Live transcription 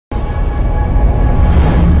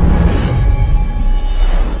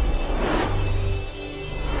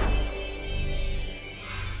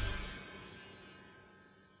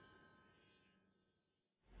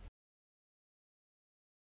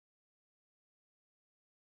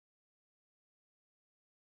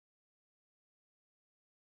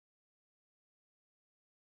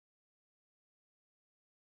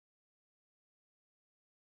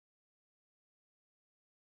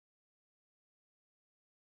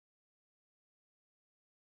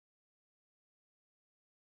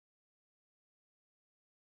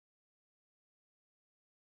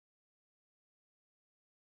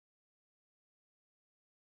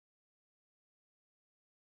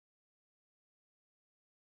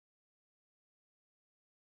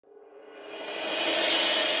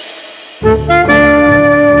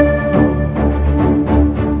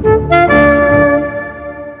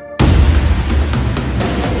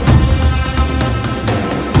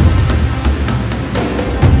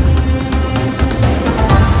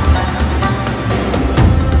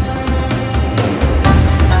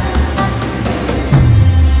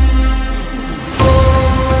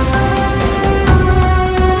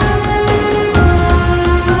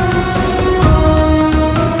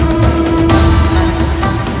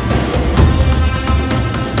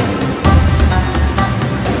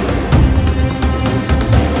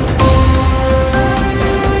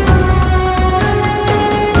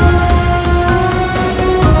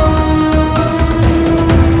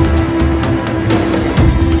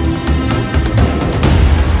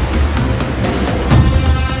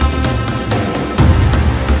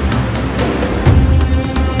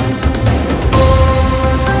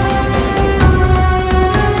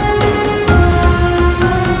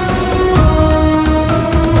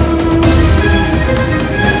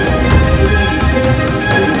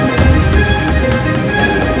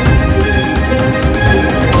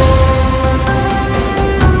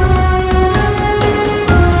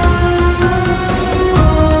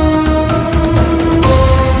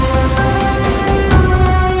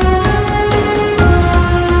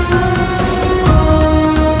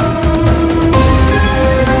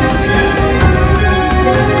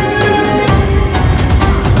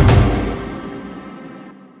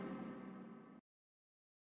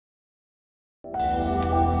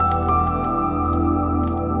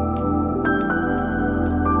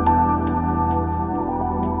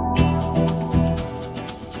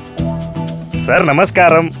Sir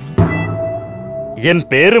ನಮಸ್ಕಾರಂ. N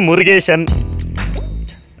ಪೇರು ಮುರುಗೇಶನ್.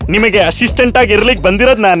 ನಿಮಗೆ assistant ಆಗಿ ಇರ್ಲಿಕ್ಕೆ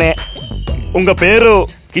ಬಂದಿರೋದು ನಾನೇ. ಉಂಗ ಪೇರು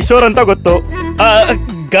ಕಿಶೋರ್ ಅಂತ ಗೊತ್ತು.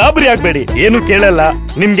 ಗಾಬರಿ ಆಗ್ಬೇಡಿ, ಏನು ಕೇಳಲ್ಲ.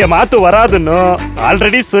 ನಿಮ್ಗೆ ಮಾತು ವರಾದನ್ನು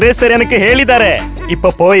ಆಲ್ರೆಡಿ ಸುರೇಶ್ ಸರ್ ಏನಕ್ಕೆ ಹೇಳಿದ್ದಾರೆ. ಇಪ್ಪ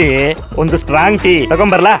ಪೋಯಿ ಒಂದು ಸ್ಟ್ರಾಂಗ್ ಟೀ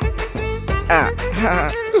ತಗೊಂಬರ್ಲಾ?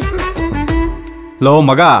 ಲೋ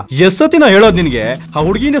ಮಗ, ಎಷ್ಟೊತ್ತಿನ ಹೇಳೋದ್ ನಿನ್ಗೆ? ಆ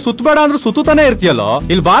ಹುಡುಗಿನ ಸುತ್ತಬೇಡ ಅಂದ್ರೆ ಸುತ್ತಾನೆ ಇರ್ತೀಯಲ್ಲೋ.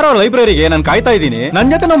 ಇಲ್ಲಿ ಬಾರೋ ಲೈಬ್ರರಿಗೆ, ನಾನು ಕಾಯ್ತಾ ಇದ್ದೀನಿ.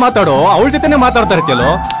 ನನ್ ಜೊತೆನೂ ಮಾತಾಡೋ, ಅವಳ ಜೊತೆನೆ ಮಾತಾಡ್ತಾ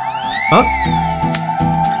ಇರ್ತೀಯಲ್ಲೋ.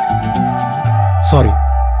 ಸಾರಿ.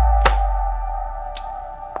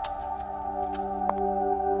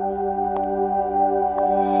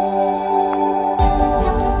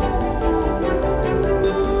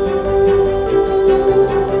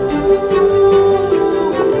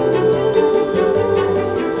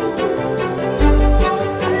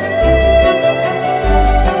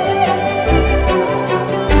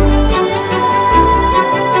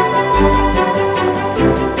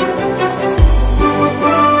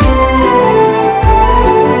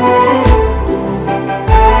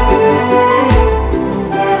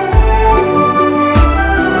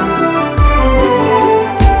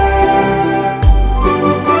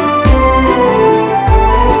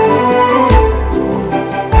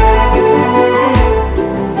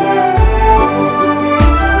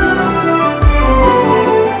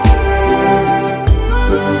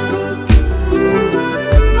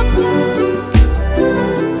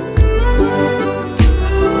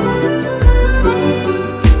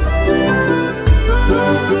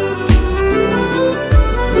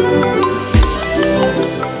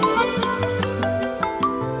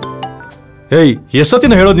 ಏಯ್,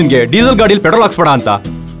 ಎಷ್ಟೊತ್ತಿನ ಹೇಳೋದು ನಿನ್ಗೆ ಡೀಸೆಲ್ ಗಾಡಿಯಲ್ಲಿ ಪೆಟ್ರೋಲ್ ಹಾಕ್ಸ್ಬೇಡ ಅಂತ?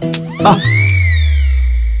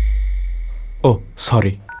 ಓ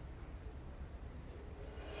ಸಾರಿ.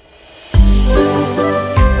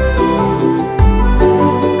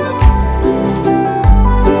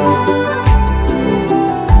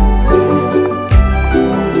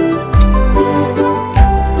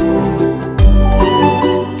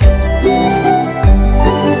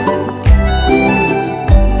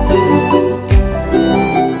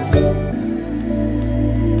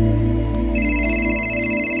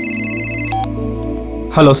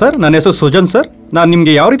 ಹಲೋ ಸರ್, ನನ್ನ ಹೆಸರು ಸುಜನ್ ಸರ್. ನಾನು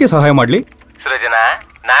ನಿಮ್ಗೆ ಯಾವ ರೀತಿ ಸಹಾಯ ಮಾಡ್ಲಿ? ಸೃಜನ,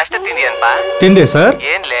 ನಾಷ್ಟ ತಿಂದಿಯನ್ಪ? ತಿಂದೆ ಸರ್.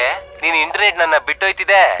 ಏನ್ಲೆ ನೀನ್ ಇಂಟರ್ನೆಟ್ ನನ್ನ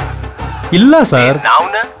ಬಿಟ್ಟೋಯ್ತಿದೆ? ಇಲ್ಲ ಸರ್.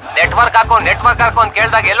 ನಾವ್ನ ನೆಟ್ವರ್ಕ್ ಹಾಕೋ ಅಂತ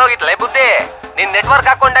ಕೇಳ್ದಾಗ ಎಲ್ಲೋಗಿತ್ಲೆ ಬುದ್ಧಿ? ನೀನ್ ನೆಟ್ವರ್ಕ್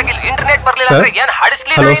ಹಾಕೊಂಡಾಗ ಇಲ್ಲಿ ಇಂಟರ್ನೆಟ್ ಬರ್ಲಿಲ್ಲ ಅಂದ್ರೆ ಏನ್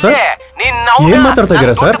ಹಡಿಸ್ಲಿ? ಹಲೋ ಸರ್, ಏನ್ ಮಾತಾಡ್ತಾ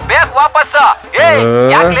ಇದ್ದೀರಾ ಸರ್? ಬೇಕು ವಾಪಸ್.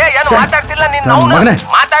 ಯಾಕ್ಲೆ ಏನು ಮಾತಾಡ್ತಿಲ್ಲ ನೀನ್?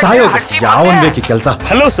 ಯಾವನ್ ಬೇಕು ಕೆಲಸ?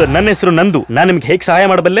 ಹಲೋ ಸರ್, ನನ್ನ ಹೆಸರು ನಂದು. ನಾನು ನಿಮ್ಗೆ ಹೇಗೆ ಸಹಾಯ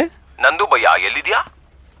ಮಾಡಬಲ್ಲೆ? ನಂದು ಭಯ್ಯ, ಎಲ್ಲಿದ್ಯಾ?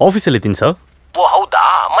 ಆಫೀಸಲ್ಲಿ ಇದ್ದೀನಿ ಸರ್. ಓ ಹೌದಾ?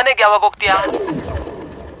 ಮನೆಗೆ ಯಾವಾಗ ಹೋಗ್ತೀಯಾ?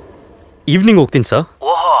 ಈವ್ನಿಂಗ್ ಹೋಗ್ತೀನಿ ಸರ್.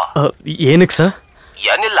 ಓಹೋ, ಏನಕ್ಕೆ ಸರ್?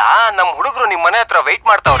 ಏನಿಲ್ಲ, ನಮ್ ಹುಡುಗರು ನಿಮ್ ಮನೆ ಹತ್ರ ವೆಯ್ಟ್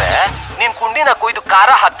ಮಾಡ್ತಾವ್ರೆ. ನೀನ್ ಕುಂಡಿನ ಕೊಯ್ದು ಖಾರ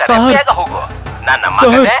ಹಾಕ್ತಾರೆ, ಬೇಗ ಹೋಗು. ನನ್ನ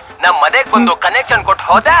ಮಗನೇ ನಮ್ ಮನೆಗ್ ಬಂದು ಕನೆಕ್ಷನ್ ಕೊಟ್ಟು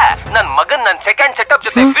ಹೋದೆ. ನನ್ ಮಗನ್ ನನ್ ಸೆಕೆಂಡ್ ಸೆಟಪ್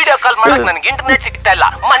ಜೊತೆ ವಿಡಿಯೋ ಕಾಲ್ ಮಾಡಕ್ ನನ್ಗೆ ಇಂಟರ್ನೆಟ್ ಸಿಗ್ತಾ ಇಲ್ಲ.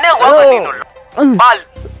 ಮನೆ ಹೋಗ ನೀನು.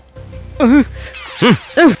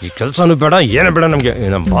 ಈ ಕೆಲ್ಸನೂ ಬೇಡ, ಏನೇ ಬೇಡ ನಮ್ಗೆ.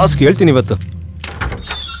 ನಮ್ ಬಾಸ್ ಹೇಳ್ತೀನಿ ಇವತ್ತು.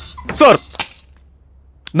 ಸರ್,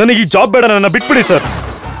 ನನಗೆ ಈ ಜಾಬ್ ಬೇಡ, ನನ್ನ ಬಿಟ್ಬಿಡಿ ಸರ್.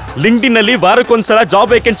 ಲಿಂಕ್ಡ್ಇನ್ ನಲ್ಲಿ ವಾರಕ್ಕೊಂದ್ಸಲ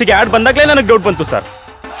ಜಾಬ್ ವೇಕೆನ್ಸಿಗೆ ಆಡ್ ಬಂದಾಗ್ಲೇ ನನಗೆ ಡೌಟ್ ಬಂತು ಸರ್.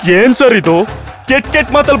 ಏನ್ ಸರ್ ಇದು?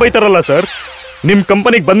 ಕೆಟ್ಟ ಮಾತಲ್ಲಿ ಬೈತಾರಲ್ಲ ಸರ್. ನಿಮ್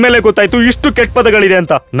ಕಂಪನಿಗೆ ಬಂದ್ಮೇಲೆ ಗೊತ್ತಾಯ್ತು ಇಷ್ಟು ಕೆಟ್ಟ ಪದಗಳಿದೆ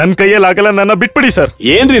ಅಂತ. ನನ್ ಕೈಯಲ್ಲಿ ಆಗಲ್ಲ, ನನ್ನ ಬಿಟ್ಬಿಡಿ ಸರ್.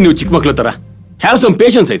 ಏನ್ರಿ ನೀವು ಚಿಕ್ಕ ಮಕ್ಳ ತರ? ಹ್ಯಾವ್ ಸಮ್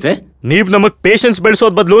ಪೇಷನ್ಸ್ ಐತೆ. ನೀವ್ ನಮಗ್ ಪೇಷನ್ಸ್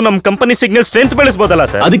ಬೆಳೆಸೋದ್ ಬದಲು ನಮ್ ಕಂಪನಿ ಸಿಗ್ನಲ್ ಸ್ಟ್ರೆಂತ್ ಬೆಳೆಸಬಹುದಲ್ಲ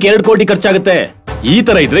ಸರ್? ಅದಕ್ಕೆ 2 ಕೋಟಿ ಖರ್ಚಾಗುತ್ತೆ. ಈ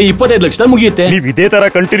ತರ ಇದ್ರೆ 25 ಲಕ್ಷ ಮುಗಿಯುತ್ತೆ. ನೀವ್ ಇದೇ ತರ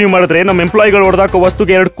ಕಂಟಿನ್ಯೂ ಮಾಡಿದ್ರೆ ನಮ್ ಎಂಪ್ಲಾಯಿಗಳು ಹೊಡೆದಾಕೋ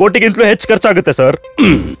ವಸ್ತುಗೆ 2 ಕೋಟಿಗಿಂತಲೂ ಹೆಚ್ಚು ಖರ್ಚಾಗುತ್ತೆ ಸರ್.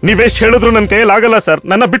 ನೀವೆಷ್ಟು ಹೇಳಿದ್ರು ನನ್ ಕೈಯಲ್ಲಿ ಆಗಲ್ಲ ಸರ್.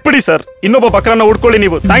 ನನ್ನ ಬಿಟ್ಬಿಡಿ ಸರ್. ಇನ್ನೊಬ್ಬ ಬಕ್ರನ್ನ ಹುಡ್ಕೊಳ್ಳಿ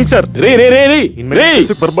ನೀವು. Thanks sir.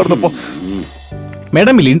 ಬರ್ಬಾರ್ದಪ್ಪ.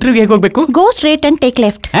 ಮೇಡಮ್, ಇಲ್ಲಿ ಇಂಟರ್ವ್ಯೂ ಹೇಗೆ ಹೋಗ್ಬೇಕು? Go straight and take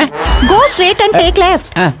left. Go straight and take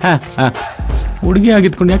left. ಹುಡುಗಿ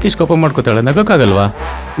ಆಗಿದ್ಕೊಂಡು ಯಾಕೆ ಇಷ್ಟು ಕೋಪ ಮಾಡ್ಕೋತಾಳೆ? ನಗೋಕ್ಕಾಗಲ್ವಾ?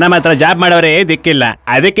 ನಮ್ಮ ಹತ್ರ ಜಾಬ್ ಮಾಡೋರೇ ದಿಕ್ಕಿಲ್ಲ,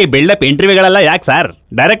 ಅದಕ್ಕೆ ಬಿಲ್ಡಪ್ ಇಂಟರ್ವ್ಯೂಗಳೆಲ್ಲ ಯಾಕೆ ಸರ್?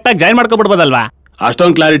 ಡೈರೆಕ್ಟ್ ಆಗಿ ಜಾಯ್ನ್ ಮಾಡ್ಕೊಬಿಡ್ಬೋದಲ್ವಾ?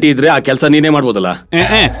 ಅಷ್ಟೊಂದು ಕ್ಲಾರಿಟಿ ಇದ್ರೆ ಆ ಕೆಲಸ ನೀನೇ ಮಾಡ್ಬೋದಲ್ಲ.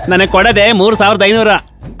 ನನಗೆ ಕೊಡದೆ 3500.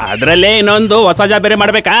 ಅದ್ರಲ್ಲೇ ಇನ್ನೊಂದು ಹೊಸ ಜಾಬ್ ಬೇರೆ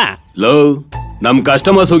ಮಾಡ್ಬೇಕಾ? ಲೋ, ನಮ್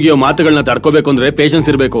ಕಸ್ಟಮರ್ಸ್ ಹೋಗಿಯೋ ಮಾತುಗಳನ್ನ ತಡ್ಕೋಬೇಕು ಅಂದ್ರೆ ಪೇಷನ್ಸ್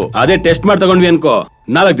ಇರ್ಬೇಕು. ಅದೇ ಟೆಸ್ಟ್ ಮಾಡಿ ತಗೊಂಡ್ವಿ ಅನ್ಕೋ,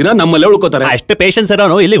 4 ದಿನ ನಮ್ಮಲ್ಲೇ ಉಳ್ಕೋತಾರೆ. ಅಷ್ಟು ಪೇಷನ್ಸ್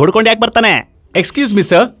ಇರೋನು ಇಲ್ಲಿ ಹುಡ್ಕೊಂಡು ಯಾಕೆ ಬರ್ತಾನೆ? Excuse me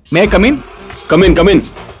sir, may come in? Come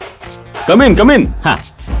in. ಹಾ,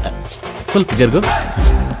 ಸ್ವಲ್ಪ ಜರ್ಗು.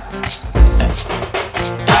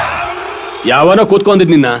 ಯಾವನೋ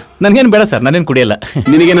ಕೂತ್ಕೊಂಡಿದ್ ನಿನ್ನ. ನನ್ಗೇನು ಬೇಡ ಸರ್, ನಾನೇನು ಕುಡಿಯಲ್ಲ.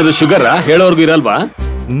 ನಿನಗೇನಾದ್ರು ಶುಗರ್ ಹೇಳೋರ್ಗು ಇರಲ್ವಾ?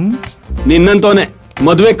 ನಿನ್ನಂತವನೇ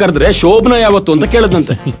ಮದ್ವೆ ಕರೆದ್ರೆ ಶೋಭನಾ ಯಾವತ್ತು ಅಂತ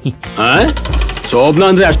ಕೇಳದ್ನಂತೆ. ಶೋಭನಾ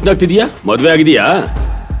ಅಂದ್ರೆ ಅಷ್ಟನಾಗ್ತಿದ್ಯಾ? ಮದ್ವೆ ಆಗಿದೀಯಾ?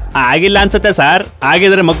 ಆಗಿಲ್ಲ ಅನ್ಸುತ್ತೆ ಸರ್.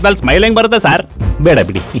 ಆಗಿದ್ರೆ ಮುಖದಲ್ಲಿ ಸ್ಮೈಲಿಂಗ್ ಬರುತ್ತೆ ಸರ್. ಬೇಡ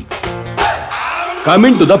ಬಿಡಿ.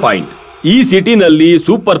 Coming to the point. ಈ ಸಿಟಿನಲ್ಲಿ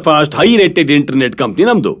super fast high rated internet company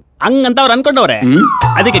ನಮ್ದು. ಹಂಗಂತ ಅವ್ರು ಅನ್ಕೊಂಡವ್ರೆ.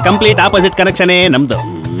 ಅದಕ್ಕೆ ಕಂಪ್ಲೀಟ್ ಆಪೋಸಿಟ್ ಕನೆಕ್ಷನ್ ನಮ್ದು.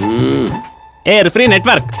 Free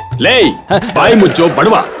network. ಲೇ ಬಾಯಿ ಮುಚ್ಚೋ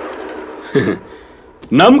ಬಡವ.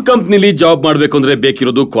 ನಮ್ ಕಂಪ್ನಿಲಿ ಜಾಬ್ ಮಾಡ್ಬೇಕು ಅಂದ್ರೆ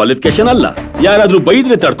ಬೇಕಿರೋದು ಕ್ವಾಲಿಫಿಕೇಶನ್ ಅಲ್ಲ, ಯಾರಾದ್ರೂ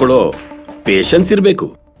ಬೈದ್ರೆ ತಡ್ಕೊಳ್ಳೋ ಪೇಷನ್ಸ್ ಇರ್ಬೇಕು.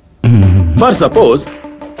 For suppose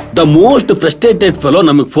the most frustrated fellow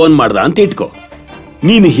ನಮಗ್ ಫೋನ್ ಮಾಡ್ದ ಅಂತ ಇಟ್ಕೋ,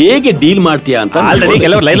 ನೀನ್ ಹೇಗೆ ಡೀಲ್ ಮಾಡ್ತೀಯ ಅಂತ. ಆಲ್ರೆಡಿ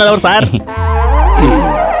ಕೆಲವರು ಲೈನ್ ಅವ್ರು ಸರ್.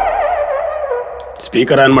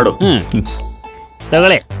 ಸ್ಪೀಕರ್ ಆನ್ ಮಾಡು.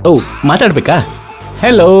 ತಗೊಳ್ಳಿ. ಓ ಮಾತಾಡ್ಬೇಕಾ?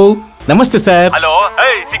 ಹೆಲೋ ನಮಸ್ತೆ ಸರ್. ಹಲೋ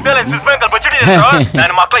ಸಿಗ್ನಲ್ ಸುಸ್ಪೆಂಡ್ ಬಚ್ಚಿಡಿ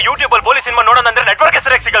ನನ್ನ ಮಕ್ಕಳ ಯೂಟ್ಯೂಬ್ ಅಲ್ಲಿ ಪೊಲೀಸ್ ಸಿನಿಮಾ ನೋಡೋಣ ಅಂದ್ರೆ ನೆಟ್ವರ್ಕ್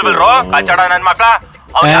ಸರಿಯಾಗಿ ಸಿಗಲ್ವಲ್ರೋ? ಕಾಚಾಡ ನನ್ನ ಮಕ್ಕಳ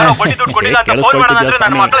ಅವ್ರು ಯಾರೋ ಬಡ್ಡಿ ದುಡ್ಡು ಕೊಟ್ಟಿಲ್ಲ ಅಂತ ಫೋನ್ ಮಾಡೋಣ ಅಂದ್ರೆ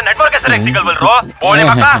ನನ್ನ ಮಕ್ಕಳ ನೆಟ್ವರ್ಕ್ ಸರಿಯಾಗಿ ಸಿಗಲ್ವಲ್ರೋ? ಬೋಳಿ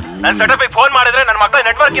ಮಕ್ಕಳ ನನ್ನ ಸೆಟಪ್ ಫೋನ್ ಮಾಡಿದ್ರೆ ನನ್ನ ಮಕ್ಕಳ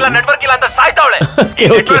ನೆಟ್ವರ್ಕ್ ಇಲ್ಲ ಅಂತ ಸಾಯ್ತಾವಳೆ. ಈ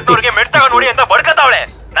ನೆಟ್ವರ್ಕ್ ಅವ್ರಿಗೆ ಮೆಟ್ ತಗೊಂಡು ನೋಡಿ ಅಂತ ಬಡ್ಕತಾವಳೆ.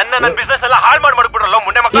 ನನ್ನ ಬಿಸ್ನೆಸ್ ಎಲ್ಲ ಹಾಳು ಮಾಡ್ಬಿಟ್ರಲ್ಲ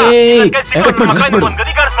ಮುಂಡೆ ಮಕ್ಕಳ. ಒಂದು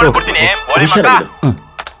ಗದಿ ಕಾಣಿಸ್ ಮಾಡ್ಬಿಡ್ತೀನಿ ಬೋಳಿ ಮಕ್ಕಳ.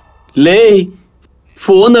 ಲೇ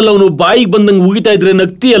ಫೋನ್ ಅಲ್ಲ ಅವನು ಬಾಯಿಗೆ ಬಂದಂಗ್ ಉಗಿತಾ ಇದ್ರೆ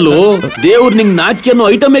ನಗ್ತಿಯಲ್ಲೋ, ದೇವ್ರು ನಿಂಗ್ ನಾಚಿಕೆ ಅನ್ನೋ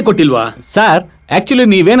ಐಟಮೇ ಕೊಟ್ಟಿಲ್ವಾ? ಸರ್ ಆಕ್ಚುಲಿ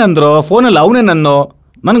ನೀವೇನಂದ್ರು ಫೋನಲ್ಲಿ ಅವನೇ ನನ್ನೋ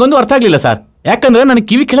ನನ್ಗೊಂದು ಅರ್ಥ ಆಗ್ಲಿಲ್ಲ ಸರ್. ಯಾಕಂದ್ರೆ ನನಗೆ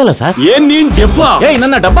ಕಿವಿ ಕೇಳಲ್ಲ ಸರ್. ಏನ್ ನೀನ್ ಡೆಬ್ಬ? ಏಯ್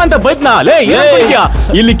ನನ್ನ ಡಬ್ಬ ಅಂತ ಬೈದ್ನಾ? ಲೇ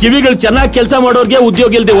ಇಲ್ಲಿ ಕಿವಿಗಳು ಚೆನ್ನಾಗಿ ಕೆಲಸ ಮಾಡೋರ್ಗೆ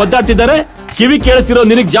ಉದ್ಯೋಗ ಇಲ್ದೆ ಒದ್ದಾಡ್ತಿದ್ದಾರೆ, ಕಿವಿ ಕೇಳಿಸ್ತಿರೋ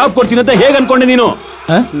ನಿನಗ್ ಜಾಬ್ ಕೊಡ್ತೀನಿ ಅಂತ ಹೇಗ್ ಅನ್ಕೊಂಡೆ ನೀನು?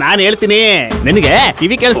 ನಾನ್ ಹೇಳ್ತೀನಿ ನಿನಗೆ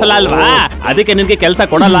ಕಿವಿ ಕೇಳಿಸಲ್ಲ ಅಲ್ವಾ, ಅದಕ್ಕೆ ನಿನ್ಗೆ ಕೆಲಸ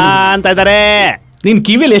ಕೊಡಲ್ಲ ಅಂತ ಇದಾರೆ. ನೀನ್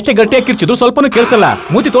ಕಿವಿಯಲ್ಲಿ ಎಷ್ಟೇ ಗಟ್ಟಿ ಹಾಕಿರ್ಚಿದ್ರು ಸ್ವಲ್ಪನೂ ಕೇಳಿಸಲ್ಲ.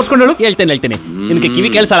 ಮೂತಿ ತೋರ್ಸ್ಕೊಂಡು ಹೇಳು. ಹೇಳ್ತೀನಿ ನಿನ್ಗೆ ಕಿವಿ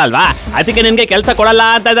ಕೇಳಿಸಲ್ಲ ಅಲ್ವಾ, ಅದಕ್ಕೆ ನಿನ್ಗೆ ಕೆಲಸ ಕೊಡಲ್ಲ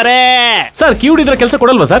ಅಂತ ಇದಾರೆ. ಸರ್ ಕಿವಿ ಹಿಡಿದ್ರೆ ಕೆಲಸ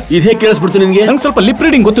ಕೊಡಲ್ವಾ ಸರ್? ಇದೇ ಕೇಳಿಸ್ಬಿಡ್ತು ನಿನ್ಗೆ? ನಂಗೆ ಸ್ವಲ್ಪ ಲಿಪ್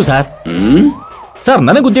ರೀಡಿಂಗ್ ಗೊತ್ತು ಸರ್. ಸರ್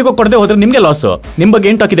ನನಗೆ ಉದ್ಯೋಗ ಕೊಡದೆ ಹೋದ್ರೆ ನಿಮ್ಗೆ ಲಾಸ್. ನಿಮ್ ಬಗ್ಗೆ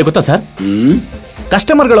ಏನ್ ಟಾಕ್ ಇದೆ ಗೊತ್ತಾ ಸರ್?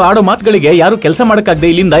 ಕಸ್ಟಮರ್ಗಳು ಆಡೋ ಮಾತುಗಳಿಗೆ ಯಾರು ಕೆಲಸ ಮಾಡಕ್ಕಾಗದೆ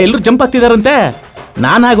ಇಲ್ಲಿಂದ ಎಲ್ಲರೂ ಜಂಪ್ ಆಗ್ತಿದಾರಂತೆ.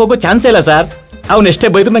 ನಾನ್ ಹಾಗೆ ಹೋಗೋ ಚಾನ್ಸೇ ಇಲ್ಲ ಸರ್. ಅವ್ನ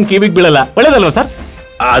ಎಷ್ಟೇ ಬೈದ್ರು ನಂಗೆ ಕಿವಿಗೆ ಬೀಳಲ್ಲ. ಒಳ್ಳೇದಲ್ವಾ ಸರ್?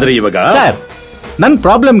 ಆದ್ರೆ ಇವಾಗ ಸರ್ ನನ್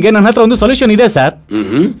ಪ್ರಾಬ್ಲಮ್ಗೆ ನನ್ನ ಹತ್ರ ಒಂದು ಸೊಲ್ಯೂಷನ್ ಇದೆ ಸರ್.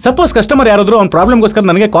 ಸಪೋಸ್ ಕಸ್ಟಮರ್ ಯಾರಾದ್ರೂ ಅವ್ನ ಪ್ರಾಬ್ಲಮ್ಗೋಸ್ಕರ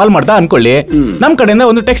ನನಗೆ ಕಾಲ್ ಮಾಡ್ದ ಅನ್ಕೊಳ್ಳಿ, ನಮ್ ಕಡೆಯಿಂದ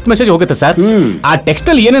ಒಂದು ಟೆಕ್ಸ್ಟ್ ಮೆಸೇಜ್ ಹೋಗುತ್ತೆ ಸರ್. ಆ ಟೆಕ್ಸ್ಟ್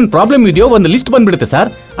ಅಲ್ಲಿ ಏನೇನ್ ಪ್ರಾಬ್ಲಮ್ ಇದೆಯೋ ಒಂದು ಲಿಸ್ಟ್ ಬಂದ್ಬಿಡುತ್ತೆ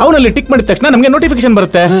ಸರ್. ಅವನಲ್ಲಿ ಟಿಕ್ ಮಾಡಿದ ತಕ್ಷಣ ನಮ್ಗೆ ನೋಟಿಫಿಕೇಶನ್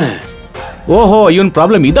ಬರುತ್ತೆ. ಓಹೋ ಇವನ್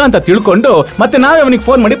ಪ್ರಾಬ್ಲಮ್ ಇದೆ ಅಂತ ತಿಳ್ಕೊಂಡು ಮತ್ತೆ ನಾವೇ ಅವನಿಗೆ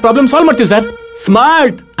ಫೋನ್ ಮಾಡಿ ಪ್ರಾಬ್ಲಮ್ ಸಾಲ್ವ್ ಮಾಡ್ತೀವಿ sir.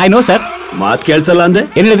 Smart. I know sir. ಮಾತ್ ಕೇಳಿಸಲ್ಲ ಅಂದೆ?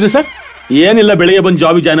 ಏನ್ ಹೇಳಿದ್ರಿ ಸರ್? ಏನಿಲ್ಲ, ಬೆಳಿಗ್ಗೆ ಬಂದು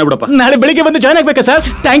ಜಾಬ್ ಜಾಯ್ನ್ ಆಗ್ಬಿಡಪ್ಪ. ನಾಳೆ ಬೆಳಿಗ್ಗೆ ಬಂದು join ಆಗ್ಬೇಕಾ sir?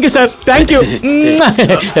 Thank you sir, thank you.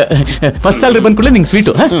 First salary ಬಂದ್ಕೊಳ್ಳಿ ನಿಂಗೆ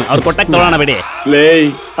ಸ್ವೀಟು ಅವ್ರು ಕೊಟ್ಟಾಗ ತಗೊಳ್ಳೋಣ ಬಿಡಿ. ಲೇ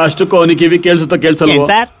ಅಷ್ಟಕ್ಕೂ ಅವನಿಗೆ ಕಿವಿ ಕೇಳಿಸುತ್ತಾ ಕೇಳಿಸಲ್ವ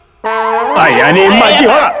ಸರ್?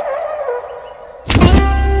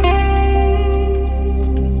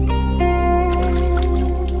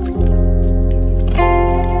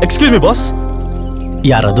 Excuse me boss.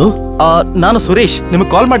 ಯಾರದು? ನಾನು ಸುರೇಶ್,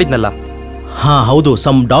 ನಿಮಗೆ ಕಾಲ್ ಮಾಡಿದ್ನಲ್ಲ. ಹಾ ಹೌದು,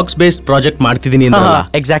 ಸಮ್ ಡಾಗ್ಸ್ ಬೇಸ್ಡ್ ಪ್ರಾಜೆಕ್ಟ್ ಮಾಡ್ತಿದ್ದೀನಿ ಅಂದ್ರಲ್ಲ.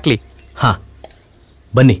 ಎಕ್ಸಾಕ್ಟ್ಲಿ. ಹಾ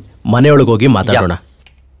ಬನ್ನಿ ಮನೆಯೊಳಗೆ ಹೋಗಿ ಮಾತಾಡೋಣ.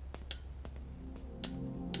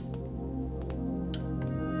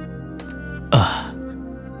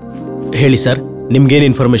 ಹೇಳಿ ಸರ್, ನಿಮ್ಗೇನು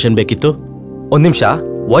ಇನ್ಫಾರ್ಮೇಶನ್ ಬೇಕಿತ್ತು? ಒಂದ್ ನಿಮಿಷ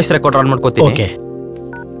ವಾಯ್ಸ್ ರೆಕಾರ್ಡ್ ಆನ್ ಮಾಡ್ಕೋತೀನಿ. ಓಕೆ.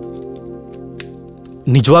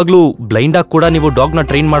 ನಿಜವಾಗ್ಲೂ ಬ್ಲೈಂಡ್ ಆಗಿ ಕೂಡ ನೀವು ಡಾಗ್ ನ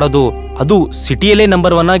ಟ್ರೈನ್ ಮಾಡೋದು, ಅದು ಸಿಟಿಯಲ್ಲೇ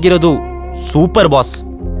ನಂಬರ್ 1 ಆಗಿರೋದು ಸೂಪರ್ ಬಾಸ್.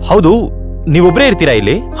 ಹೌದು, ನೀವೊಬ್ರೇ ಇರ್ತೀರಾ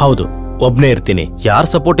ಇಲ್ಲಿ? ಹೌದು, ಒಬ್ನೇ ಇರ್ತೀನಿ. ಯಾರ್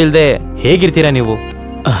ಸಪೋರ್ಟ್ ಇಲ್ದೆ ಹೇಗಿರ್ತೀರಾ ನೀವು?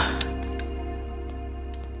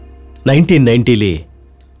 1990ಲಿ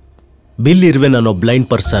ಬಿಲ್ ಇರ್ವೆನ್ ಅನ್ನೋ ಬ್ಲೈಂಡ್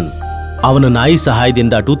ಪರ್ಸನ್ ಅವನ ನಾಯಿ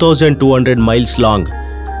ಸಹಾಯದಿಂದ 2200 ಮೈಲ್ಸ್ ಲಾಂಗ್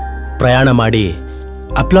ಪ್ರಯಾಣ ಮಾಡಿ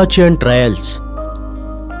ಅಪ್ಲಾಚಿಯನ್ ಟ್ರಯಲ್ಸ್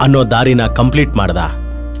ಅನ್ನೋ ದಾರಿನ ಕಂಪ್ಲೀಟ್ ಮಾಡ್ದ.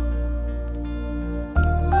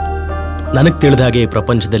 ನನಗೆ ತಿಳಿದ ಹಾಗೆ ಈ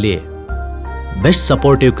ಪ್ರಪಂಚದಲ್ಲಿ ಬೆಸ್ಟ್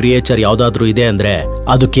ಸಪೋರ್ಟಿವ್ ಕ್ರಿಯೇಚರ್ ಯಾವ್ದಾದ್ರೂ ಇದೆ ಅಂದ್ರೆ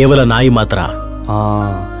ಅದು ಕೇವಲ ನಾಯಿ ಮಾತ್ರ.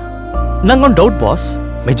 ನಂಗೊಂದು ಡೌಟ್ ಬಾಸ್,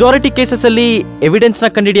 ಮೆಜಾರಿಟಿ ಕೇಸಸ್ ಅಲ್ಲಿ ಎವಿಡೆನ್ಸ್ ನ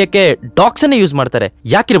ಕಂಡಿಡಿಯಕ್ಕೆ ಡಾಗ್ಸ್ ಅನ್ನೇ ಯೂಸ್ ಮಾಡ್ತಾರೆ,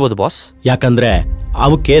 ಯಾಕಿರ್ಬೋದು ಬಾಸ್? ಯಾಕಂದ್ರೆ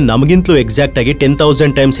ಅವಕ್ಕೆ ನಮಗಿಂತಲೂ ಎಕ್ಸಾಕ್ಟ್ ಆಗಿ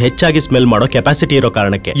 10,000 ಟೈಮ್ಸ್ ಹೆಚ್ಚಾಗಿ ಸ್ಮೆಲ್ ಮಾಡೋ ಕೆಪಾಸಿಟಿ ಇರೋ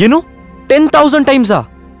ಕಾರಣಕ್ಕೆ. ಏನು 10,000 ಟೈಮ್ಸಾ?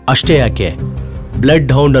 ಅಷ್ಟೇ ಯಾಕೆ,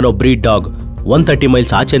 ಬ್ಲಡ್ ಹೌಂಡ್ ಅನ್ನೋ ಬ್ರೀಡ್ ಡಾಗ್ 130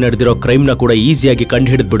 ಮೈಲ್ಸ್ ಆಚೆ ನಡೆದಿರೋ ಕ್ರೈಮ್ ನ ಕೂಡ ಈಸಿಯಾಗಿ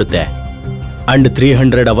ಕಂಡು ಹಿಡಿದು ಬಿಡುತ್ತೆ. ಅಂಡ್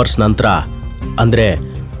 300 ಅವರ್ಸ್ ನಂತರ ಅಂದ್ರೆ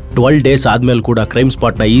 12 ಡೇಸ್ ಆದ್ಮೇಲೆ ಕೂಡ ಕ್ರೈಮ್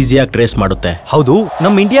ಸ್ಪಾಟ್ ನ ಈಸಿಯಾಗಿ ಟ್ರೇಸ್ ಮಾಡುತ್ತೆ. ಹೌದು,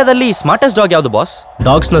 ನಮ್ಮ ಇಂಡಿಯಾದಲ್ಲಿ ಸ್ಮಾರ್ಟೆಸ್ಟ್ ಡಾಗ್ ಯಾವ್ದು ಬಾಸ್?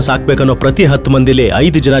 ಡಾಗ್ಸ್ ನ ಸಾಕ್ಬೇಕನ್ನೋ ಪ್ರತಿ 10 ಮಂದಿಲಿ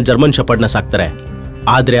 5 ಜನ ಜರ್ಮನ್ ಶೆಪರ್ಡ್ ನ ಸಾಕ್ತಾರೆ.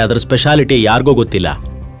 ಆದ್ರೆ ಅದರ ಸ್ಪೆಷಾಲಿಟಿ ಯಾರಿಗೂ ಗೊತ್ತಿಲ್ಲ.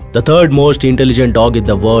 The third most intelligent dog in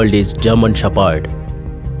the world is German shepherd.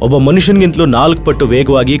 ಒಬ್ಬ ಮನುಷ್ಯನ್ಗಿಂತಲೂ 4 ಪಟ್ಟು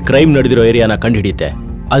ವೇಗವಾಗಿ ಕ್ರೈಮ್ ನಡೆದಿರೋ ಏರಿಯಾನ ಕಂಡು ಹಿಡಿಯುತ್ತೆ.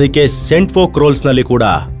 ಅದಕ್ಕೆ ಸೆಂಟ್ ಫೋಕ್ ರೋಲ್ಸ್ ನಲ್ಲಿ ಕೂಡ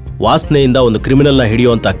ವಾಸನೆಯಿಂದ ಒಂದು ಕ್ರಿಮಿನಲ್ ನ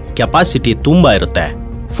ಹಿಡಿಯುವಂತ ಕೆಪಾಸಿಟಿ ತುಂಬಾ ಇರುತ್ತೆ.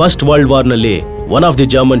 ಫಸ್ಟ್ ವರ್ಲ್ಡ್ ವಾರ್ ನಲ್ಲಿ one of the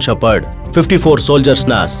German shepherd 54 soldiers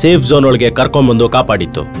ನ ಸೇಫ್ ಝೋನ್ ಒಳಗೆ ಕರ್ಕೊಂಡ್ಬಂದು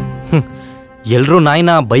ಕಾಪಾಡಿತ್ತು. ಎಲ್ರೂ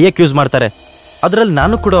ನಾಯಿನ ಬೈಯಕ್ ಯೂಸ್ ಮಾಡ್ತಾರೆ, ಅದ್ರಲ್ಲಿ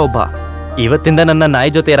ನಾನು ಕೂಡ ಒಬ್ಬ. ಇವತ್ತಿಂದ ನನ್ನ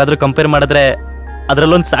ನಾಯಿ ಜೊತೆ ಯಾರಾದ್ರೂ ಕಂಪೇರ್ ಮಾಡಿದ್ರೆ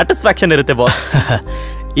ಅದ್ರಲ್ಲೊಂದು ಸ್ಯಾಟಿಸ್ಫ್ಯಾಕ್ಷನ್ ಇರುತ್ತೆ ಬಾಸ್.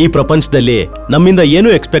 ಈ ಪ್ರಪಂಚದಲ್ಲಿ ನಮ್ಮಿಂದ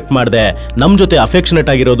ಏನೂ ಎಕ್ಸ್ಪೆಕ್ಟ್ ಮಾಡದೆ ನಮ್ ಜೊತೆ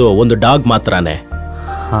ಅಫೆಕ್ಷನೇಟ್ ಆಗಿರೋದು ಒಂದು ಡಾಗ್ ಮಾತ್ರನೇ.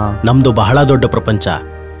 ನಮ್ದು ಬಹಳ ದೊಡ್ಡ ಪ್ರಪಂಚ,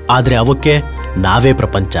 ಆದ್ರೆ ಅವಕ್ಕೆ ನಾವೇ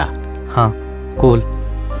ಪ್ರಪಂಚ. ಹಾ, ಕೂಲ್.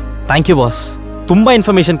 ಥ್ಯಾಂಕ್ ಯು ಬಾಸ್, ತುಂಬಾ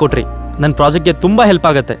ಇನ್ಫಾರ್ಮೇಶನ್ ಕೊಟ್ರಿ. ನನ್ನ ಪ್ರಾಜೆಕ್ಟ್ಗೆ ತುಂಬಾ ಹೆಲ್ಪ್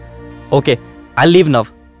ಆಗುತ್ತೆ. Okay, I leave ನವ್.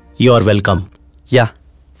 You are welcome. ಯಾ.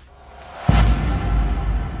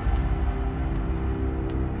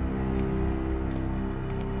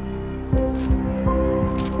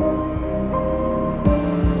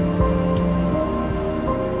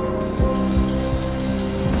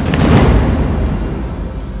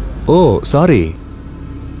 ಓ ಸಾರಿ.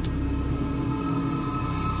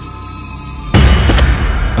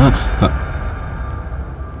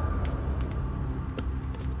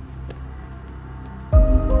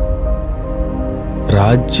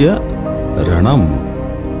 ರಾಜ್ಯ ರಣಂ.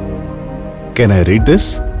 Can I read this?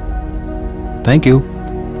 Thank you.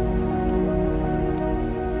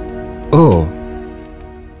 Oh.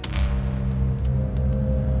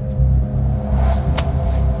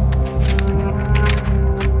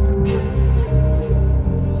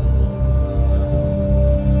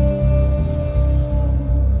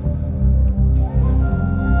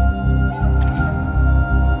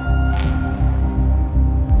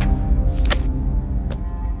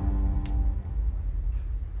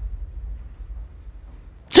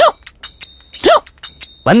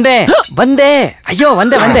 ಬಂದೆ ಬಂದೆ, ಅಯ್ಯೋ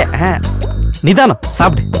ಬಂದೆ ಬಂದೆ. ನಿಧಾನ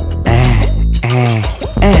ಸಾಬ್ಡಿ.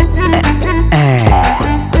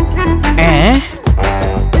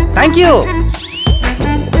 Thank you.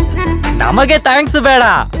 ನಮಗೆ ಥ್ಯಾಂಕ್ಸ್ ಬೇಡ,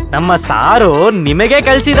 ನಮ್ಮ ಸಾರು ನಿಮಗೆ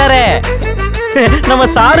ಕಳ್ಸಿದ್ದಾರೆ. ನಮ್ಮ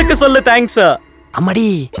ಸಾರಕ್ಕೆ ಸೊಲ್ಲು ಥ್ಯಾಂಕ್ಸ್. ಅಮ್ಮಡಿ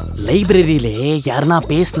ಲೈಬ್ರರಿಲಿ ಯಾರನ್ನ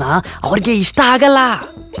ಪೇಸ್ನ ಅವ್ರಿಗೆ ಇಷ್ಟ ಆಗಲ್ಲ.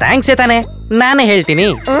 ಥ್ಯಾಂಕ್ಸ್ ತಾನೆ, ನಾನೇ ಹೇಳ್ತೀನಿ.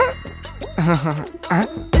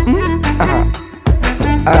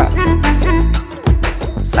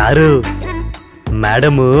 சாரு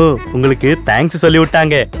மேடமு உங்களுக்கு தேங்க்ஸ் சொல்லி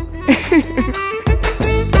விட்டாங்க.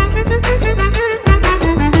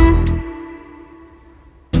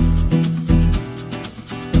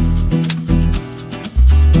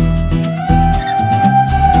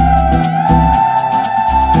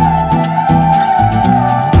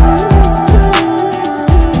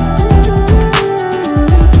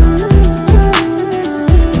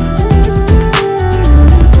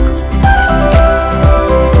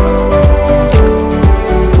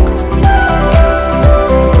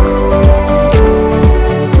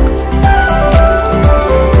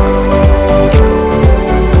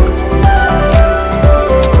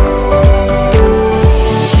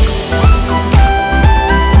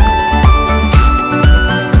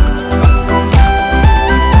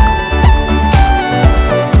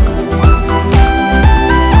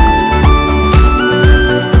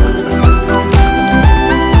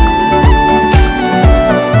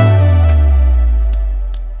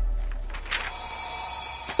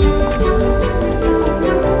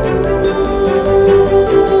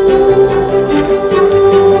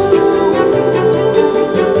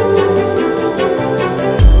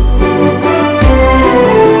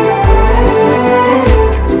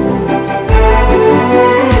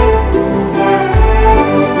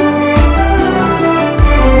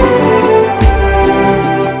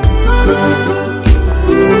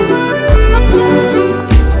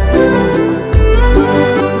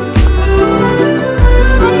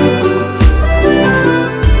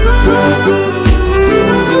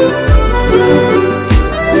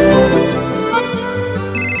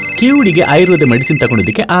 ಕಿವುಡಿಗೆ ಆಯುರ್ವೇದ ಮೆಡಿಸಿನ್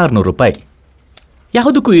ತಗೊಂಡಿದ್ದಕ್ಕೆ 600 ರೂಪಾಯಿ.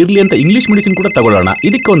 ಯಾವುದಕ್ಕೂ ಇರ್ಲಿ ಅಂತ ಇಂಗ್ಲಿಷ್ ಮೆಡಿಸಿನ್ ಕೂಡ ತಗೊಳ್ಳೋಣ,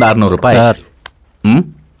 ಇದಕ್ಕೆ ಒಂದು 600 ರೂಪಾಯಿ.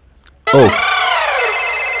 ಓ,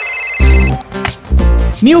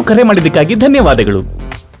 ನೀವು ಕರೆ ಮಾಡಿದ್ದಕ್ಕಾಗಿ ಧನ್ಯವಾದಗಳು.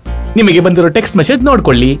 ನಿಮಗೆ ಬಂದಿರೋ ಟೆಕ್ಸ್ಟ್ ಮೆಸೇಜ್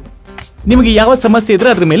ನೋಡ್ಕೊಳ್ಳಿ. ನಿಮಗೆ ಯಾವ ಸಮಸ್ಯೆ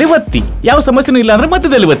ಇದ್ರೆ ಅದ್ರ ಮೇಲೆ ಒತ್ತಿ, ಯಾವ ಸಮಸ್ಯೆನೂ ಇಲ್ಲ ಅಂದ್ರೆ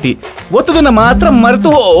ಮಧ್ಯದಲ್ಲಿ ಒತ್ತಿ. ಒತ್ತದನ್ನ ಮಾತ್ರ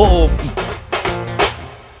ಮರೆತು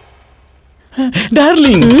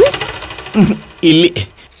ಡಾರ್ಲಿಂಗ್ ಇಲ್ಲಿ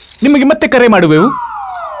ನಿಮಗೆ ಮತ್ತೆ ಕರೆ ಮಾಡುವೆವು.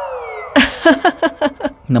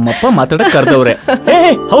 ನಮ್ಮಪ್ಪ ಮಾತಾಡಕ್ ಕರೆದವ್ರೆ.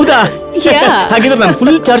 ಹೌದಾ? ಹಾಗಿದ್ರೆ ನಾನು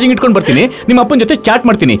ಫುಲ್ ಚಾರ್ಜಿಂಗ್ ಇಟ್ಕೊಂಡು ಬರ್ತೀನಿ, ನಿಮ್ಮ ಅಪ್ಪನ ಜೊತೆ ಚಾಟ್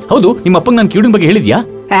ಮಾಡ್ತೀನಿ. ಹೌದು, ನಿಮ್ಮ ಅಪ್ಪಂಗೆ ನಾನು ಕಿವುಡಿನ ಬಗ್ಗೆ ಹೇಳಿದ್ಯಾ?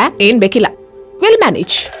 ಏನ್ ಬೇಕಿಲ್ಲ, ವಿಲ್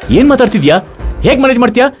ಮ್ಯಾನೇಜ್. ಏನ್ ಮಾತಾಡ್ತಿದ್ಯಾ? ಹೇಗ್ ಮ್ಯಾನೇಜ್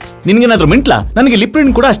ಮಾಡ್ತೀಯಾ? ನಿನ್ಗೇನಾದ್ರೂ ಮೆಂಟ್ಲಾ? ನನಗೆ ಲಿಪ್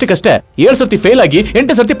ರೀಡಿಂಗ್ ಕೂಡ ಅಷ್ಟಕ್ಕಷ್ಟೇ 7 ಸರ್ತಿ ಫೇಲ್ ಆಗಿ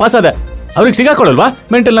 8 ಸರ್ತಿ ಪಾಸ್ ಆದ. ಅವ್ರಿಗೆ ಸಿಗಾಕೊಳ್ಳಲ್ವಾ?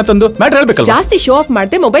 ಮೆಂಟಲ್ ನ ತಂದು ಮ್ಯಾಟರ್ ಹೇಳ್ಬೇಕಲ್ಲ. ಜಾಸ್ತಿ ಶೋ ಆಫ್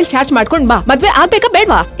ಮಾಡ್ದೆ ಮೊಬೈಲ್ ಚಾರ್ಜ್ ಮಾಡ್ಕೊಂಡ್ ಬಾ. ಮದ್ವೆ ಆಗ್ಬೇಕಾ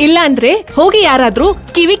ಬೇಡ್ವಾ? ಇಲ್ಲ ಅಂದ್ರೆ ಹೋಗಿ ಯಾರಾದ್ರೂ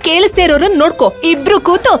ಕಿವಿ ಕೇಳಿಸ್ದೇ ಇರೋರನ್ನ ನೋಡ್ಕೋ, ಇಬ್ರು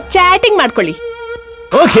ಕೂತು ಚಾಟಿಂಗ್ ಮಾಡ್ಕೊಳ್ಳಿ.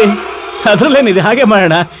 ಓಕೆ, ಅದ್ರಲ್ಲೇನಿದೆ, ಹಾಗೆ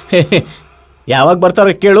ಮಾಡೋಣ. ಯಾವಾಗ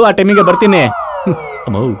ಬರ್ತಾರೋ ಕೇಳು, ಆ ಟೈಮಿಗೆ ಬರ್ತೀನಿ.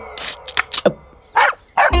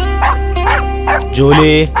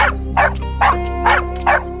 Julie,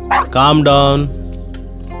 calm down.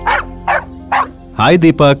 Hi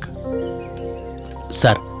Deepak.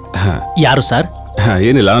 Sir, ಯಾರು ಸರ್?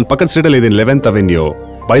 ಏನಿಲ್ಲ, ನಾನು ಪಕ್ಕದ ಸ್ಟ್ರೀಟಲ್ಲಿ ಇದ್ದೀನಿ, 11th Avenue.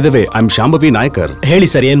 By the way, I am Shambhavi Naikar. ಹೇಳಿ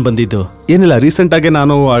ಸರ್, ಏನ್ ಬಂದಿದ್ದು? ಏನಿಲ್ಲ, ರೀಸೆಂಟ್ ಆಗಿ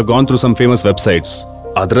ನಾನು I gone through some famous websites.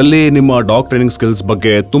 ಅದರಲ್ಲಿ ನಿಮ್ಮ ಡಾಗ್ ಟ್ರೈನಿಂಗ್ ಸ್ಕಿಲ್ಸ್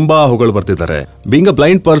ಬಗ್ಗೆ ತುಂಬಾ ಹೊಗಳು ಬರ್ತಿದ್ದಾರೆ. ಬೀಂಗ್ ಅ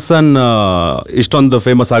ಬ್ಲೈಂಡ್ ಪರ್ಸನ್ ಇಷ್ಟೊಂದು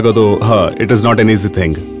ಫೇಮಸ್ ಆಗೋದು it is not an easy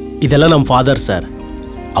thing. ಇದೆಲ್ಲ ನಮ್ಮ ಫಾದರ್ ಸರ್.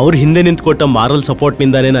 ಅವ್ರ ಹಿಂದೆ ನಿಂತ್ಕೊಟ್ಟ ಮಾರಲ್ ಸಪೋರ್ಟ್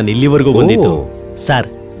ನಿಂದಾನೆ ನಾನು ಇಲ್ಲಿವರೆಗೂ ಬಂದಿದ್ದು. ಸರ್,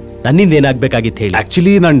 ನನ್ನಿಂದ ಏನಾಗ್ಬೇಕಾಗಿತ್ತು ಹೇಳಿ?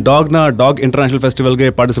 ಆಕ್ಚುಲಿ ನನ್ನ ಡಾಗ್ ಇಂಟರ್ನ್ಯಾಷನಲ್ ಫೆಸ್ಟಿವಲ್ಗೆ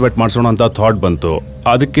ಪಾರ್ಟಿಸಿಪೇಟ್ ಮಾಡಿಸೋಣ ಅಂತ ಥಾಟ್ ಬಂತು,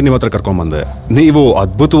 ಅದಕ್ಕೆ ನಿಮ್ಮ ಹತ್ರ ಕರ್ಕೊಂಡ್ ಬಂದೆ. ನೀವು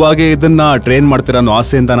ಅದ್ಭುತವಾಗಿ ಇದನ್ನ ಟ್ರೈನ್ ಮಾಡ್ತೀರಾ ಅನ್ನೋ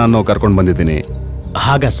ಆಸೆಯಿಂದ ನಾನು ಕರ್ಕೊಂಡು ಬಂದಿದ್ದೀನಿ.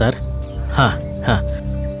 ಹಾಗಾ ಸರ್? ಹಾ ಹಾ.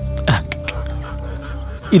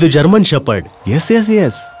 ಇದು German shepherd. S S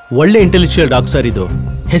S, ಒಳ್ಳೆ ಇಂಟೆಲಿಜುವಲ್ ಡಾಗ್ ಸರ್. ಇದು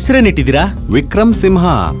ಹೆಸರೇನಿಟ್ಟಿದ್ದೀರಾ? ವಿಕ್ರಮ್ ಸಿಂಹ.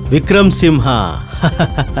 ವಿಕ್ರಮ್ ಸಿಂಹ.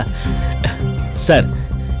 ಸರ್,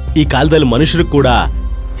 ಈ ಕಾಲದಲ್ಲಿ ಮನುಷ್ಯರು ಕೂಡ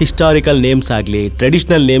ಹಿಸ್ಟಾರಿಕಲ್ ನೇಮ್ಸ್ ಆಗ್ಲಿ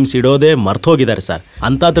ಟ್ರೆಡಿಷನಲ್ ನೇಮ್ಸ್ ಇಡೋದೇ ಮರ್ತೋಗಿದ್ದಾರೆ ಸರ್.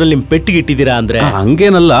 ಅಂತದ್ರಲ್ಲಿ ನಿಮ್ ಪೆಟ್ಟಿಗೆ ಇಟ್ಟಿದ್ದೀರಾ ಅಂದ್ರೆ?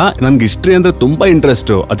 ಹಂಗೇನಲ್ಲ, ನನ್ಗೆ ಹಿಸ್ಟ್ರಿ ಅಂದ್ರೆ ತುಂಬಾ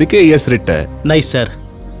ಇಂಟ್ರೆಸ್ಟ್, ಅದಕ್ಕೆ ಹೆಸರಿಟ್ಟೆ. Nice sir.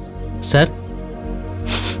 Sir,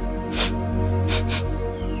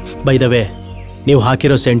 by the way, ನೀವು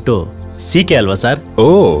ಹಾಕಿರೋ ಸೆಂಟು ಸಿಕೆ ಅಲ್ವಾ ಸರ್? ಓ,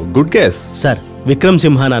 ಗುಡ್ ಗೆಸ್. ಸರ್, ವಿಕ್ರಮ್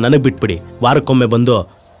ಸಿಂಹನ ನನಗೆ ಬಿಟ್ಬಿಡಿ, ವಾರಕ್ಕೊಮ್ಮೆ ಬಂದು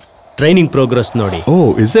ಟ್ರೈನಿಂಗ್ ಪ್ರೋಗ್ರೆಸ್ ನೋಡಿ. ಓ,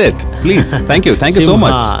 is it? Please. Thank you so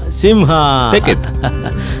much. Simha, take it.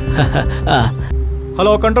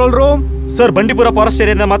 Hello, control room. Sir, Bandipur forest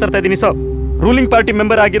ಏರಿಯಾದಿಂದ ಮಾತಾಡ್ತಾ ಇದ್ದೀನಿ ಸರ್. ರೂಲಿಂಗ್ ಪಾರ್ಟಿ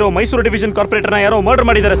ಮೆಂಬರ್ ಆಗಿರೋ ಮೈಸೂರು ಡಿವಿಷನ್ ಕಾರ್ಪೊರೇಟರ್ನ ಯಾರೋ ಮರ್ಡರ್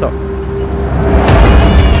ಮಾಡಿದ್ದಾರೆ ಸರ್.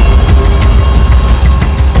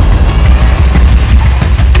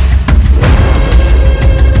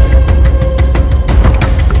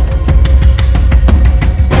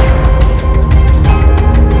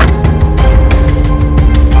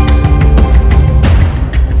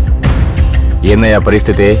 ಏನಯ್ಯ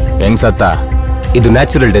ಪರಿಸ್ಥಿತಿ? ಹೆಂಗ್ ಸತ್ತ? ಇದು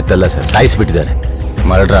ನ್ಯಾಚುರಲ್ ಡೆತ್ ಅಲ್ಲ ಸರ್, ಸಾಯಿಸ್ಬಿಟ್ಟಿದ್ದಾರೆ.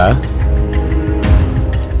 ಮರ್ಡ್ರ?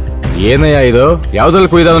 ಏನಯ್ಯ ಇದು? ಯಾವ್ದ್ರಲ್ಲಿ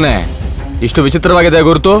ಕುಯ್ದವನೆ? ಇಷ್ಟು ವಿಚಿತ್ರವಾಗಿದೆ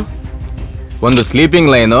ಗುರುತು. ಒಂದು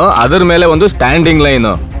ಸ್ಲೀಪಿಂಗ್ ಲೈನು, ಅದರ ಮೇಲೆ ಒಂದು ಸ್ಟ್ಯಾಂಡಿಂಗ್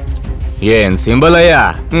ಲೈನು. ಏನ್ ಸಿಂಬಲ್ ಅಯ್ಯ?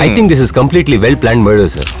 I think this is completely well planned murder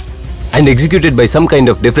sir, and executed by some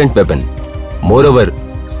kind of different weapon. More over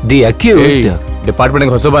the accused.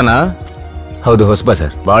 Department ಹೊಸಬನಾ? ಹೌದು, ಹೊಸಬ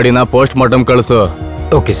ಸರ್. ಬಾಡಿನ ಪೋಸ್ಟ್ ಮಾರ್ಟಮ್ ಕಳಿಸು.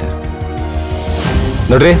 Okay sir.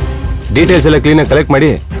 ನೋಡ್ರಿ, details ಎಲ್ಲ ಕ್ಲೀನಾಗಿ collect ಮಾಡಿ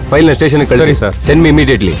ಫೈಲ್ನ ಸ್ಟೇಷನ್ಗೆ ಕಳಿಸಿ ಸರ್. Send me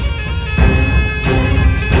immediately.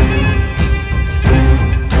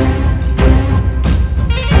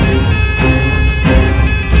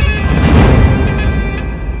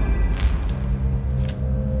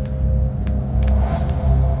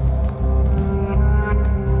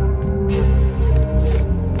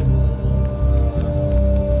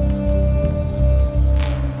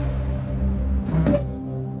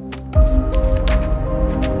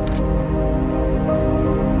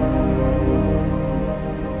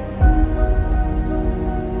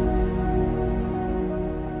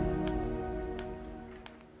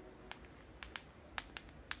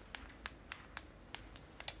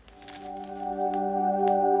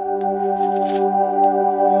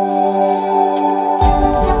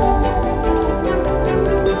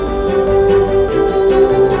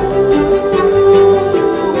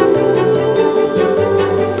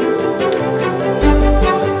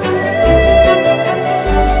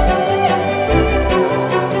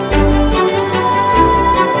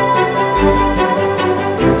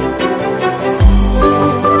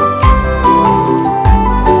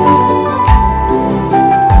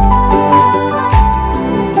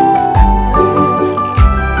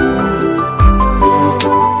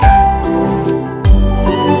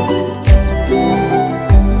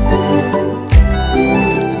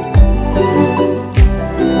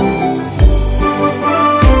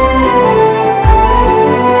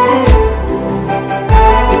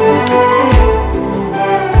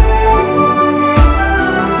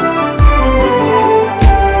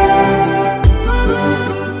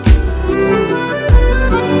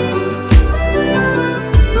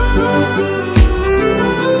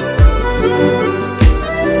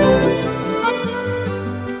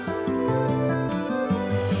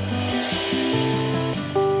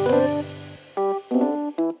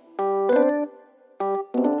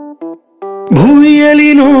 ಭುವಿಯಲ್ಲಿ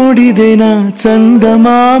ನೋಡಿದೆನ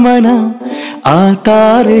ಚಂದಮಾಮನ, ಆ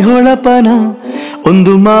ತಾರೆ ಹೊಳಪನ,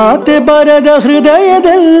 ಒಂದು ಮಾತೆ ಬರದ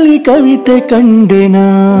ಹೃದಯದಲ್ಲಿ ಕವಿತೆ ಕಂಡೆನ.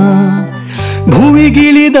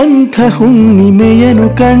 ಭುವಿಗಿಳಿದಂಥ ಹುಣ್ಣಿಮೆಯನು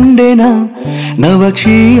ಕಂಡೆನ,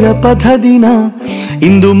 ನವಕ್ಷೀರ ಪಥದಿನ,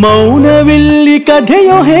 ಇಂದು ಮೌನವಿಲ್ಲಿ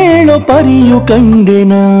ಕಥೆಯೋ ಹೇಳೋ ಪರಿಯು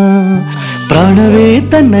ಕಂಡೆನ. ಪ್ರಾಣವೇ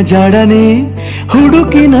ತನ್ನ ಜಾಡನೆ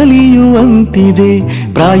ಹುಡುಕಿ ನಲಿಯುವಂತಿದೆ,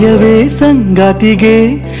 ಪ್ರಾಯವೇ ಸಂಗಾತಿಗೆ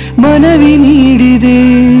ಮನವಿ ನೀಡಿದೆ.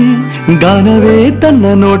 ಗಾನವೇ ತನ್ನ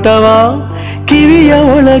ನೋಟವ ಕಿವಿಯ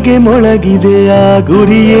ಒಳಗೆ ಮೊಳಗಿದೆ, ಆ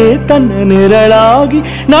ಗುರಿಯೇ ತನ್ನ ನೆರಳಾಗಿ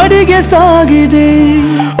ನಡಿಗೆ ಸಾಗಿದೆ.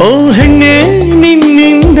 ಓ ಹೆಣ್ಣೆ,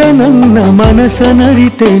 ನಿನ್ನಿಂದ ನನ್ನ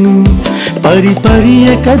ಮನಸ್ಸನರಿತೆನು, ಪರಿಪರಿಯ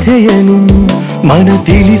ಕಥೆಯನು, ಮನ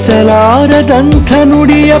ತಿಳಿಸಲಾರದಂಥ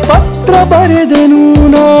ನುಡಿಯ ಪತ್ರ ಬರೆದೆನು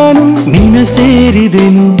ನಾನು. ನಿನ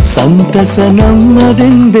ಸೇರಿದೆನು, ಸಂತಸ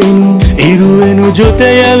ನಮ್ಮದೆಂದೆನು, ಇರುವೆನು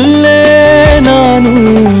ಜೊತೆಯಲ್ಲೇ ನಾನು.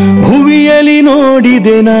 ಭುವಿಯಲ್ಲಿ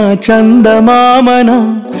ನೋಡಿದೆನ ಚಂದಮಾಮನ,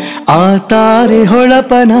 ಆ ತಾರೆ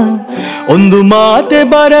ಹೊಳಪನ, ಒಂದು ಮಾತೆ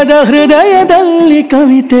ಬರದ ಹೃದಯದಲ್ಲಿ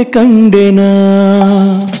ಕವಿತೆ ಕಂಡೆನ.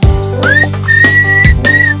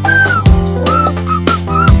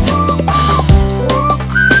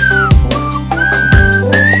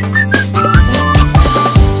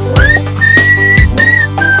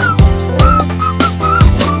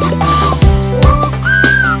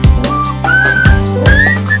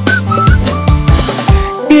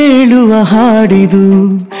 ಹಾಡಿದು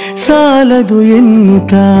ಸಾಲದು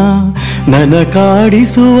ಎನ್ನುತ್ತ ನನ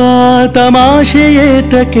ಕಾಡಿಸುವ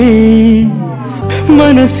ತಮಾಷೆಯೇತಕೆ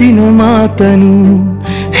ಮನಸ್ಸಿನ ಮಾತನು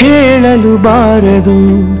ಹೇಳಲು ಬಾರದು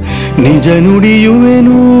ನಿಜ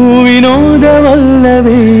ನುಡಿಯುವೆನು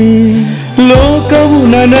ವಿನೋದವಲ್ಲವೇ ಲೋಕವು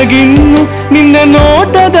ನನಗಿನ್ನು ನಿನ್ನ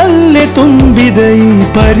ನೋಟದಲ್ಲೇ ತುಂಬಿದ ಈ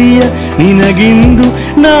ಪರಿಯ ನಿನಗಿಂದು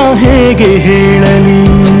ನಾ ಹೇಗೆ ಹೇಳಲಿ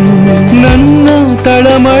ನನ್ನ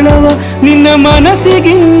ತಳಮಳವ ನಿನ್ನ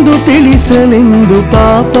ಮನಸ್ಸಿಗಿಂದು ತಿಳಿಸಲೆಂದು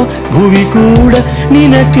ಪಾಪ ಭುವಿ ಕೂಡ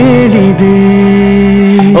ನಿನ ಕೇಳಿದೆ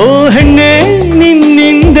ಓ ಹೆಣ್ಣೆ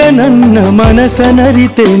ನಿನ್ನಿಂದ ನನ್ನ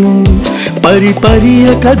ಮನಸ್ಸನರಿತೆನು ಪರಿಪರಿಯ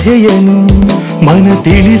ಕಥೆಯನು ಮನ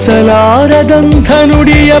ತಿಳಿಸಲಾರದಂಥ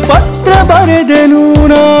ನುಡಿಯ ಪತ್ರ ಬರೆದೆನು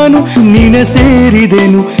ನಾನು ನಿನ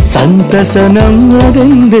ಸೇರಿದೆನು ಸಂತಸ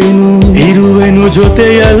ನಮ್ಮದೆಂದೆನು ಇರುವೆನು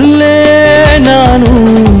ಜೊತೆಯಲ್ಲೇ ನಾನು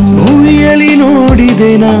ಭೂಮಿಯಲ್ಲಿ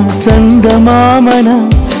ನೋಡಿದೆನ ಚಂದ ಮಾಮನ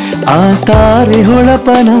ಆ ತಾರೆ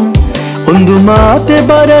ಹೊಳಪನ ಒಂದು ಮಾತೆ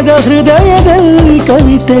ಬರದ ಹೃದಯದಲ್ಲಿ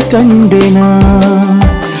ಕವಿತೆ ಕಂಡೆನ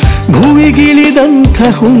ಭುವಿಗಿಳಿದಂಥ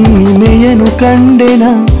ಹುಣ್ಣಿಮೆಯನು ಕಂಡೆನ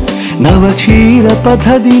ನವಕ್ಷೀರ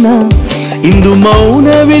ಪಥದಿನ ಇಂದು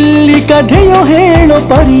ಮೌನವಿಲ್ಲಿ ಕಥೆಯೋ ಹೇಳೋ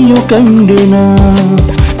ಪರಿಯು ಕಂಡೆನ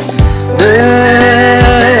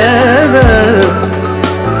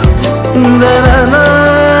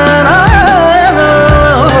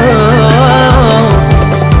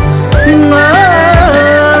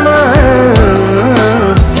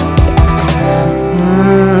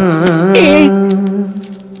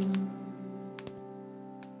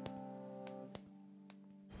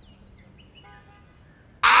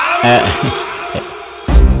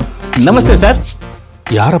ನಮಸ್ತೆ ಸರ್.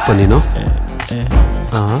 ಯಾರಪ್ಪ ನೀನು?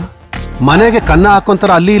 ಮನೆಗೆ ಕನ್ನ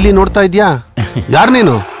ಹಾಕೊಂತಾರ ಅಲ್ಲಿ ಇಲ್ಲಿ ನೋಡ್ತಾ ಇದ್ಯಾ? ಯಾರು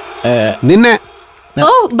ನೀನು? ನಿನ್ನೆ ಓ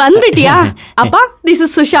ಬಂದ್ಬಿಟ್ಟಿಯಾ ಅಪ್ಪ? This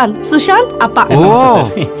is Sushant. ಸುಶಾಂತ್ ಅಪ್ಪ. ಓ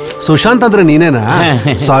ಸುಶಾಂತ್ ಅಂದ್ರೆ ನೀನೇನಾ?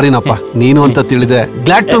 ಸಾರಿನಪ್ಪ, ನೀನು ಅಂತ ತಿಳಿದೆ.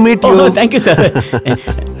 Glad to meet you. Thank you sir.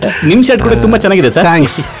 ನಿಮ್ ಶರ್ಟ್ ಕೂಡ ತುಂಬಾ ಚೆನ್ನಾಗಿದೆ ಸರ್.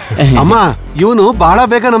 ಥ್ಯಾಂಕ್ಸ್. ಅಮ್ಮ, ಇವನು ಬಹಳ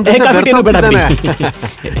ಬೇಗ ನಮ್ ಜೊತೆ ಬೆರ್ತಾನೆ.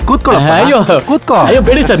 ಕೂತ್ಕೊಳ್ಳಪ್ಪ. ಅಯ್ಯೋ ಕೂತ್ಕೋ. ಅಯ್ಯೋ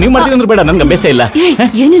ಬೇಡಿ ಸರ್, ನೀವು ಮಾಡ್ತೀನಿ ಅಂದ್ರೆ ಬೇಡ, ನನ್ಗೆ ಅಭ್ಯಾಸ ಇಲ್ಲ.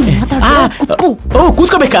 ಓ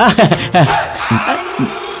ಕೂತ್ಕೋಬೇಕಾ?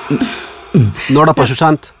 ನೋಡಪ್ಪ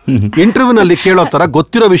ಸುಶಾಂತ್, ಇಂಟರ್ವ್ಯೂ ನಲ್ಲಿ ಕೇಳೋ ತರ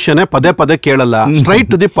ಗೊತ್ತಿರೋ ವಿಷಯನೇ ಪದೇ ಪದೇ ಕೇಳಲ್ಲ. Straight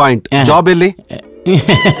to the point. Job ಎಲ್ಲಿ?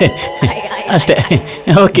 ಅಷ್ಟೇ.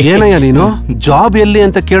 ಏನಯ್ಯ ನೀನು ಜಾಬ್ ಎಲ್ಲಿ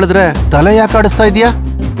ಅಂತ ಕೇಳಿದ್ರೆ ತಲೆ ಯಾಕೆ ಆಡಿಸ್ತಾ ಇದೀಯಾ?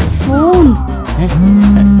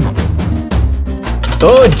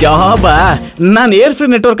 ಓ ಜಾಬಾ? ನಾನು ಏರ್ ಫ್ರೀ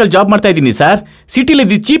ನೆಟ್ವರ್ಕ್ ಅಲ್ಲಿ ಜಾಬ್ ಮಾಡ್ತಾ ಇದ್ದೀನಿ ಸರ್. ಸಿಟಿಲಿ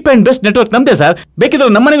the cheap and best network ನಮ್ದೇ ಸರ್. ಬೇಕಿದ್ರೆ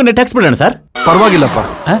ನಮ್ಮನೆಗೂ ನೆಟ್ ಹಾಕ್ಸ್ಬಿಡೋಣ ಸರ್. ಪರವಾಗಿಲ್ಲಪ್ಪ,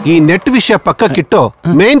 ಈ ನೆಟ್ ವಿಷಯ ಪಕ್ಕಕ್ಕಿಟ್ಟು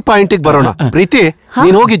ಮೇನ್ ಪಾಯಿಂಟ್ ಬರೋಣ. ಪ್ರೀತಿ,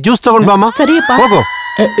 ನೀನ್ ಹೋಗಿ ಜ್ಯೂಸ್ ತಗೊಂಡ್ ಬಾಮ. ಹೋಗು.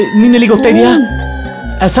 ನೀನ್ ಎಲ್ಲಿಗೆ ಹೋಗ್ತಾ ಇದೀಯಾ?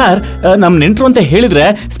 ಸರ್ ನಮ್ ನೆಂಟ್ರು ಅಂತ ಹೇಳಿದ್ರೆ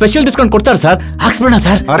ಸ್ಪೆಷಲ್ ಡಿಸ್ಕೌಂಟ್ ಕೊಡ್ತಾರೆ ಸರ್. ಹಾಕ್ಸ್ಬಿಡೋಣ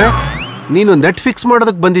ಸರ್. ಅರೆ, ನೀನು ನೆಟ್ ಫಿಕ್ಸ್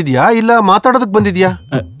ಮಾಡೋದಕ್ ಬಂದಿದ್ಯಾ ಇಲ್ಲ ಮಾತಾಡೋದಕ್ ಬಂದಿದ್ಯಾ?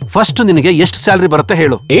 ಫಸ್ಟ್ ನಿನಗೆ ಎಷ್ಟು ಸ್ಯಾಲರಿ ಬರುತ್ತೆ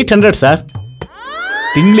ಹೇಳು. 800 ಸರ್.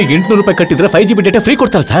 ತಿಂಗಳಿಗೆ 800 ರೂಪಾಯಿ ಕಟ್ಟಿದ್ರೆ 5GB ಡೇಟಾ ಫ್ರೀ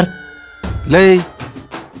ಕೊಡ್ತಾರೆ ಸರ್. ಲೈ,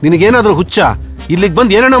 ನಿನಗೇನಾದ್ರೂ ಹುಚ್ಚ? ಇಲ್ಲಿಗೆ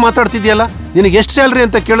ಬಂದು ಏನೇನೋ ಮಾತಾಡ್ತಿದ್ಯಲ್ಲ. ನಿನಗೆ ಎಷ್ಟು ಸ್ಯಾಲರಿ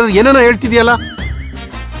ಅಂತ ಕೇಳಿದ್ರೆ ಏನೇನೋ ಹೇಳ್ತಿದ್ಯಲ್ಲ.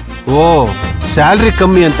 ಓ, ಸ್ಯಾಲರಿ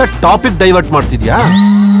ಕಮ್ಮಿ ಅಂತ ಟಾಪಿಕ್ ಡೈವರ್ಟ್ ಮಾಡ್ತಿದ್ಯಾ?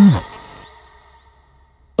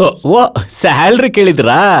 ಓ ಸ್ಯಾಲ್ರಿ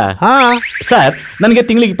ಕೇಳಿದ್ರಾ? ಸರ್ ನನಗೆ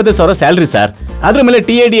ತಿಂಗಳಿಗೆ 25,000 ಸ್ಯಾಲ್ರಿ ಸರ್. ಅದ್ರ ಮೇಲೆ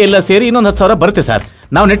TAD ಎಲ್ಲ ಸೇರಿ ಇನ್ನೊಂದು 10,000 ಬರುತ್ತೆ ಸರ್.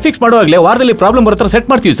 ನಾವು ನೆಟ್ಫ್ಲಿಕ್ಸ್ ಮಾಡುವಾಗಲೇ ವಾರದಲ್ಲಿ ಪ್ರಾಬ್ಲಮ್ ಬರೋ ಸೆಟ್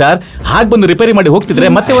ಮಾಡ್ತೀವಿ ಸರ್. ಹಾಗೆ ಬಂದು ರಿಪೇರಿ ಮಾಡಿ ಹೋಗ್ತಿದ್ರೆ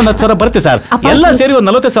ಮತ್ತೆ ಒಂದು 10,000 ಬರುತ್ತೆ ಸರ್. ಎಲ್ಲ ಸೇರಿ ಒಂದು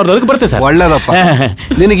 40,000 ಬರುತ್ತೆ ಸರ್. ಒಳ್ಳೇದಪ್ಪ.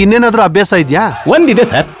 ನಿನಗೆ ಇನ್ನೇನಾದ್ರೂ ಅಭ್ಯಾಸ ಇದೆಯಾ? ಒಂದಿದೆ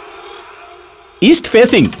sir. East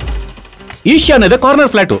facing ಈಶಾನ್ಯದ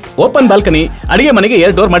corner flat, open balcony, ಅಡಿಗೆ ಮನೆಗೆ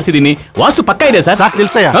 2 ಡೋರ್ ಮಾಡಿಸಿದೀನಿ. ವಾಸ್ತು ಪಕ್ಕ ಇದೆ ಸರ್. ಸಾಕು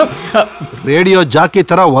ನಿಲ್ಸಯ್ಯ. ರೇಡಿಯೋ ಜಾಕಿ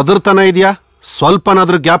ತರ ಒದರ್ತಾನೆ ಇದೆಯಾ?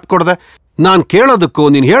 ಸ್ವಲ್ಪನಾದ್ರೂ ಗ್ಯಾಪ್ ಕೊಡದೆ. ನಾನ್ ಕೇಳೋದಕ್ಕೂ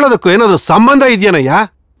ನೀನ್ ಹೇಳೋದಕ್ಕೂ ಏನಾದ್ರೂ ಸಂಬಂಧ ಇದೆಯನಯ್ಯ?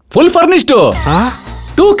 Full furnished,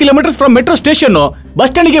 2 kilometres from metro station, bus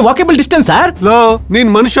ಸ್ಟ್ಯಾಂಡ್ಗೆ walkable distance sir. Low, ನೀನ್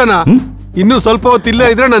ಮನುಷ್ಯನ? ಇನ್ನು ಸ್ವಲ್ಪ ಹೊತ್ತಿಲ್ಲೇ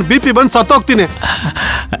ಇದ್ರೆ ನಾನು BP ಬಂದು ಸತ್ತೋಗ್ತೀನಿ.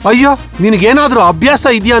 ಅಯ್ಯೋ, ನಿನ್ಗೇನಾದ್ರೂ ಅಭ್ಯಾಸ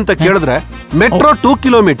ಇದೆಯಾ ಅಂತ ಕೇಳಿದ್ರೆ metro 2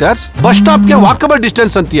 kilometres, bus ಸ್ಟಾಪ್ಗೆ walkable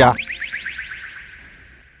distance ಅಂತೀಯಾ?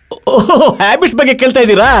 Habits ಬಗ್ಗೆ ಕೇಳ್ತಾ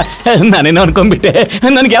ಇದ್ದೀರಾ? ನಾನೇನೋ ಅನ್ಕೊಂಡ್ಬಿಟ್ಟೆ.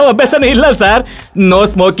 ನನ್ಗೆ ಯಾವ ಅಭ್ಯಾಸನೂ ಇಲ್ಲ sir. No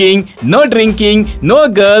smoking, no drinking, no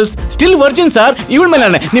girls, still Virgin sir. ಇವಳ ಮೇಲೆ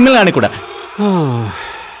ನಾನೇ, ನಿಮ್ಮ ಮೇಲೆ ನಾನೇ ಕೂಡ.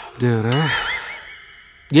 ದೇವ್ರೆ,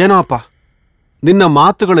 ಏನೋ ಅಪ್ಪ, ನಿನ್ನ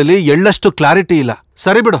ಮಾತುಗಳಲ್ಲಿ ಎಳ್ಳಷ್ಟು ಕ್ಲಾರಿಟಿ ಇಲ್ಲ.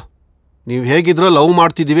 ಸರಿ ಬಿಡು, ನೀವು ಹೇಗಿದ್ರೋ ಲವ್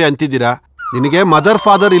ಮಾಡ್ತಿದೀವಿ ಅಂತಿದ್ದೀರಾ. ನಿನಗೆ ಮದರ್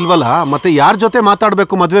ಫಾದರ್ ಇಲ್ವಲ್ಲ, ಮತ್ತೆ ಯಾರ ಜೊತೆ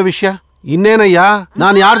ಮಾತಾಡ್ಬೇಕು ಮದ್ವೆ ವಿಷಯ? ಇನ್ನೇನಯ್ಯ,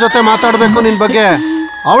 ನಾನು ಯಾರ ಜೊತೆ ಮಾತಾಡ್ಬೇಕು ನಿನ್ ಬಗ್ಗೆ?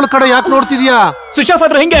 ಅವಳ ಕಡೆ ಯಾಕೆ ನೋಡ್ತಿದ್ಯಾ? ಸುಶಾಫ್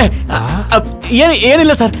ಹತ್ರ ಹಿಂಗೆ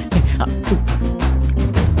ಏನಿಲ್ಲ ಸರ್.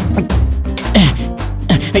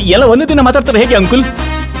 ಎಲ್ಲ ಒಂದೇ ದಿನ ಮಾತಾಡ್ತಾರೆ ಹೇಗೆ ಅಂಕುಲ್?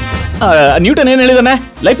 ನ್ಯೂಟನ್ ಏನ್ ಹೇಳಿದಾನೆ?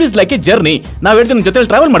 Life is like A journey. ನಾವ್ ಹೇಳ್ತೀನಿ ಜೊತೆ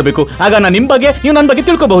ಟ್ರಾವೆಲ್ ಮಾಡ್ಬೇಕು. ಆಗ ನಾನು ನಿಮ್ ಬಗ್ಗೆ, ನೀವು ನನ್ನ ಬಗ್ಗೆ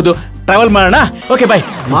ತಿಳ್ಕೋಬಹುದು. ಟ್ರಾವೆಲ್ ಮಾಡೋಣ. Okay bye.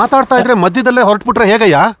 ಮಾತಾಡ್ತಾ ಇದ್ರೆ ಮಧ್ಯದಲ್ಲೇ ಹೊರಟ್ಬಿಟ್ರೆ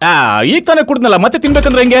ಹೇಗಯ್ಯ? ಈಗ ತಾನೇ ಕುಡ್ದಲ್ಲ, ಮತ್ತೆ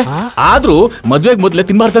ತಿನ್ಬೇಕಂದ್ರೆ ಹೆಂಗೆ? ಆದ್ರೂ ಮದ್ವೆಗ್ ಮೊದ್ಲೇ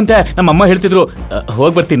ತಿನ್ಬಾರ್ದಂತೆ ನಮ್ಮಮ್ಮ ಹೇಳ್ತಿದ್ರು.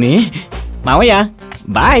 ಹೋಗ್ ಬರ್ತೀನಿ ಮಾವಯ್ಯ,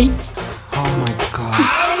 ಬಾಯ್.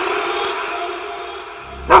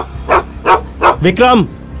 Vikram,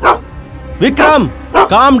 Vikram,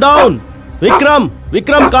 calm down. Vikram,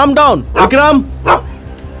 Vikram, calm down. Vikram,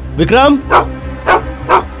 Vikram,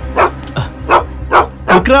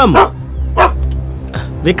 Vikram,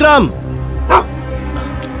 Vikram,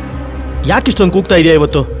 ಯಾಕಿಷ್ಟೊಂದು ಕೂಗ್ತಾ ಇದೆಯಾ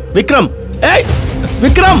ಇವತ್ತು? ವಿಕ್ರಮ್, ಏಯ್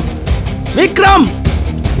ವಿಕ್ರಮ್, ವಿಕ್ರಮ್.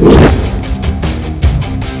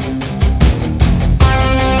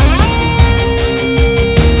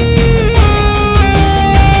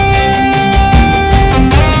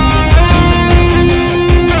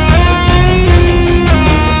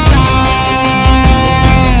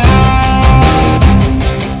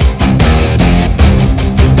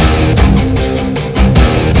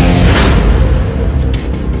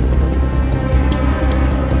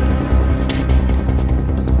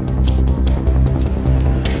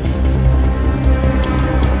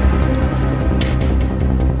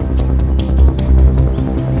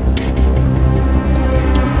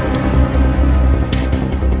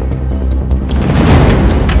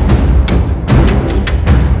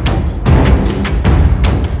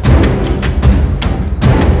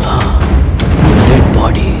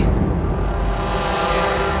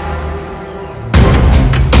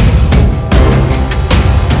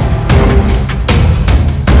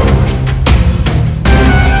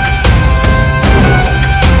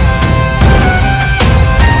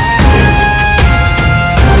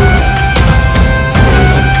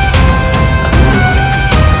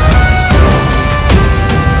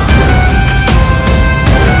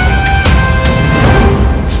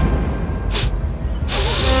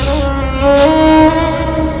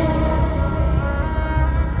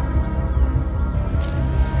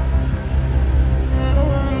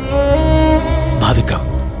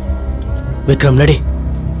 ವಿಕ್ರಮ್ ನಡಿ.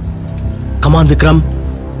 ಕಮಾನ್ ವಿಕ್ರಮ್.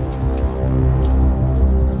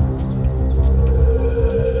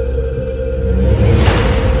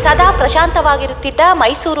 ಸದಾ ಪ್ರಶಾಂತವಾಗಿರುತ್ತಿದ್ದ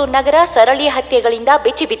ಮೈಸೂರು ನಗರ ಸರಳಿ ಹತ್ಯೆಗಳಿಂದ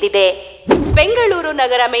ಬೆಚ್ಚಿಬಿದ್ದಿದೆ. ಬೆಂಗಳೂರು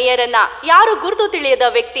ನಗರ ಮೇಯರನ್ನ ಯಾರು ಗುರುತು ತಿಳಿಯದ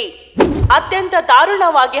ವ್ಯಕ್ತಿ ಅತ್ಯಂತ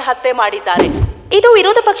ದಾರುಣವಾಗಿ ಹತ್ಯೆ ಮಾಡಿದ್ದಾರೆ. ಇದು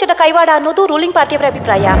ವಿರೋಧ ಪಕ್ಷದ ಕೈವಾಡ ಅನ್ನೋದು ರೂಲಿಂಗ್ ಪಾರ್ಟಿಯವರ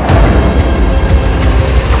ಅಭಿಪ್ರಾಯ.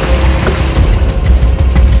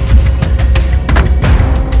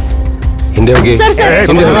 ಹಿಂದೆ ಹೋಗಿ.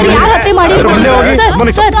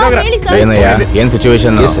 ಏನ್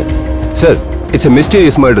situation? Sir, it's A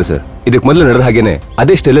mysterious murder sir. ಇದಕ್ಕೆ ಮೊದಲು ನಡೆದ ಹಾಗೇನೆ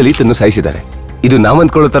ಅದೇ ಸ್ಟೈಲಲ್ಲಿ ಈತನ್ನು ಸಾಯಿಸಿದ್ದಾರೆ. ಇದು ನಾವು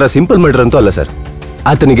ಅಂದ್ಕೊಳ್ಳೋ ತರ ಸಿಂಪಲ್ ಮರ್ಡರ್ ಅಂತೂ ಅಲ್ಲ ಸರ್.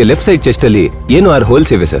 ಆತನಿಗೆ ಲೆಫ್ಟ್ ಸೈಡ್ ಚೆಸ್ಟ್ ಅಲ್ಲಿ ಏನೋ 6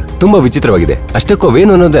 ಹೋಲ್ಸ್ ಇವೆ ಸರ್. ತುಂಬಾ ವಿಚಿತ್ರವಾಗಿದೆ. ಅಷ್ಟಕ್ಕೂ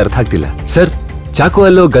ಅವೇನು ಅನ್ನೋದೇ ಅರ್ಥ ಆಗ್ತಿಲ್ಲ ಸರ್. ಚಾಕು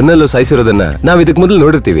ಅಲ್ಲೋ ಗನ್ನಲ್ಲೋ ಸಾಯಿಸಿರೋದನ್ನ ನಾವ್ ಇದಕ್ಕೆ ಮೊದಲು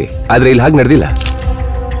ನೋಡಿರ್ತೀವಿ, ಆದ್ರೆ ಇಲ್ಲಿ ಹಾಗೆ ನಡೆದಿಲ್ಲ.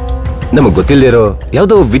 ನಮಗ್ ಗೊತ್ತಿಲ್ಲದಿರೋ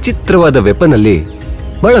ಯಾವುದೋ ವಿಚಿತ್ರವಾದ ವೆಪನ್ ಅಲ್ಲಿ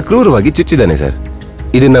ಬಹಳ ಕ್ರೂರವಾಗಿ ಚುಚ್ಚಿದ್ದಾನೆ ಸರ್.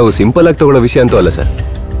 ಇದನ್ನ ನಾವು ಸಿಂಪಲ್ ಆಗಿ ತಗೊಳ್ಳೋ ವಿಷಯ ಅಂತೂ ಅಲ್ಲ ಸರ್.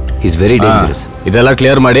 Is very dangerous. ಇದೆಲ್ಲ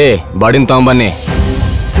ಕ್ಲಿಯರ್ ಮಾಡಿ ಬಾಡಿನ ತಗೊಂಬನ್ನಿ.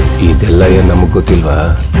 ಇದೆಲ್ಲ ಏನ್ ನಮಗ್ ಗೊತ್ತಿಲ್ವಾ?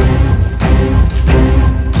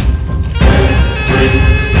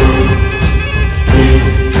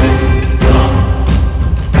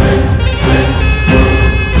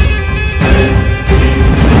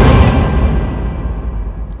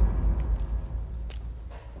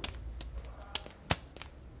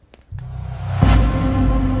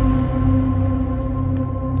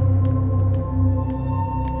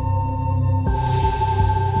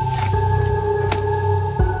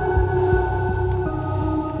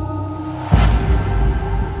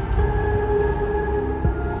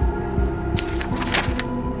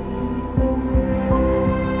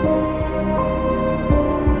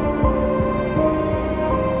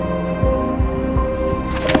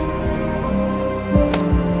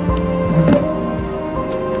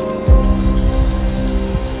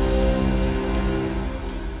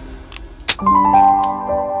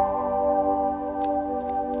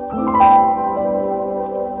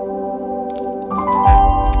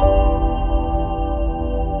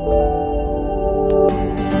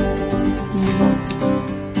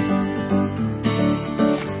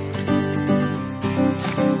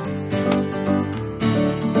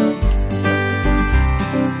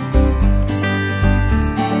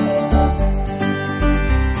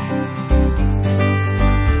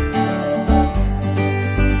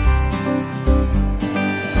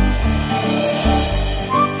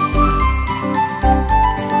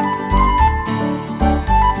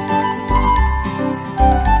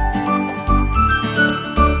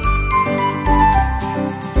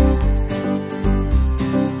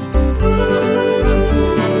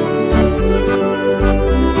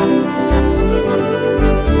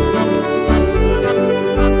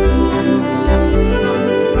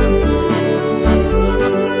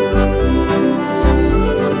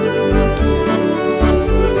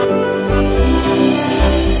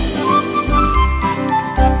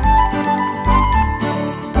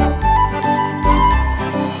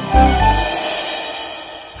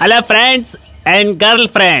 Hello friends and girl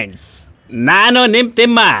friends, ನಾನು ನಿಮ್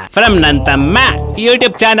ತಿಮ್ಮ ಫ್ರಮ್ ನನ್ ತಮ್ಮ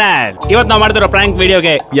ಯೂಟ್ಯೂಬ್ ಚಾನಲ್. ಇವತ್ತು ನಾವು ಮಾಡ್ತಿರೋ ಪ್ರಾಂಕ್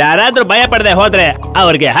ವಿಡಿಯೋಗೆ ಯಾರಾದ್ರೂ ಭಯ ಪಡದೆ ಹೋದ್ರೆ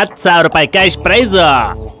ಅವ್ರಿಗೆ 10,000 ರೂಪಾಯಿ ಕ್ಯಾಶ್ ಪ್ರೈಸ್.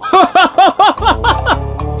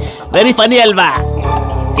 ವೆರಿ ಫನಿ ಅಲ್ವಾ?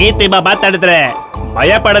 ಈ ತಿಮ್ಮ ಮಾತಾಡಿದ್ರೆ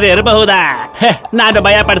ಭಯ ಪಡದೆ ಇರಬಹುದಾ? ನಾನು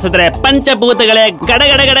ಭಯ ಪಡಿಸಿದ್ರೆ ಪಂಚಭೂತಗಳೇ ಗಡ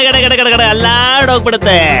ಗಡ ಗಡ ಗಡ ಗಡ ಗಡ ಗಡ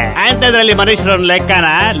ಅಲ್ಲಾಡೋಗ್ಬಿಡುತ್ತೆ. ಅಂತದ್ರಲ್ಲಿ ಮನುಷ್ಯರ ಲೆಕ್ಕನ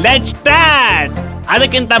ಲೆಟ್ ಸ್ಟಾರ್ಟ್.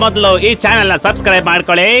 ಅದಕ್ಕಿಂತ ಮೊದಲು ಈ ಚಾನೆಲ್ ನ ಸಬ್ಸ್ಕ್ರೈಬ್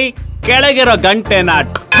ಮಾಡ್ಕೊಳ್ಳಿ, ಕೆಳಗಿರೋ ಗಂಟೆನ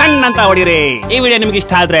ಟನ್ ಅಂತ ಹೊಡಿರಿ. ಈ ವಿಡಿಯೋ ನಿಮ್ಗೆ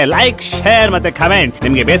ಇಷ್ಟ ಆದ್ರೆ ಲೈಕ್, ಶೇರ್ ಮತ್ತೆ ಕಮೆಂಟ್.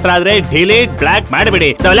 ನಿಮ್ಗೆ ಬೇಸರ ಆದ್ರೆ ಡಿಲೀಟ್, ಬ್ಲಾಕ್ ಮಾಡಿಬಿಡಿ.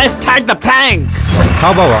 So let's start the prank.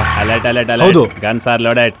 ಹಾ ಬಾವ, ಅಲರ್ಟ್ ಅಲರ್ಟ್ ಹೌದು. Alert, guns R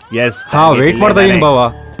loaded. S, ಹಾ ವೇಟ್ ಮಾಡ್ತಾ ಇದೀನಿ ಬಾವ.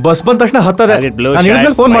 ಬಸ್ ಬಂದ ತಕ್ಷಣ ಹತ್ತದೆ. ನಾನು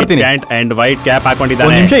ಇಳಿದ್ಮೇಲೆ ಫೋನ್ ಮಾಡ್ತೀನಿ. ಅಂಡ್ ವೈಟ್ ಕ್ಯಾಪ್ ಹಾಕೊಂಡಿದ್ದಾನೆ.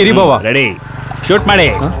 ಒಂದು ನಿಮಿಷ ಇರಿ ಬಾವ. ರೆಡಿ, ಶೂಟ್ ಮಾಡಿ.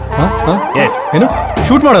 ಎಸ್, ಏನು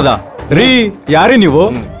ಶೂಟ್ ಮಾಡೋದಾ? ರೀ ಯಾರಿ ನೀವು?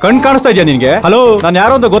 ಕಣ್ ಕಾಣಿಸ್ತಾ ಇದೆಯಾ ನಿನ್ಗೆ? ಹಲೋ, ನಾನು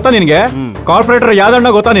ಯಾರೋ ಅಂತ ಗೊತ್ತಾ ನಿನ್ಗೆ? ಕಾರ್ಪೊರೇಟರ್ ಯಾದಣ್ಣ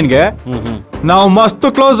ಗೊತ್ತಾ ನಿನ್ಗೆ? ನಾವು ಮಸ್ತ್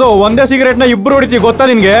ಕ್ಲೋಸ್, ಒಂದೇ ಸಿಗರೇಟ್ ನ ಇಬ್ರು ಹೊಡಿತೀವಿ ಗೊತ್ತಾ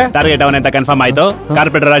ನಿನ್ಗೆ? ಟಾರ್ಗೆಟ್ ಅವನ್ ಅಂತ ಕನ್ಫರ್ಮ್ ಆಯ್ತು.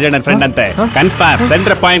 ಕಾರ್ಪೊರೇಟರ್ ರಾಜಣ್ಣ ಫ್ರೆಂಡ್ ಅಂತೆ ಕನ್ಫರ್ಮ್.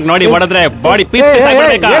 ಸೆಂಟರ್ ಪಾಯಿಂಟ್ ನೋಡಿ ಹೊಡೆದ್ರೆ ಬಾಡಿ ಪೀಸ್ ಪೀಸ್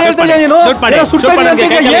ಆಗ್ಬಿಡ್ಬೇಕಾ? ಶೂಟ್ ಮಾಡಿ,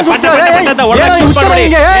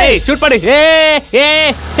 ಶೂಟ್ ಮಾಡಿ.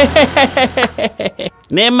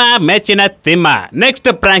 ನಿಮ್ಮ ಮೆಚ್ಚಿನ ತಿಮ್ಮ ನೆಕ್ಸ್ಟ್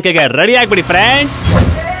ಪ್ರಾಂಕ್ ಗೆ ರೆಡಿ ಆಗ್ಬಿಡಿ ಫ್ರೆಂಡ್ಸ್.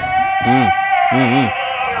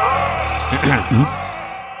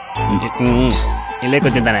 ಇಲ್ಲೇ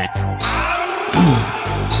ಕೂತಿದ್ದಾನೆ.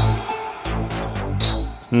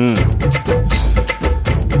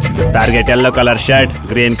 Target yellow colour shirt,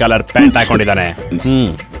 green colour pant ಹಾಕೊಂಡಿದ್ದಾನೆ.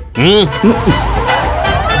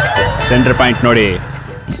 ಸೆಂಟರ್ ಪಾಯಿಂಟ್ ನೋಡಿ,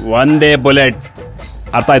 ಒಂದೇ ಬುಲೆಟ್.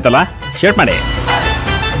 ಅರ್ಥ ಆಯ್ತಲ್ಲ? ಶೂಟ್ ಮಾಡಿ,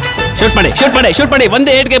 ಶೂಟ್ ಮಾಡಿ, ಶೂಟ್ ಮಾಡಿ, ಶೂಟ್ ಮಾಡಿ.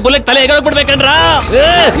 ಒಂದೇ ಏಟ್ಗೆ ಬುಲೆಟ್ ತಲೆ ಎಗರೋಗ್ಬಿಡ್ಬೇಕಂದ್ರ.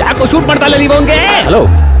 ಯಾಕೋ ಶೂಟ್ ಮಾಡ್ತಾ ಇಲ್ಲ ನೀವು ಅವನ್ಗೆ? ಹಲೋ,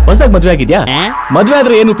 ಹೊಸದಾಗಿ ಮದ್ವೆ ಆಗಿದ್ಯಾ? ಮದ್ವೆ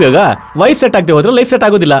ಆದ್ರೆ ಏನ್ ಉಪಯೋಗ? ವೈಫ್ ಸೆಟ್ ಆಗದೆ ಹೋದ್ರೆ ಲೈಫ್ ಸೆಟ್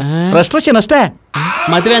ಆಗೋದಿಲ್ಲ. ಫ್ರಸ್ಟ್ರೇಷನ್ ಅಷ್ಟೇ.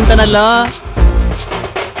 ಮದ್ವೆ ಅಂತಾನಲ್ಲ,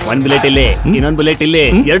 ಒಂದ್ ಬುಲೆಟ್ ಇಲ್ಲಿ, ಇನ್ನೊಂದ್ ಬುಲೆಟ್ ಇಲ್ಲಿ,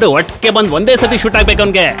 ಎರಡು ಒಟ್ಟಿಗೆ ಬಂದ್ ಒಂದೇ ಸತಿ ಶೂಟ್ ಆಗ್ಬೇಕು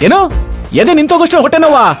ಅವನ್ಗೆ. ಏನು ಎದೆ ನಿಂತೋಗೋಷ್ಟು ಹೊಟ್ಟೆ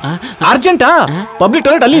ನೋವಾ? ಅರ್ಜೆಂಟಾ? ಪಬ್ಲಿಕ್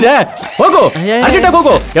ಟಾಯ್ಲೆಟ್ ಅಲ್ಲಿದೆ, ಹೋಗು ಅರ್ಜೆಂಟ್ ಆಗಿ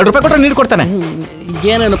ಹೋಗು. 2 ರೂಪಾಯಿ ಕೊಟ್ರೆ ನೀರು ಕೊಡ್ತಾನೆ.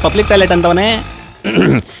 ಏನೇನು ಪಬ್ಲಿಕ್ ಟಾಯ್ಲೆಟ್ ಅಂತವನೇ?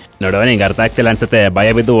 ನೋಡೋ, ನಿಂಗೆ ಅರ್ಥ ಆಗ್ತಿಲ್ಲ ಅನ್ಸುತ್ತೆ. ಭಯ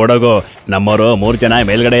ಬಿದ್ದು ಓಡೋಗು. ನಮ್ಮವರು 3 ಜನ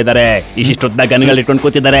ಮೇಲ್ಗಡೆ ಇದ್ದಾರೆ. ಇಷ್ಟುದ್ದ ಗನ್ಗಳು ಇಟ್ಕೊಂಡು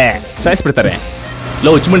ಕೂತಿದ್ದಾರೆ, ಸಾಯಿಸ್ಬಿಡ್ತಾರೆ.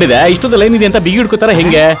 ಲೋ ಹುಚ್ಚಿದೆ, ಇಷ್ಟೊಂದು ಲೈನ್ ಇದೆ ಅಂತ ಬಿಗಿ ಹಿಡ್ಕೋತಾರೆ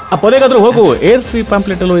ಹೆಂಗೆ? ಆ ಪೊದೆಗಾದ್ರೂ ಹೋಗು. ಏರ್ ಫ್ರೀ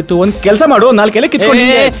ಪಾಂಪ್ಲೆಟ್ ಅಲ್ಲಿ ಹೋಯ್ತು. ಒಂದ್ ಕೆಲಸ ಮಾಡು, 4 ಎಲೆ ಕಿತ್ಕೊಂಡು.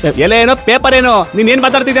 ಎಲೆ ಏನೋ ಪೇಪರ್ ಏನೋ, ನೀನ್ ಏನ್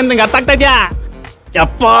ಮಾತಾಡ್ತಿದ್ದೆ ಅಂತ ನಂಗೆ ಅರ್ಥ ಆಗ್ತಾ ಇದ್ಯಾ?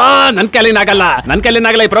 ಅಪ್ಪ, ನನ್ ಕೈಲಿನಾಗಲ್ಲ, ನನ್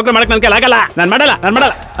ಕೈಲಿನಾಗಲ್ಲ. ಈ ಪ್ರೋಗ್ರಾಮ್ ಮಾಡಕ್ ನನ್ ಕೈಲಿ ಆಗಲ್ಲ. ನಾನ್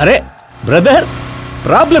ಮಾಡಲ್ಲ. ಅರೆ ಬ್ರದರ್,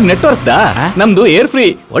 ಪ್ರಾಬ್ಲಮ್ ನೆಟ್ವರ್ಕ್ ದಾ. ನಮ್ದು ಏರ್ ಫ್ರೀ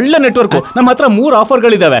ಒಳ್ಳೆ ನೆಟ್ವರ್ಕ್. ನಮ್ಮ ಹತ್ರ 3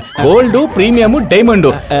 ಆಫರ್ಗಳಿದಾವೆ: ಗೋಲ್ಡ್, ಪ್ರೀಮಿಯಂ,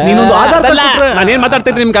 ಡೈಮಂಡ್. ನೀನೊಂದು ಆಧಾರ್ ನಾನೇನ್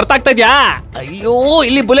ಮಾತಾಡ್ತಿದ್ದೆ ನಿಮ್ಗೆ ಅರ್ಥ ಆಗ್ತಾ ಇದ್ಯಾ? ಅಯ್ಯೋ,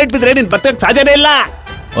 ಇಲ್ಲಿ ಬುಲೆಟ್ ಬಿದ್ರೆ ನೀನ್ ಬರ್ತಕ್ ಸಾಧ್ಯನೇ ಇಲ್ಲ.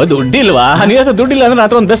 ದುಡ್ಡಿಲ್ವಾ? ನೀನ್ ಹತ್ರ ದುಡ್ಡಿಲ್ಲ ಅಂದ್ರೆ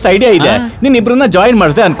ಹತ್ರ ಒಂದು ಬೆಸ್ಟ್ ಐಡಿಯಾ ಇದೆ. ನೀನ್ ಇಬ್ರನ್ನ ಜಾಯಿನ್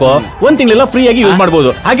ಮಾಡಿದೆ ಅನ್ಕೋ, 1 ತಿಂಗಳೆಲ್ಲ ಫ್ರೀ ಆಗಿ ಯೂಸ್ ಮಾಡಬಹುದು.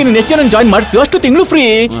 ಹಾಗೆ ನೀನ್ ಎಷ್ಟು ಜನ ಜಾಯಿನ್ ಮಾಡಿಸ್ತೀವಿ ಅಷ್ಟು ತಿಂಗಳು ಫ್ರೀ.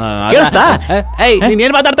 ಕೇಳಿಸ್ತಾ? ನೀನ್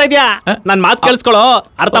ಏನ್ ಮಾತಾಡ್ತಾ ಇದ್ಯಾ? ನನ್ ಮಾತು ಕೇಳಿಸ್ಕೊಳ್ಳೋ,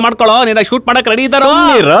 ಅರ್ಥ ಮಾಡ್ಕೊಳ್ಳೋ. ನೀನ ಶೂಟ್ ಮಾಡಕ್ ರೆಡಿ ಇದ್ದಾರೋ?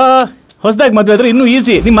 ಹೊಸದಾಗಿ ಮದ್ವೆ ಆದ್ರೆ ಇನ್ನೂ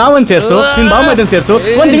ಈಸಿ. ನಿಮ್ ಮಾವನ್ ಸೇರ್ಸು, ನಿಮ್ ಬಾವನ್ ಸೇರ್ಸು,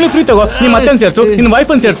 1 ತಿಂಗಳು ಫ್ರೀ ತಗೋ. ನಿಮ್ ಅತ್ತನ್ ಸೇರ್ಸು, ನಿಮ್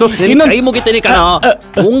ವೈಫ್ ಅನ್ ಸೇರ್ಸು. ಇನ್ನೊಂದು ಕೈ ಮುಗಿತೀನಿ ಕಣೋ.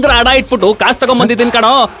 ಉಂಗ್ರ ಅಡ ಇಟ್ಬಿಟ್ಟು ಕಾಸು ತಗೊಂಡ್ಬಂದಿದ್ದೀನಿ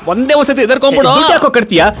ಕಣೋ. ಒಂದೇ ಒಂದ್ಸತಿ ಎದರ್ಕೊಂಡ್ಬಿಡು. ಯಾಕೋ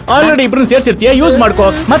ಕಟ್ತೀಯಾ? ಆಲ್ರೆಡಿ ಇಬ್ರನ್ನ ಸೇರ್ಸಿರ್ತೀಯ, ಯೂಸ್ ಮಾಡ್ಕೋ.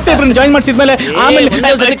 ಮತ್ತೆ ಇಬ್ರನ್ನ ಜಾಯಿನ್ ಮಾಡಿಸಿದ್ಮೇಲೆ ಆಮೇಲೆ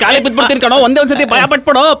ಕಾಲಿಗೆ ಬಿದ್ಬಿಡ್ತೀನಿ ಕಣೋ. ಒಂದೇ ಒಂದ್ಸತಿ ಭಯ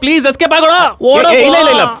ಪಟ್ಬಿಡು ಪ್ಲೀಸ್. ಎಸ್ಕೇಪ್ ಆಗೋಣ.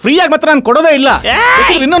 ಇಲ್ಲ, ಫ್ರೀ ಆಗಿ ಮಾತ್ರ ನಾನು ಕೊಡೋದೇ ಇಲ್ಲ.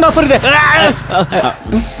 ಇನ್ನೊಂದು ಆಫರ್ ಇದೆ.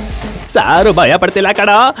 ಸಾರು ಭಯ ಪಡ್ತಿಲ್ಲ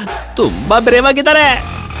ಕಣೋ, ತುಂಬಾ ಬ್ರೇವ್ ಆಗಿದ್ದಾರೆ.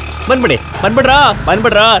 ಬಂದ್ಬಿಡ್ರ.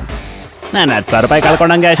 ನಾನು 10,000 ರೂಪಾಯಿ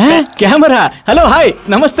ಕಳ್ಕೊಂಡಂಗೆ ಅಷ್ಟೇ. ಕ್ಯಾಮರಾ, ಹಲೋ, ಹಾಯ್,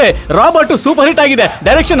 ನಮಸ್ತೆ. ರಾಬರ್ಟ್ ಸೂಪರ್ ಹಿಟ್ ಆಗಿದೆ.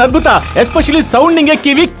 ಡೈರೆಕ್ಷನ್ ಅದ್ಭುತ. ಎಸ್ಪೆಷಲಿ ಸೌಂಡಿಂಗ್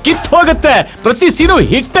ಕಿವಿ ಕಿತ್ ಹೋಗುತ್ತೆ. ಪ್ರತಿ ಸೀನು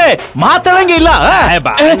ಹಿಟ್ಟೆ, ಮಾತಾಡಂಗೆ ಇಲ್ಲ.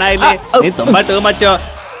 ತುಂಬಾ ಟೂ ಮಚ್.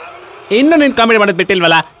 ಇನ್ನು ನೀನ್ ಕಾಮಿಡಿ ಮಾಡೋದ್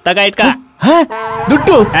ಬಿಟ್ಟಿಲ್ವಲ್ಲ, ತಗ ಇಟ್ಕ.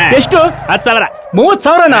 ದುಡ್ಡು ಎಷ್ಟು? 10,000.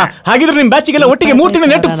 30,000ನಾ? ಹಾಗಿದ್ರೆ ನಿಮ್ ಬ್ಯಾಚಿಗೆಲ್ಲ ಒಟ್ಟಿಗೆ 3 ತಿಂಗಳು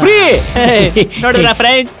ನೆಟ್ ಫ್ರೀ. ನೋಡಿದ್ರ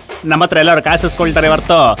ಫ್ರೆಂಡ್ಸ್, ನಮ್ಮ ಹತ್ರ ಎಲ್ಲರೂ ಕಾಸಿಸ್ಕೊಳ್ತಾರೆ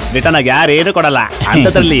ಹೊರತು ರಿಟರ್ನ್ ಆಗಿ ಯಾರು ಏನು ಕೊಡಲ್ಲ.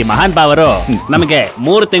 ಅಂತದ್ರಲ್ಲಿ ಮಹಾನ್ ಭಾವರು ನಮಗೆ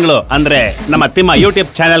 3 ತಿಂಗಳು ಅಂದ್ರೆ ನಮ್ಮ ತಿಮ್ಮ ಯೂಟ್ಯೂಬ್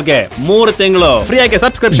ಚಾನೆಲ್ಗೆ 3 ತಿಂಗಳು ಫ್ರೀ ಆಗಿ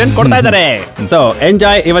ಸಬ್ಸ್ಕ್ರಿಪ್ಷನ್ ಕೊಡ್ತಾ ಇದ್ದಾರೆ. ಸೊ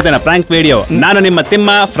ಎಂಜಾಯ್ ಇವತ್ತಿನ ಪ್ರಾಂಕ್ ವಿಡಿಯೋ. ನಾನು ನಿಮ್ಮ ತಿಮ್ಮ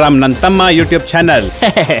ಫ್ರಮ್ ನನ್ನ ತಮ್ಮ ಯೂಟ್ಯೂಬ್ ಚಾನೆಲ್.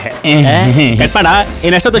 ಕಟ್ ಮಾಡ.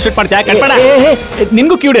 ಇನ್ನೆಷ್ಟೊತ್ತು ಶೂಟ್ ಮಾಡ್ತೀಯಾ? ಕಟ್ ಮಾಡ.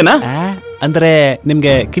 ನಿಮ್ಗೂ ಕಿವಿಡೇನಾ? ಅಂದ್ರೆ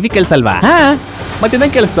ನಿಮ್ಗೆ ಕಿವಿ ಕೆಲ್ಸಲ್ವಾ? ಮತ್ತೆ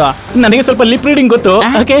ಇದಂಗೆ ಕೇಳಿಸ್ತು. ನನಗೆ ಸ್ವಲ್ಪ ಲಿಪ್ ರೀಡಿಂಗ್ ಗೊತ್ತು.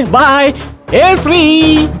 Okay bye. Air free.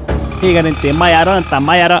 ಈಗ ನಿನ್ ತಿಮ್ಮ ಯಾರೋ ನನ್ನ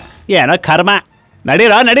ತಮ್ಮ ಯಾರೋ ಏನೋ ಕರ್ಮ.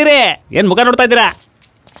 ನಡೀರಿ. ಏನ್ ಮುಖ ನೋಡ್ತಾ ಇದ್ದೀರಾ?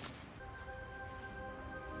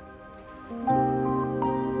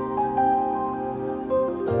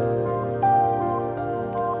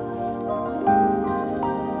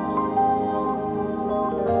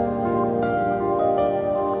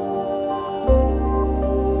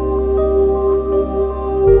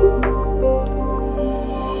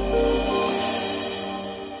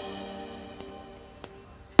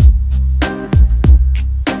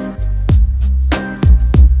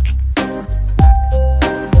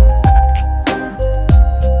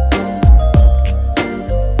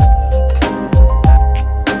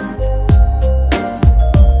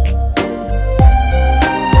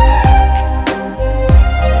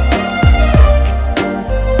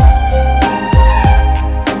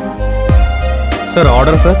 Sir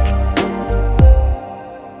order sir.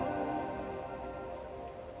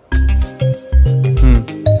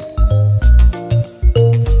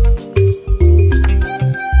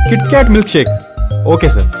 KitKat milk shake. Okay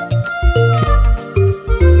sir.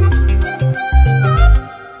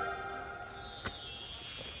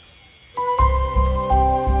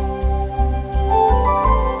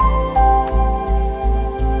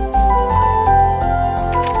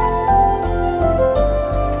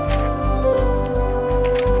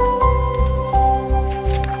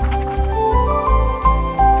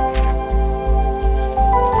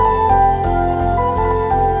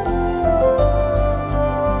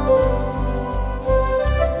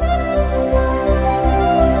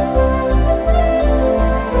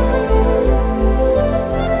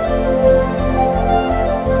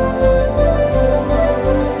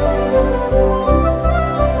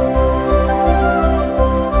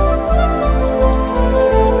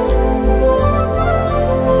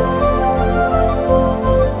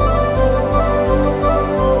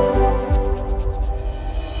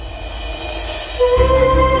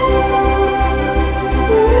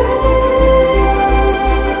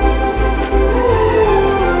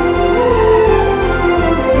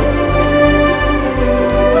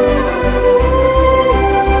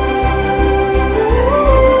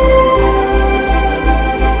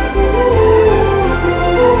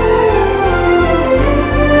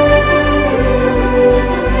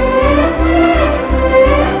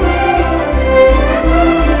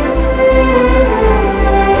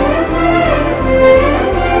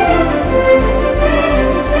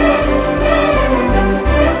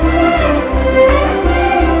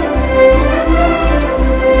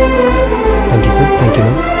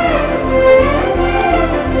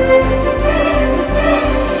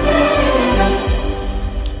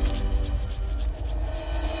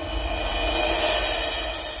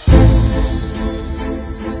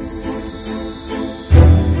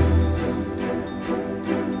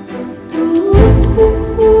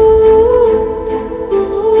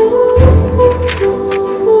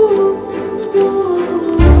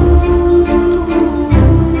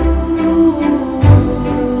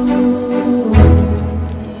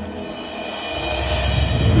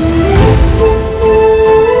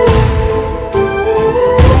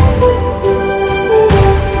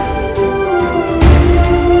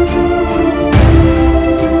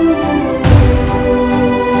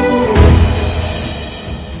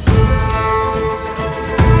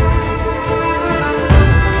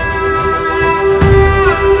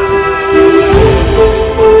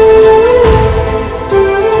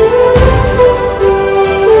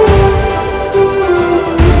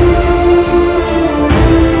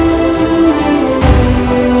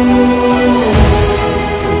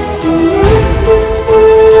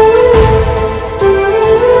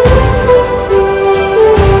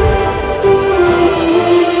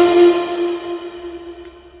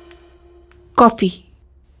 Coffee.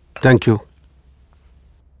 Thank you.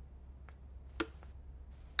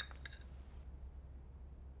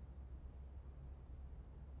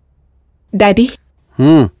 Daddy,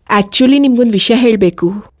 actually ನಿಮ್ಗೊಂದು ವಿಷಯ ಹೇಳಬೇಕು.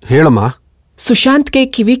 ಹೇಳಮ್ಮ. ಸುಶಾಂತ್ಗೆ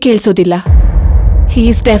ಕಿವಿ ಕೇಳಿಸೋದಿಲ್ಲ. He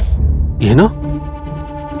is deaf. ಏನು?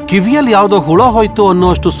 ಕಿವಿಯಲ್ಲಿ ಯಾವ್ದೋ ಹುಳ ಹೋಯ್ತು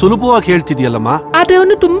ಅನ್ನೋಷ್ಟು ಸುಲಭವಾಗಿ ಹೇಳ್ತಿದ್ಯಲ್ಲಮ್ಮ. ಆದ್ರೆ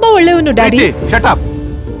ಅವನು ತುಂಬಾ ಒಳ್ಳೆಯವನು ಡ್ಯಾಡಿ. Shut up.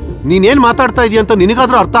 ನೀನೇನ್ ಮಾತಾಡ್ತಾ ಇದೀಯ ಅಂತ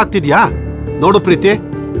ನಿನಗಾದ್ರೂ ಅರ್ಥ ಆಗ್ತಿದ್ಯಾ? ನೋಡು ಪ್ರೀತಿ,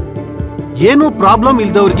 ಏನು ಪ್ರಾಬ್ಲಮ್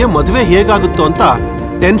ಇಲ್ದವ್ರಿಗೆ ಮದುವೆ ಹೇಗಾಗುತ್ತೋ ಅಂತ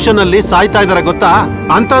ಟೆನ್ಷನ್ ಅಲ್ಲಿ ಸಾಯ್ತಾ ಇದಾರೆ ಗೊತ್ತಾ?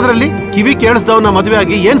 ಅಂತದ್ರಲ್ಲಿ ಕಿವಿ ಕೇಳಿಸ್ದವನ ಮದುವೆ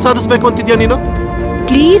ಆಗಿ ಏನ್ ಸಾಧಿಸ್ಬೇಕು ಅಂತಿದ್ಯಾ ನೀನು?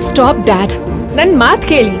 Please stop dad. ನನ್ ಮಾತ್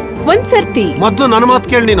ಕೇಳಿ ಒಂದ್ಸರ್ತಿ. ಮೊದ್ಲು ನನ್ನ ಮಾತ್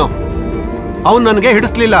ಕೇಳಿ ನೀನು. ಅವ್ನು ನನಗೆ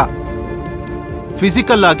ಹಿಡಿಸ್ಲಿಲ್ಲ.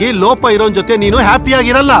 ಫಿಸಿಕಲ್ ಆಗಿ ಲೋಪ ಇರೋನ್ ಜೊತೆ ನೀನು ಹ್ಯಾಪಿ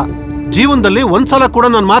ಆಗಿರಲ್ಲ. ಜೀವನದಲ್ಲಿ ಒಂದ್ಸಲ ಕೂಡ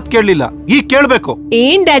ನನ್ ಮಾತ್ ಕೇಳಲಿಲ್ಲ. ಈಗ ಕೇಳ್ಬೇಕು.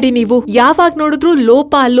 ಏನ್ ಡ್ಯಾಡಿ ನೀವು ಯಾವಾಗ ನೋಡಿದ್ರು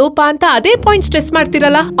ಲೋಪ ಲೋಪ ಅಂತ ಅದೇ ಪಾಯಿಂಟ್ ಸ್ಟ್ರೆಸ್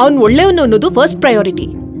ಮಾಡ್ತಿರಲ್ಲ. ಅವ್ನ್ ಒಳ್ಳೆಯವನು ಅನ್ನೋದು ಫಸ್ಟ್ ಪ್ರಯಾರಿಟಿ.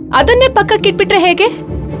 ಅದನ್ನೇ ಪಕ್ಕಕ್ಕಿಟ್ಬಿಟ್ರೆ ಹೇಗೆ?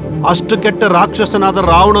 ಅಷ್ಟು ಕೆಟ್ಟ ರಾಕ್ಷಸನಾದ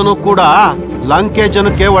ರಾವಣನು ಕೂಡ ಲಂಕೆ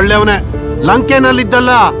ಜನಕ್ಕೆ ಒಳ್ಳೆಯವನೇ.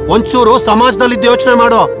 ಲಂಕೆನಲ್ಲಿದ್ದಲ್ಲ, ಒಂಚೂರು ಸಮಾಜದಲ್ಲಿದ್ದ ಯೋಚನೆ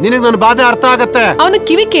ಮಾಡೋ. ನಿನಗೆ ನನ್ನ ಬಾಧೆ ಅರ್ಥ ಆಗತ್ತೆ. ಅವನು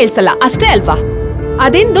ಕಿವಿ ಕೇಳಿಸಲ್ಲ ಅಷ್ಟೇ ಅಲ್ವಾ?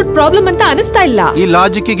 ಅದೇನ್ ದೊಡ್ಡ ಪ್ರಾಬ್ಲಮ್ ಅಂತ ಅನಿಸ್ತಾ ಇಲ್ಲ. ಈ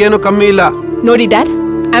ಲಾಜಿಕ್ಗೇನು ಕಮ್ಮಿ ಇಲ್ಲ. ನೋಡಿ dad,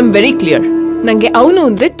 I am very clear. ನಂಗೆ ಅವನು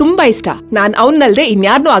ಅಂದ್ರೆ ತುಂಬಾ ಇಷ್ಟ. ನಾನ್ ಅವನಲ್ದೆ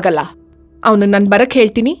ಇನ್ಯಾರನ್ನೂ ಆಗಲ್ಲ. ಅವನು ನನ್ ಬರಕ್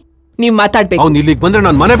ಹೇಳ್ತೀನಿ, ನೀವ್ ಮಾತಾಡ್ಬೇಕು. ಅವ್ನು ಇಲ್ಲಿಗೆ ಬಂದ್ರೆ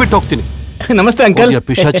ನಾನು ಮನೆ ಬಿಟ್ಟು ಹೋಗ್ತೀನಿ. ನಮಸ್ತೆ ಅಂಕಲ್.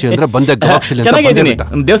 ಪಿಶಾಚಿ ಅಂದ್ರೆ ಬಂದೆ. ಚೆನ್ನಾಗಿದ್ದೀನಿ.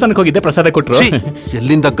 ದೇವಸ್ಥಾನಕ್ಕೆ ಹೋಗಿದ್ದೆ, ಪ್ರಸಾದ ಕೊಟ್ರು.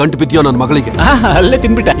 ಎಲ್ಲಿಂದ ಗಂಟು ಬಿದ್ದಿಯೋ ನನ್ನ ಮಗಳಿಗೆ? ಅಲ್ಲೇ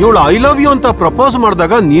ತಿನ್ಬಿಟ್ಟ. ಇವಳು ಐ ಲವ್ ಯು ಅಂತ ಪ್ರಪೋಸ್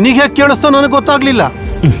ಮಾಡಿದಾಗ ನಿನಗೆ ಕೇಳಿಸ್ತಾ ನನಗೆ ಗೊತ್ತಾಗ್ಲಿಲ್ಲ.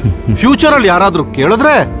 ಫ್ಯೂಚರ್ ಅಲ್ಲಿ ಯಾರಾದ್ರೂ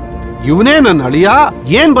ಕೇಳಿದ್ರೆ ಇವನೇ ನನ್ನ ಅಳಿಯ,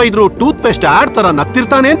 ಏನ್ ಬೈದ್ರು ಟೂತ್ ಪೇಸ್ಟ್ ಆಡ್ ತರ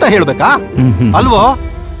ನಗ್ತಿರ್ತಾನೆ ಅಂತ ಹೇಳ್ಬೇಕಾ? ಅಲ್ವೋ?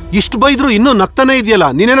 ಇಷ್ಟು ಬೈದ್ರು ಇನ್ನೂ ನಗ್ತಾನೆ ಇದೆಯಲ್ಲ,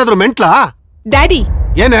 ನೀನೇನಾದ್ರೂ ಮೆಂಟ್ಲಾ? ಡ್ಯಾಡಿ,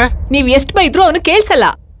 ಏನೇ? ನೀವ್ ಎಷ್ಟ್ ಬೈದ್ರು ಅವನು ಕೇಳ್ಸಲ್ಲ.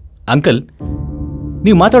 ಅಂಕಲ್,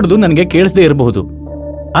 ನೀವು ಮಾತಾಡೋದು ನನಗೆ ಕೇಳಿಸದೇ ಇರಬಹುದು,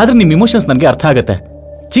 ಆದ್ರೆ ನಿಮ್ಮ ಇಮೋಷನ್ಸ್ ನನಗೆ ಅರ್ಥ ಆಗತ್ತೆ.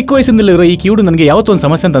 ಚಿಕ್ಕ ವಯಸ್ಸಿನಲ್ಲಿರೋ ಈ ಕಿವುಡು ನನಗೆ ಯಾವತ್ತೂ ಒಂದು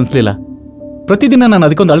ಸಮಸ್ಯೆ ಅಂತ ಅನ್ಸಲಿಲ್ಲ. ಪ್ರತಿದಿನ ನಾನು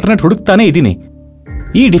ಅದಕ್ಕೊಂದು ಅಲ್ಟರ್ನೇಟ್ ಹುಡುಕ್ತಾನೆ ಇದ್ದೀನಿ.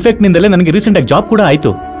 ಈ ಡಿಫೆಕ್ಟ್ನಿಂದಲೇ ನನಗೆ ರೀಸೆಂಟಾಗಿ ಜಾಬ್ ಕೂಡ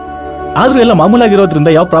ಆಯಿತು. ಆದರೂ ಎಲ್ಲ ಮಾಮೂಲಾಗಿರೋದ್ರಿಂದ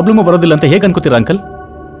ಯಾವ ಪ್ರಾಬ್ಲಮು ಬರೋದಿಲ್ಲ ಅಂತ ಹೇಗೆ ಅನ್ಕೋತೀರಾ ಅಂಕಲ್?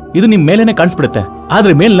 ಇದು ನಿಮ್ಮ ಮೇಲೇನೆ ಕಾಣಿಸ್ಬಿಡುತ್ತೆ,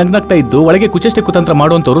 ಆದ್ರೆ ಮೇಲೆ ನಗ್ನಾಗ್ತಾ ಇದ್ದು ಒಳಗೆ ಕುಚಷ್ಟೆ ಕುತಂತ್ರ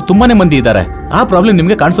ಮಾಡುವಂತವ್ರು ತುಂಬಾನೇ ಮಂದಿ ಇದ್ದಾರೆ. ಆ ಪ್ರಾಬ್ಲಮ್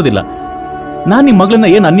ನಿಮಗೆ ಕಾಣಿಸೋದಿಲ್ಲ. ನಾನು ನಿಮ್ಮ ಮಗಳನ್ನ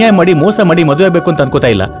ಏನು ಅನ್ಯಾಯ ಮಾಡಿ ಮೋಸ ಮಾಡಿ ಮದುವೆ ಆಗಬೇಕು ಅಂತ ಅನ್ಕೋತಾ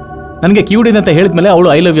ಇಲ್ಲ. ನನಗೆ ಕಿವುಡಿದೆ ಅಂತ ಹೇಳಿದ್ಮೇಲೆ ಅವಳು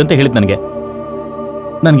ಐ ಲವ್ ಯು ಅಂತ ಹೇಳಿದ್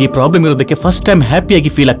ನನಗೆ ಈ ಪ್ರಾಬ್ಲಮ್ ಇರೋದಕ್ಕೆ ಫಸ್ಟ್ ಟೈಮ್ ಹ್ಯಾಪಿಯಾಗಿ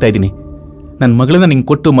ಫೀಲ್ ಆಗ್ತಾ ಇದ್ದೀನಿ. ನನ್ನ ಮಗಳನ್ನ ನಿಂಗೆ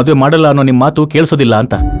ಕೊಟ್ಟು ಮದುವೆ ಮಾಡಲ್ಲ ಅನ್ನೋ ನಿಮ್ಮ ಮಾತು ಕೇಳಿಸೋದಿಲ್ಲ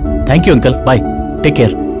ಅಂತ. Thank you uncle, bye, take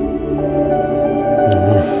care.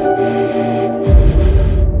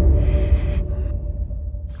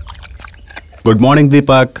 Good morning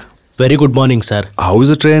Deepak. Very good morning sir. How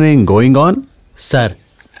is the training going on? Sir,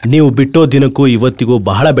 ನೀವು ಬಿಟ್ಟೋ ದಿನಕ್ಕೂ ಇವತ್ತಿಗೂ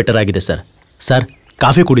ಬಹಳ ಬೆಟರ್ ಆಗಿದೆ ಸರ್. ಸರ್,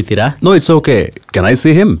 ಕಾಫಿ ಕುಡಿತೀರಾ? No, it's okay. Can I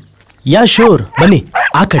C him? Yeah sure, ಬನ್ನಿ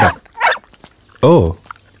ಆ ಕಡೆ. ಓ,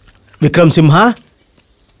 ವಿಕ್ರಮ್ ಸಿಂಹ.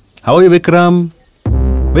 How you Vikram?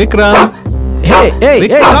 Vikram, hey hey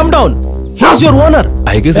hey, calm down. He is your owner.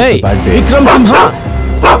 I guess it's a bad day. Vikram Simha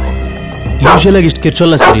usual ಆಗಿ ಇಷ್ಟು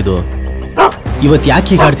ಕಿರ್ಚೋಲ್ಲ sir. ಇದು ಇವತ್ತು ಯಾಕೆ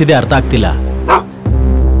ಹೀಗೆ ಆಡ್ತಿದೆ ಅರ್ಥ ಆಗ್ತಿಲ್ಲ.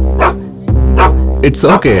 ಇಟ್ಸ್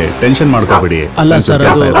ಓಕೆ, ಟೆನ್ಷನ್ ಮಾಡ್ಕೋಬೇಡಿ. ಅಲ್ಲ ಸರ್,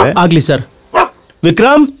 ಆಗ್ಲಿ ಸರ್.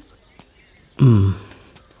 ವಿಕ್ರಮ್,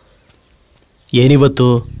 ಏನಿವತ್ತು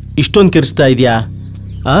ಇಷ್ಟೊಂದು ಕಿರ್ಸ್ತಾ ಇದೆಯಾ?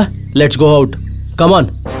 Let's go out. Come on,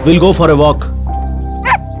 will go for A walk.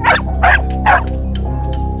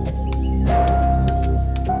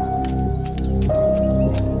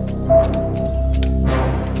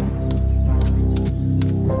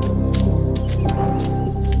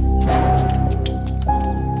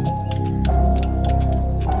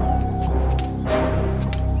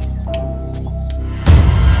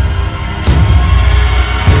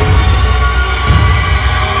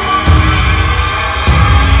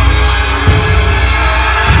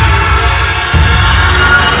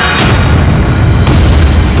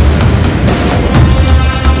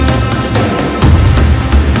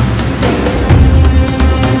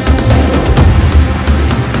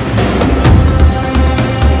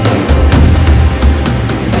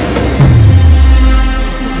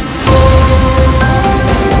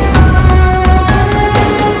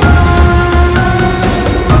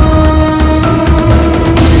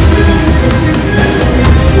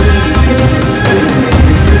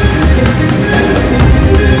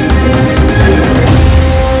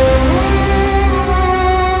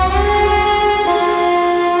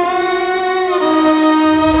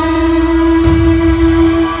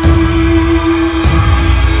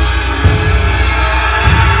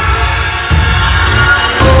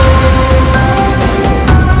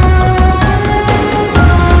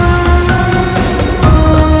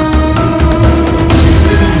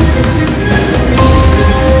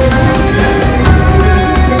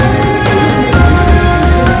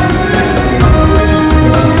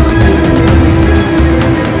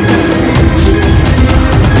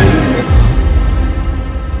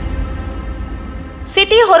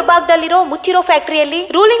 ಹೊರಭಾಗದಲ್ಲಿರೋ ಮುಚ್ಚಿರೋ ಫ್ಯಾಕ್ಟರಿಯಲ್ಲಿ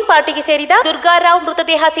ruling ಪಾರ್ಟಿಗೆ ಸೇರಿದ ದುರ್ಗಾರಾವ್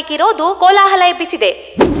ಮೃತದೇಹ ಸಿಕ್ಕಿರೋದು ಕೋಲಾಹಲ ಎಬ್ಬಿಸಿದೆ.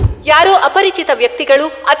 ಯಾರೋ ಅಪರಿಚಿತ ವ್ಯಕ್ತಿಗಳು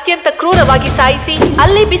ಅತ್ಯಂತ ಕ್ರೂರವಾಗಿ ಸಾಯಿಸಿ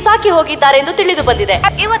ಅಲ್ಲಿ ಬಿಸಾಕಿ ಹೋಗಿದ್ದಾರೆಂದು ತಿಳಿದು ಬಂದಿದೆ.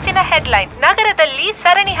 ಇವತ್ತಿನ ಹೆಡ್ಲೈನ್: ನಗರದಲ್ಲಿ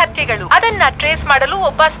ಸರಣಿ ಹತ್ಯೆಗಳು. ಅದನ್ನ ಟ್ರೇಸ್ ಮಾಡಲು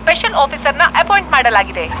ಒಬ್ಬ ಸ್ಪೆಷಲ್ ಆಫೀಸರ್ನ ಅಪಾಯಿಂಟ್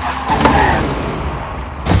ಮಾಡಲಾಗಿದೆ.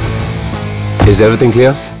 Is everything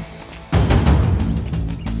clear?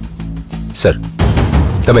 Sir,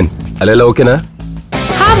 come in. ಅಲ್ಲೆಲ್ಲ ಓಕೆನಾ?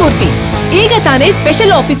 ಹಾ ಮೂರ್ತಿ, ಈಗ ತಾನೇ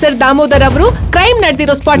ಸ್ಪೆಷಲ್ ಆಫೀಸರ್ ದಾಮೋದರ್ ಅವರು ಕ್ರೈಮ್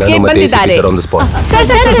ನಡೆದಿರೋ ಸ್ಪಾಟ್ಗೆ ಬಂದಿದ್ದಾರೆ.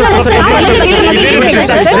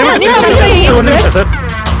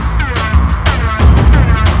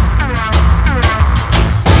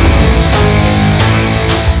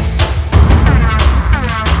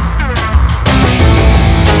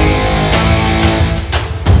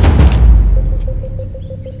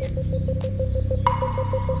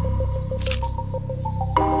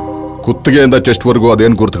 ಕುತ್ತಿಗೆಯಿಂದ ಚೆಸ್ಟ್ವರೆಗೂ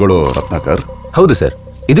ಅದೇನು ಗುರುತುಗಳು ರತ್ನಾಕರ್? ಹೌದು ಸರ್,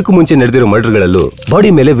 ಇದಕ್ಕೂ ಮುಂಚೆ ನಡೆದಿರೋ ಮರ್ಡರ್ಗಳಲ್ಲೂ ಬಾಡಿ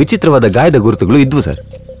ಮೇಲೆ ವಿಚಿತ್ರವಾದ ಗಾಯದ ಗುರುತುಗಳು ಇದ್ವು ಸರ್.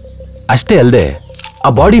 ಅಷ್ಟೇ ಅಲ್ಲದೆ ಆ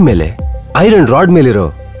ಬಾಡಿ ಮೇಲೆ ಐರನ್ ರಾಡ್ ಮೇಲಿರೋ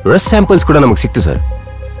ರಸ್ ಸ್ಯಾಂಪಲ್ಸ್ ಕೂಡ ನಮಗೆ ಸಿಕ್ತು ಸರ್.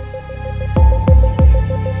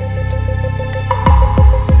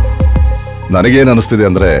 ನನಗೇನು ಅನಿಸ್ತಿದೆ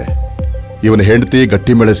ಅಂದ್ರೆ, ಇವನ ಹೆಂಡತಿ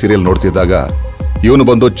ಗಟ್ಟಿ ಮೇಳೆ ಸೀರಿಯಲ್ ನೋಡ್ತಿದ್ದಾಗ ಇವನು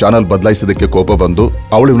ಬಂದು ಚಾನಲ್ ಬದಲಾಯಿಸೋದಕ್ಕೆ ಕೋಪ ಬಂದು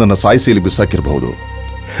ಅವಳು ಇವನನ್ನ ಸಾಯಿಸಿ ಇಲ್ಲಿ ಬಿಸಾಕಿರಬಹುದು.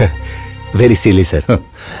 Very ಸಿಲಿ sir.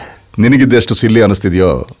 ನಿನಗಿದ್ದೆಷ್ಟು ಸಿಲ್ಲಿ ಅನಿಸ್ತಿದ್ಯೋ,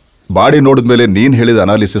 ಬಾಡಿ ನೋಡಿದ್ಮೇಲೆ ನೀನ್ ಹೇಳಿದ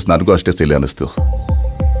ಅನಾಲಿಸಿಸ್ ನನಗೂ ಅಷ್ಟೇ ಸಿಲ್ಲಿ ಅನಿಸ್ತು.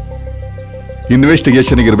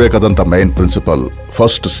 ಇನ್ವೆಸ್ಟಿಗೇಷನ್ಗೆ ಇರಬೇಕಾದಂತ main principal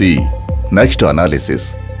first C, next analysis,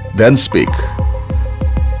 then speak.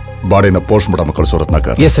 ಬಾಡಿನ post mortem ಕಳಿಸೋ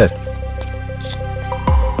Ratnakar. Yes sir.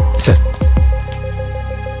 Sir,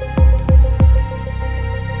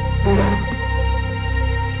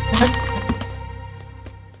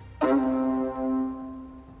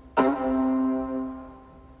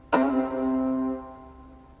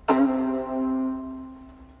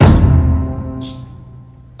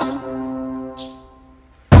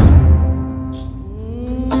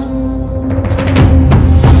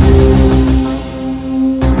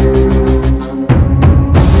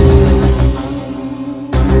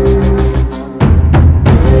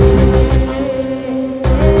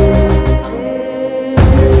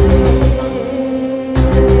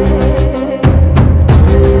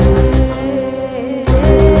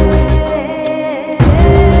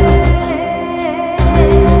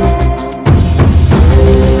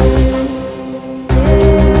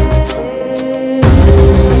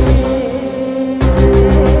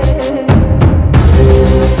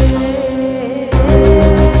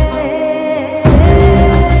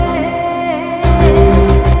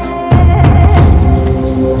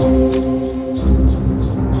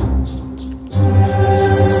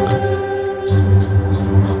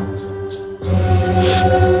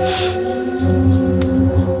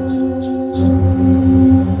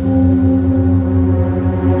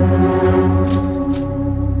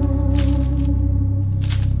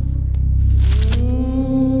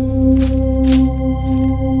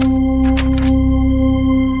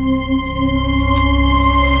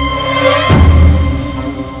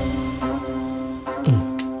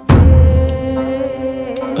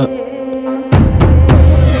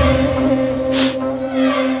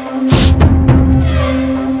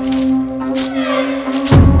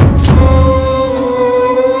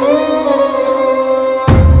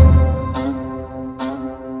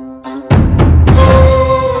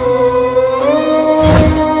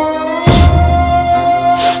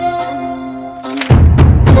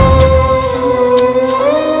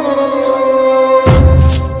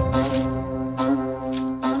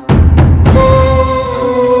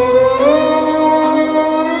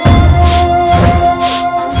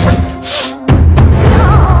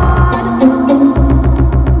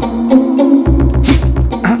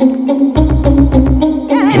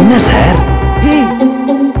 என்ன சார்?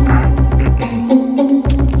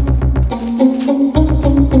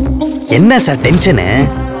 என்ன சார் டென்ஷனு?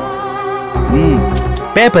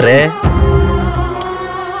 பேப்பரு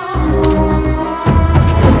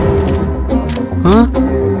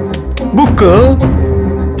புக்கு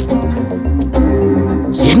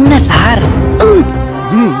என்ன சார்?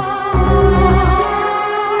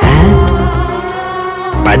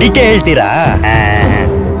 படிக்க ಹೇಳ್ತೀರಾ?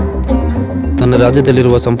 ತನ್ನ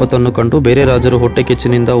ರಾಜ್ಯದಲ್ಲಿರುವ ಸಂಪತ್ತನ್ನು ಕಂಡು ಬೇರೆ ರಾಜರು ಹೊಟ್ಟೆ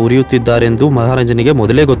ಕಿಚ್ಚಿನಿಂದ ಉರಿಯುತ್ತಿದ್ದಾರೆಂದು ಮಹಾರಾಜನಿಗೆ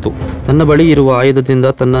ಮೊದಲೇ ಗೊತ್ತು. ತನ್ನ ಬಳಿ ಇರುವ ಆಯುಧದಿಂದ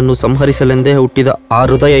ತನ್ನನ್ನು ಸಂಹರಿಸಲೆಂದೇ ಹುಟ್ಟಿದ ಆ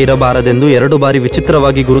ಹೃದಯ ಇರಬಾರದೆಂದು 2 ಬಾರಿ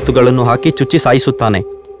ವಿಚಿತ್ರವಾಗಿ ಗುರುತುಗಳನ್ನು ಹಾಕಿ ಚುಚ್ಚಿ ಸಾಯಿಸುತ್ತಾನೆ.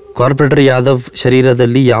 ಕಾರ್ಪೊರೇಟರ್ ಯಾದವ್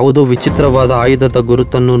ಶರೀರದಲ್ಲಿ ಯಾವುದೋ ವಿಚಿತ್ರವಾದ ಆಯುಧದ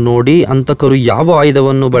ಗುರುತನ್ನು ನೋಡಿ ಅಂತಕರು ಯಾವ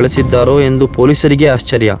ಆಯುಧವನ್ನು ಬಳಸಿದ್ದಾರೋ ಎಂದು ಪೊಲೀಸರಿಗೆ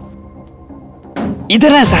ಆಶ್ಚರ್ಯ.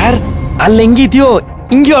 ಇದರ ಸಾರ್ ಅಲ್ಲಿ ಹೆಂಗಿದ್ಯೋ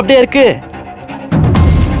ಹಿಂಗ್ಯೂ ಅಪ್ಡೇ ಇருக்கு.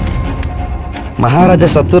 ಮಹಾರಾಜ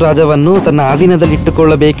ಶತ್ರುರಾಜವನ್ನು ತನ್ನ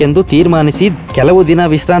ಆಧೀನದಲ್ಲಿಟ್ಟುಕೊಳ್ಳಬೇಕೆಂದು ತೀರ್ಮಾನಿಸಿ ಕೆಲವು ದಿನ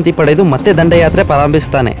ವಿಶ್ರಾಂತಿ ಪಡೆದು ಮತ್ತೆ ದಂಡಯಾತ್ರೆ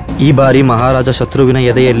ಪ್ರಾರಂಭಿಸುತ್ತಾನೆ. ಈ ಬಾರಿ ಮಹಾರಾಜ ಶತ್ರುವಿನ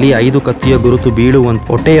ಎದೆಯಲ್ಲಿ 5 ಕತ್ತಿಯ ಗುರುತು ಬೀಳುವಂತೆ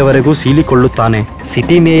ಹೊಟ್ಟೆಯವರೆಗೂ ಸೀಲಿಕೊಳ್ಳುತ್ತಾನೆ.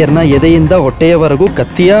 ಸಿಟಿ ಮೇಯರ್ನ ಎದೆಯಿಂದ ಹೊಟ್ಟೆಯವರೆಗೂ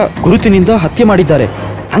ಕತ್ತಿಯ ಗುರುತಿನಿಂದ ಹತ್ಯೆ ಮಾಡಿದ್ದಾರೆ.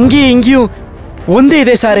 ಹಂಗೆ ಹಿಂಗಿಯೂ ಒಂದೇ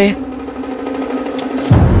ಇದೆ ಸಾರೆ.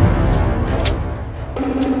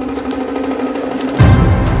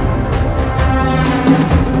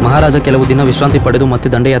 ಮಹಾರಾಜ ಕೆಲವು ದಿನ ವಿಶ್ರಾಂತಿ ಪಡೆದು ಮತ್ತೆ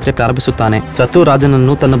ದಂಡಯಾತ್ರೆ ಪ್ರಾರಂಭಿಸುತ್ತಾನೆ.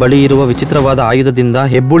 ಶತ್ರುರಾಜನನ್ನು ತನ್ನ ಬಳಿ ಇರುವ ವಿಚಿತ್ರವಾದ ಆಯುಧದಿಂದ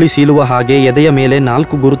ಹೆಬ್ಬುಳಿ ಸೀಲುವ ಹಾಗೆ ಎದೆಯ ಮೇಲೆ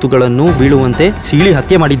 4 ಗುರುತುಗಳನ್ನು ಬೀಳುವಂತೆ ಸೀಳಿ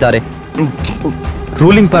ಹತ್ಯೆ ಮಾಡಿದ್ದಾರೆ.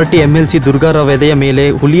 ರೂಲಿಂಗ್ ಪಾರ್ಟಿ MLC ದುರ್ಗಾರಾವ್ ಎದೆಯ ಮೇಲೆ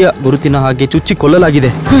ಹುಲಿಯ ಗುರುತಿನ ಹಾಗೆ ಚುಚ್ಚಿ ಕೊಲ್ಲಲಾಗಿದೆ.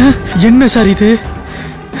 என்ன சார் இது?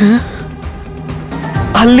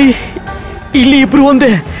 ಅಲ್ಲಿ ಇಲ್ಲಿ ಇಬ್ರು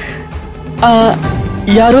ಒಂದೇ.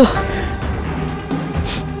 ಯಾರು?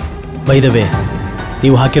 ಬೈ ದ ವೇ,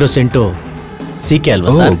 ನೀವು ಹಾಕಿರೋ ಸೆಂಟು CK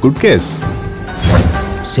ಅಲ್ವಾ sir? Good case.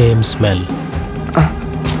 Same smell.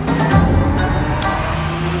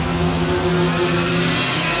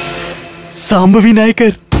 Shambhavi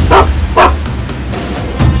Naikar.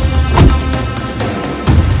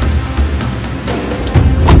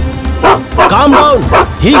 Calm down.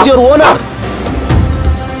 He is your owner.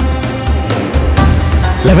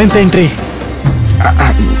 11th entry.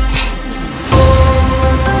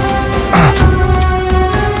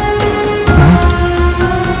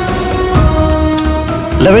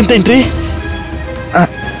 11th entry.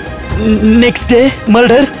 Next day,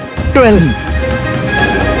 murder. 12.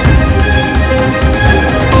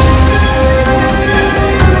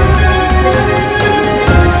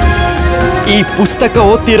 ಈ ಪುಸ್ತಕ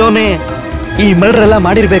ಓದ್ತಿರೋನೆ ಈ ಮರ್ಡರ್ ಎಲ್ಲ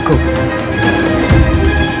ಮಾಡಿರ್ಬೇಕು.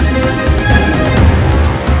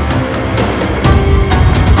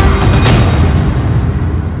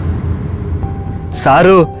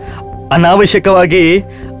 ಸಾರು ಅನಾವಶ್ಯಕವಾಗಿ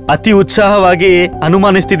ಅತಿ ಉತ್ಸಾಹವಾಗಿ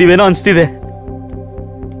ಅನುಮಾನಿಸ್ತಿದೀವೇನೋ ಅನ್ಸ್ತಿದೆ.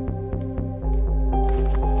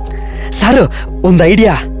 ಸಾರು ಒಂದು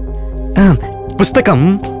ಐಡಿಯಾ. ಪುಸ್ತಕಂ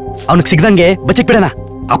ಅವನಿಗೆ ಸಿಗ್ದಂಗೆ ಬಚ್ಚಿಕ್ ಬಿಡೋಣ.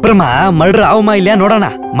 ಅಪ್ರಮ ಮರ್ಡರ್ ಅವಮ ಇಲ್ಲ ನೋಡೋಣ.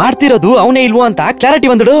 ಮಾಡ್ತಿರೋದು ಅವನೇ ಇಲ್ವೋ ಅಂತ ಕ್ಲಾರಿಟಿ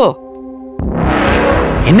ಬಂದಿಡು.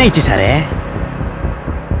 ಎನ್ನೈತಿ ಸಾರೇ?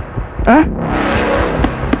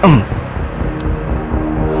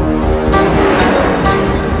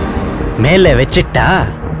 ಮೇಲೆ ವೆಚ್ಚಿಟ್ಟ.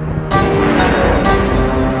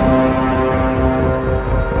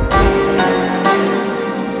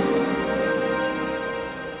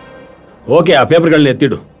 ಓಕೆ, ಆ ಪೇಪರ್ಗಳನ್ನ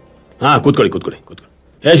ಎತ್ತಿಡು. ಕೂತ್ಕೊಳ್ಳಿ.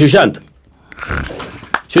 ಏ ಸುಶಾಂತ್,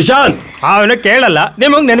 ಅವನು ಕೇಳಲ್ಲ,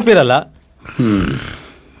 ನಿಮಗ್ ನೆನಪಿರಲ್ಲ.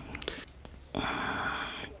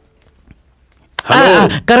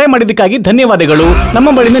 ಕರೆ ಮಾಡಿದ್ದಕ್ಕಾಗಿ ಧನ್ಯವಾದಗಳು. ನಮ್ಮ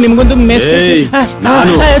ಬಳಿಯಿಂದ ನಿಮಗೊಂದು ಮೆಸೇಜ್.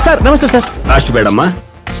 ಸರ್ ನಮಸ್ತೆ ಸರ್. ಅಷ್ಟು ಬೇಡಮ್ಮ,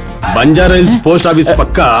 ಬಂಜಾರ ಹಿಲ್ಸ್ ಪೋಸ್ಟ್ ಆಫೀಸ್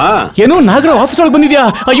ಪಕ್ಕ ಏನು ನಾಗರಾವ್ ಆಫೀಸ್ ಒಳಗೆ ಬಂದಿದ್ಯಾ?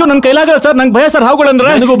 ಅಯ್ಯೋ ನನ್ ಕೈಲಾಗಲ್ಲ ಸರ್, ನಂಗೆ ಭಯ ಸರ್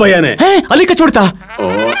ಹಾವುಗಳಂದ್ರೆ. ನನಗೂ ಭಯನೇ. ಅಲ್ಲಿ ಕಚ್ಚೋಡ್ತಾ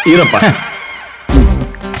ಇರಪ್ಪ.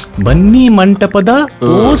 ಬನ್ನಿ ಮಂಟಪದ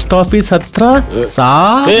ಪೋಸ್ಟ್ ಆಫೀಸ್ ಹತ್ರ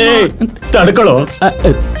ತಡ್ಕೊಳ್ಳೋ.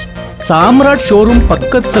 ಸಾಮ್ರಾಟ್ ಶೋರೂಮ್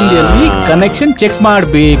ಪಕ್ಕದ ಸಂದಿಯಲ್ಲಿ ಕನೆಕ್ಷನ್ ಚೆಕ್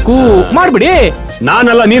ಮಾಡ್ಬೇಕು. ಮಾಡ್ಬಿಡಿ.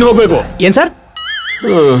 ನಾನಲ್ಲ, ನೀನ್ ಹೋಗ್ಬೇಕು. ಏನ್ ಸರ್?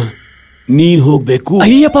 ನೀನ್ ಹೋಗ್ಬೇಕು.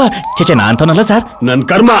 ಅಯ್ಯಪ್ಪ ಚೇಚೆ, ನಾ ಅಂತಾನಲ್ಲ ಸರ್. ನನ್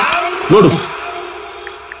ಕರ್ಮ ನೋಡು.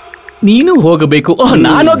 ನೀನು ಹೋಗಬೇಕು.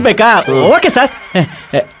 ನಾನು ಹೋಗ್ಬೇಕಾ? Okay sir.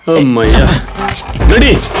 ಅಮ್ಮಯ್ಯ,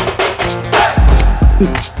 ರೆಡಿ.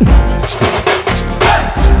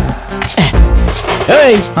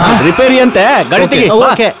 ರಿಪೇರಿ ಅಂತೆ ಗಾಡಿ ತೆಗಿ.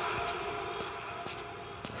 ಓಕೆ.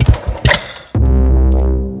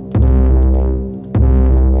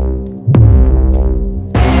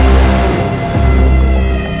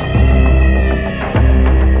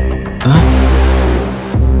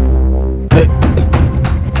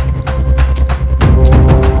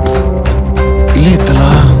 ಇಲ್ಲೇ ಇತ್ತಲ್ಲ.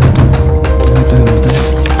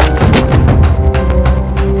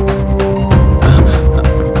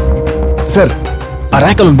 ಸರ್ ಆ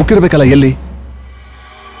ರ್ಯಾಕಲ್ಲಿ ಒಂದು ಬುಕ್ ಇರಬೇಕಲ್ಲ, ಎಲ್ಲಿ?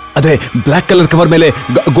 ಅದೇ ಬ್ಲ್ಯಾಕ್ ಕಲರ್ ಕವರ್ ಮೇಲೆ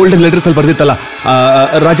ಗೋಲ್ಡನ್ ಲೆಟರ್ಸ್ ಅಲ್ಲಿ ಬರ್ದಿತ್ತಲ್ಲ,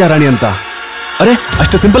 ರಾಜಾ ರಾಣಿ ಅಂತ. ಅರೆ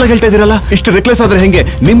ಅಷ್ಟು ಸಿಂಪಲ್ ಆಗಿ ಹೇಳ್ತಾ ಇದೀರಲ್ಲ, ಇಷ್ಟು ರೆಕ್ಲೆಸ್ ಆದ್ರೆ ಹೆಂಗೆ?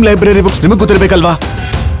 ನಿಮ್ ಲೈಬ್ರರಿ ಬುಕ್ಸ್ ನಿಮಗೆ ಗೊತ್ತಿರಬೇಕಲ್ವಾ?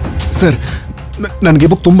 ಸರ್ ನನಗೆ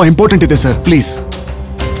ಬುಕ್ ತುಂಬಾ ಇಂಪಾರ್ಟೆಂಟ್ ಇದೆ ಸರ್, ಪ್ಲೀಸ್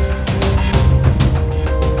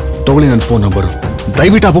ತಗೊಳ್ಳಿ ನನ್ನ ಫೋನ್ ನಂಬರು.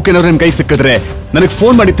 ದಯವಿಟ್ಟು ಆ ಬುಕ್ ಏನಾದ್ರು ನಿಮ್ ಕೈ ಸಿಕ್ಕಿದ್ರೆ ನನಗೆ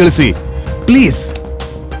ಫೋನ್ ಮಾಡಿ ತಿಳಿಸಿ ಪ್ಲೀಸ್.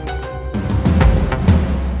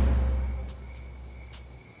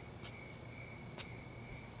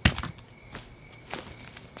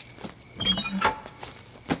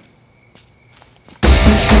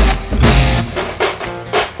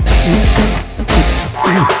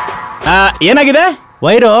 ಏನಾಗಿದೆ?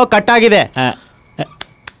 ವೈರು ಕಟ್ ಆಗಿದೆ.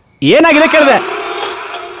 ಏನಾಗಿದೆ ಕೇಳಿದೆ?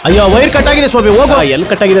 ಅಯ್ಯೋ ವೈರ್ ಕಟ್ ಆಗಿದೆ ಸ್ವಾಮಿ, ಹೋಗು. ಎಲ್ಲಿ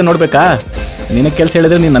ಕಟ್ ಆಗಿದೆ ನೋಡ್ಬೇಕಾ? ನಿನಗೆ ಕೆಲಸ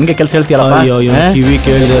ಹೇಳಿದ್ರೆ ನೀನ್ ನನ್ಗೆ ಕೆಲಸ ಹೇಳ್ತೀಯಲ್ಲ. ಅಯ್ಯೋ ಕಿವಿ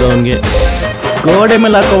ಕೇಳಿದಾರೋ ಅವನ್ಗೆ. ಗೋಡೆ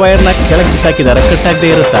ಮೇಲೆ ಹಾಕೋ ವೈರ್ನ ಕೆಳಗೆ ಬಿಸಾಕಿದಾರೆ, ಕಟ್ ಆಗದೆ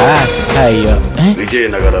ಇರುತ್ತಾ? ಅಯ್ಯೋ.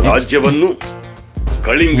 ವಿಜಯನಗರ ರಾಜ್ಯವನ್ನು,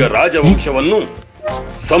 ಕಳಿಂಗ ರಾಜವಂಶವನ್ನು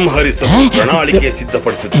ಸಂಹರಿಸಲು ಪ್ರಣಾಳಿಕೆ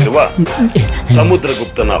ಸಿದ್ಧಪಡಿಸುತ್ತಿರುವ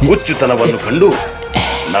ಸಮುದ್ರಗುಪ್ತನ ಹುಚ್ಚುತನವನ್ನು ಕಂಡು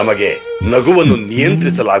ನಮಗೆ ನಗುವನ್ನು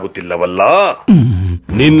ನಿಯಂತ್ರಿಸಲಾಗುತ್ತಿಲ್ಲವಲ್ಲ.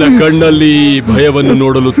 ನಿನ್ನ ಕಣ್ಣಲ್ಲಿ ಭಯವನ್ನು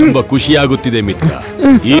ನೋಡಲು ತುಂಬಾ ಖುಷಿಯಾಗುತ್ತಿದೆ ಮಿತ್ರ.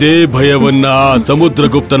 ಇದೇ ಭಯವನ್ನ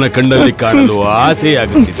ಸಮುದ್ರಗುಪ್ತನ ಕಣ್ಣಲ್ಲಿ ಕಾಣಲು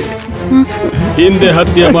ಆಸೆಯಾಗುತ್ತಿದೆ. ಹಿಂದೆ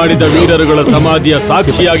ಹತ್ಯೆ ಮಾಡಿದ ವೀರರುಗಳ ಸಮಾಧಿಯ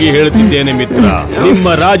ಸಾಕ್ಷಿಯಾಗಿ ಹೇಳುತ್ತಿದ್ದೇನೆ ಮಿತ್ರ,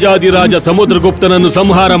 ನಿಮ್ಮ ರಾಜಾದಿರಾಜ ಸಮುದ್ರಗುಪ್ತನನ್ನು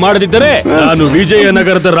ಸಂಹಾರ ಮಾಡದಿದ್ದರೆ ನಾನು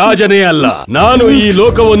ವಿಜಯನಗರದ ರಾಜನೇ ಅಲ್ಲ. ನಾನು ಈ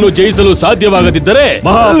ಲೋಕವನ್ನು ಜಯಿಸಲು ಸಾಧ್ಯವಾಗದಿದ್ದರೆ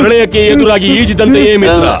ಮಹಾಪ್ರಳಯಕ್ಕೆ ಎದುರಾಗಿ ಈಜಿದಂತೆಯೇ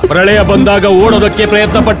ಮಿತ್ರ. ಪ್ರಳಯ ಬಂದಾಗ ಓಡೋದಕ್ಕೆ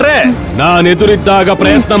ಪ್ರಯತ್ನ ಪಟ್ರೆ, ನಾನೆದುರಿದ್ದಾಗ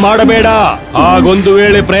ಪ್ರಯತ್ನ ಮಾಡಬೇಡ. ಆಗೊಂದು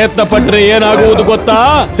ವೇಳೆ ಪ್ರಯತ್ನ ಪಟ್ರೆ ಏನಾಗುವುದು ಗೊತ್ತಾ?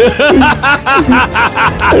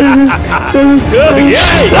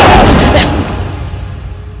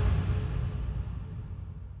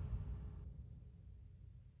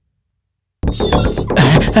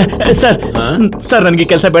 ಸರ್ ಸರ್ ನನಗೆ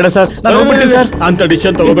ಕೆಲಸ ಬೇಡ ಸರ್, ನಾನು ಹೋಗ್ಬಿಡ್ತೀನಿ ಸರ್. ಅಂತ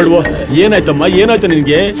ಡಿಸಿಷನ್ ತಗೋಬೇಡ್ವೋ. ಏನಾಯ್ತಮ್ಮ, ಏನಾಯ್ತು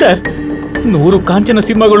ನಿನ್ಗೆ? ಸರ್ 100 ಕಾಂಚನ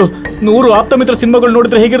ಸಿನಿಮಾಗಳು, 100 ಆಪ್ತಮಿತ್ರ ಸಿನಿಮಾಗಳು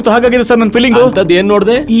ನೋಡಿದ್ರೆ ಹೇಗಿರುತ್ತೋ ಹಾಗಾಗಿದೆ ಸರ್ ನನ್ನ ಫೀಲಿಂಗ್. ಅಂತದ್ದೇನ್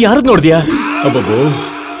ನೋಡ್ದೆ? ಯಾರದ್ ನೋಡ್ದ್ಯಾ? ಅಬ್ಬಬ್ಬೋ,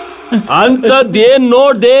 ಅಂತದ್ದೇನ್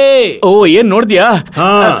ನೋಡ್ದೆ? ಓ ಏನ್ ನೋಡ್ದ್ಯಾ?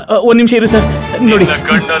 ಒಂದ್ ನಿಮಿಷ ಇರಿ ಸರ್, ನೋಡಿ.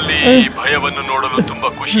 ಕಣ್ಣಲ್ಲಿ ಭಯವನ್ನು ನೋಡಲು ತುಂಬಾ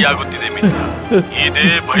ಖುಷಿಯಾಗುತ್ತಿದೆ ಮಿತ್ರ. ಇದೇ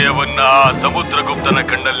ಭಯವನ್ನ ಸಮುದ್ರಗುಪ್ತನ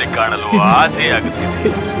ಕಣ್ಣಲ್ಲಿ ಕಾಣಲು ಆಸೆಯಾಗುತ್ತಿದೆ.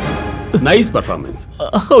 Nice performance.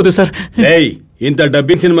 ಹೌದು ಸರ್. ಏಯ್, ಇಂಥ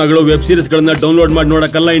ಡಬ್ಬಿಂಗ್ ಸಿನಿಮಾಗಳು, ವೆಬ್ ಸೀರೀಸ್ ಗಳನ್ನ ಡೌನ್ಲೋಡ್ ಮಾಡಿ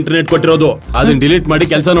ನೋಡಕ್ಕಲ್ಲ ಇಂಟರ್ನೆಟ್ ಕೊಟ್ಟಿರೋದು. ಅದನ್ನ ಡಿಲೀಟ್ ಮಾಡಿ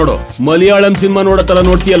ಕೆಲಸ ನೋಡು. ಮಲಯಾಳಂ ಸಿನಿಮಾ ನೋಡತ್ತಲ್ಲ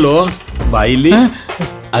ನೋಡ್ತೀಯಲ್ಲೋ, ಬಾಯಿಲಿ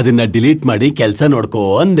ಅದನ್ನ ಡಿಲೀಟ್ ಮಾಡಿ ಕೆಲಸ ನೋಡ್ಕೋ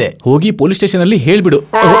ಅಂದೆ. ಹೋಗಿ ಪೊಲೀಸ್ ಸ್ಟೇಷನ್ ಅಲ್ಲಿ ಹೇಳ್ಬಿಡು.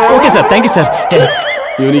 Okay sir, thank you sir.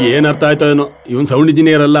 ಇವನಿಗೆ ಏನ್ ಅರ್ಥ ಆಯ್ತೋ ಏನೋ. ಇವನ್ ಸೌಂಡ್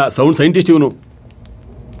ಇಂಜಿನಿಯರ್ ಅಲ್ಲ, ಸೌಂಡ್ ಸೈಂಟಿಸ್ಟ್ ಇವನು.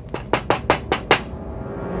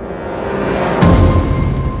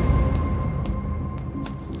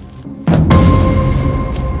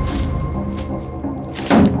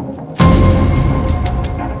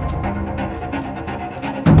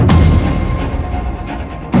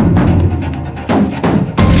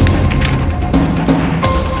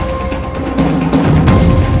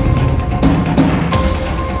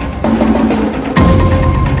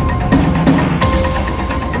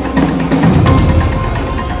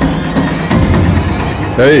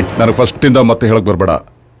 ಏಯ್, ನನಗೆ ಫಸ್ಟ್ ಇಂದ ಮತ್ತೆ ಹೇಳಕ್ ಬರ್ಬೇಡ.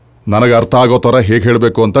 ನನಗೆ ಅರ್ಥ ಆಗೋ ತರ ಹೇಗೆ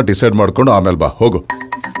ಹೇಳಬೇಕು ಅಂತ ಡಿಸೈಡ್ ಮಾಡ್ಕೊಂಡು ಆಮೇಲೆ ಬಾ, ಹೋಗು.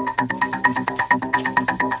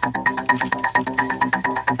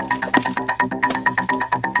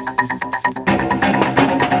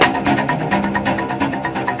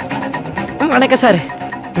 வணக்கம் சார்.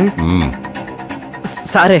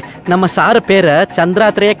 சாரு, நம்ம சாரு பேரு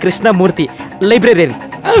சந்திராத்ரேய கிருஷ்ணமூர்த்தி, ಲೈಬ್ರರಿ.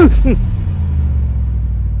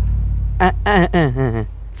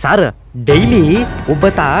 ಸಾರ್ ಡೈಲಿ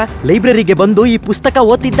ಒಬ್ಬತ ಲೈಬ್ರರಿಗೆ ಬಂದು ಈ ಪುಸ್ತಕ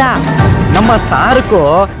ಓದ್ತಿದ್ದ. ನಮ್ಮ ಸಾರ್ಕೋ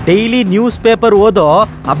ಡೈಲಿ ನ್ಯೂಸ್ ಪೇಪರ್ ಓದೋ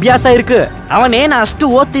ಅಭ್ಯಾಸ ಇருக்கு. ಅವನೇನ ಅಷ್ಟು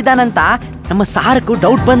ಓದ್ತಿದ್ದಾನಂತ ನಮ್ಮ ಸಾರ್ಕು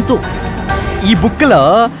ಡೌಟ್ ಬಂತು. ಈ ಬುಕ್ಲ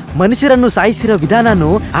ಮನುಷ್ಯರನ್ನು ಸಾಯಿಸಿರೋ ವಿಧಾನನು,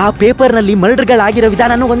 ಆ ಪೇಪರ್ ನಲ್ಲಿ ಮರ್ಡರ್ಗಳಾಗಿರೋ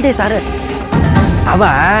ವಿಧಾನನು ಒಂದೇ ಸಾರ್. ಅವ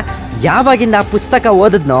ಯಾವಾಗಿಂದ ಆ ಪುಸ್ತಕ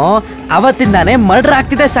ಓದದ್ನೋ ಅವತ್ತಿಂದಾನೇ ಮರ್ಡರ್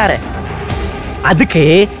ಆಗ್ತಿದೆ ಸಾರ್. ಅದಕ್ಕೆ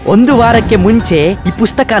 1 ವಾರಕ್ಕೆ ಮುಂಚೆ ಈ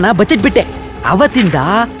ಪುಸ್ತಕನ ಬಚ್ಚಿಟ್ಬಿಟ್ಟೆ. ಅವತ್ತಿಂದ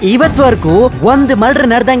ಇವತ್ವರೆಗೂ 1 ಮರ್ಡರ್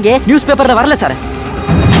ನಡೆದಂಗೆ ನ್ಯೂಸ್ ಪೇಪರ್ ಬರಲ್ಲ sir.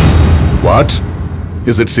 What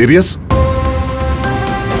is it serious?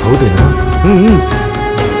 ಹೌದೇನಾ?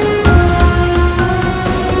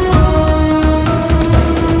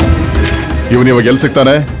 ಇವನ್ ಇವಾಗ ಎಲ್ಲಿ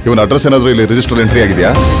ಸಿಗ್ತಾನೆ? ಇವನ್ ಅಡ್ರೆಸ್ ಏನಾದ್ರು ಇಲ್ಲಿ ರಿಜಿಸ್ಟರ್ ಎಂಟ್ರಿ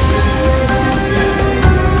ಆಗಿದೆಯಾ?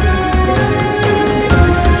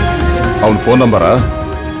 ಅವನ್ ಫೋನ್ ನಂಬರಾ?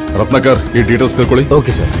 ರತ್ನಾಕರ್, ಈ ಡೀಟೇಲ್ಸ್ ತಿಳ್ಕೊಳ್ಳಿ.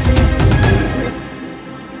 Okay sir.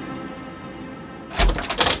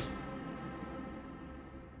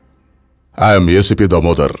 I am ACP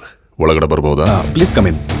Damodar. ಒಳಗಡೆ ಬರ್ಬೋದಾ? Please come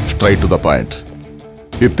in. Straight to the point.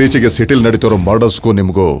 ಇತ್ತೀಚೆಗೆ ಸಿಟಿಲ್ ನಡೀತಿರೋ ಮರ್ಡರ್ಸ್ಗೂ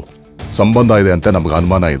ನಿಮಗೂ ಸಂಬಂಧ ಇದೆ ಅಂತ ನಮ್ಗೆ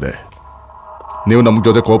ಅನುಮಾನ ಇದೆ. ನೀವು ನಮ್ಮ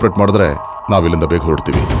ಜೊತೆ ಕೋಆಪರೇಟ್ ಮಾಡಿದ್ರೆ ನಾವಿಲ್ಲಿಂದ ಬೇಗ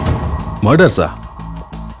ಹೊರಡ್ತೀವಿ. ಮರ್ಡರ್ಸಾ?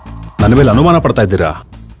 ನನ್ನ ಮೇಲೆ ಅನುಮಾನ ಪಡ್ತಾ ಇದ್ದೀರಾ?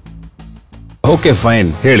 ಓಕೆ ಫೈನ್,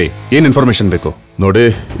 ಹೇಳಿ ಏನ್ ಇನ್ಫಾರ್ಮೇಶನ್ ಬೇಕು? ನೋಡಿ,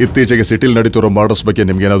 ಇತ್ತೀಚೆಗೆ ಸಿಟಿಲ್ ನಡೀತಿರೋ ಮರ್ಡರ್ಸ್ ಬಗ್ಗೆ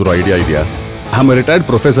ನಿಮ್ಗೆ ಏನಾದರೂ ಐಡಿಯಾ ಇದೆಯಾ? I am retired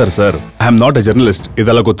professor sir, I am not A journalist.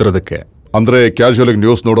 ಇದೆಲ್ಲ ಗೊತ್ತಿರೋದಕ್ಕೆ. ಅಂದ್ರೆ ಕ್ಯಾಶುಯಲ್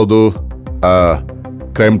ನ್ಯೂಸ್ ನೋಡೋದು,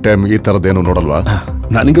 ಕ್ರೈಮ್ ಟೈಮ್ ಈ ತರದ್ದೇನು ನೋಡಲ್ವಾ?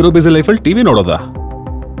 ನನಗಿರೋ ಬಿಸಿ ಲೈಫಲ್ಲಿ TV ನೋಡೋದಾ?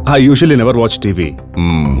 I usually never watch TV.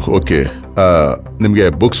 Okay. ನಿಮ್ಗೆ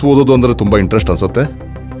ಬುಕ್ಸ್ ಓದೋದು ಅಂದ್ರೆ ತುಂಬಾ ಇಂಟ್ರೆಸ್ಟ್ ಅನ್ಸುತ್ತೆ?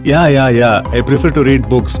 Yeah I prefer to read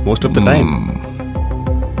books most of the time.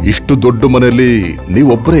 ಇಷ್ಟು ದೊಡ್ಡ ಮನೆಯಲ್ಲಿ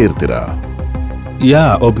ನೀವೊಬ್ಬರೇ ಇರ್ತೀರಾ? ಯಾ,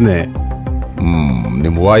 ಒಬ್ನೇ.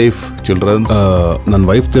 ನಿಮ್ ವೈಫ್, ಚಿಲ್ಡ್ರನ್ಸ್? ನನ್ನ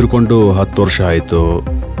ವೈಫ್ ತೀರ್ಕೊಂಡು 10 ವರ್ಷ ಆಯ್ತು.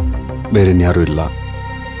 ಬೇರೆ ಯಾರು ಇಲ್ಲ.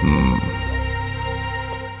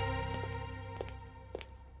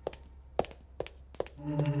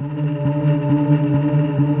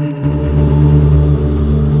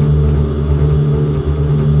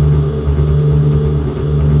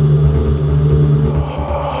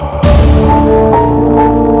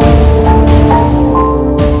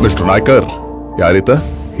 ಮಿಸ್ಟರ್ ನಾಯ್ಕರ್, ಯಾರೀತ?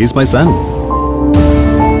 ಈಸ್ ಮೈ ಸನ್.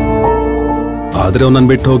 ಆದ್ರೆ ಅವನನ್ನು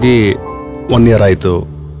ಬಿಟ್ಟು ಹೋಗಿ 1 year ಆಯ್ತು.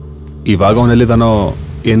 ಇವಾಗ ಅವನೆಲ್ಲಿದ್ದಾನೋ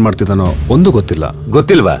ಏನ್ ಮಾಡ್ತಿದ್ದಾನೋ ಒಂದು ಗೊತ್ತಿಲ್ಲ.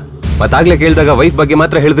 ಗೊತ್ತಿಲ್ವಾ? ಮತ್ತಾಗ್ಲೇ ಕೇಳಿದಾಗ ವೈಫ್ ಬಗ್ಗೆ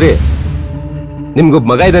ಮಾತ್ರ ಹೇಳಿದ್ರಿ. ನಿಮ್ಗೊಬ್ಬ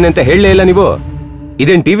ಮಗ ಇದ್ದಾನೆ ಅಂತ ಹೇಳಲೇ ಇಲ್ಲ ನೀವು.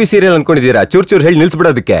 ಇದೇನ್ ಟಿವಿ ಸೀರಿಯಲ್ ಅನ್ಕೊಂಡಿದ್ದೀರಾ? ಚೂರ್ ಹೇಳಿ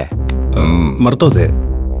ನಿಲ್ಸ್ಬಿಡೋದಕ್ಕೆ. ಮರ್ತೋದೆ.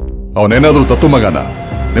 ಅವನೇನಾದ್ರೂ ತತ್ತು ಮಗನ?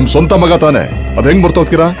 ನಿಮ್ ಸ್ವಂತ ಮಗ ತಾನೆ, ಅದ್ ಹೆಂಗ್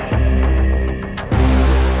ಮರ್ತೋದ್ತೀರಾ?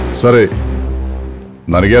 ಸರಿ,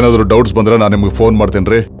 ನನಗೇನಾದ್ರೂ ಡೌಟ್ಸ್ ಬಂದ್ರೆ ನಾನು ನಿಮ್ಗೆ ಫೋನ್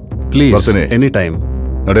ಮಾಡ್ತೇನ್ರಿ. ಪ್ಲೀಸ್, ಬರ್ತೀನಿ. Any time.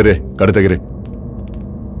 ನಡೀರಿ, ಗಾಡಿ ತೆಗಿರಿ.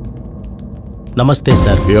 ನಮಸ್ತೆ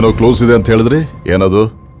ಸರ್. ಏನೋ ಕ್ಲೋಸ್ ಇದೆ ಅಂತ ಹೇಳಿದ್ರಿ, ಏನದು?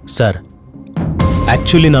 ಸರ್,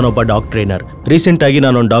 ಆಕ್ಚುಲಿ ನಾನೊಬ್ಬ ಡಾಗ್ ಟ್ರೈನರ್. ರೀಸೆಂಟ್ ಆಗಿ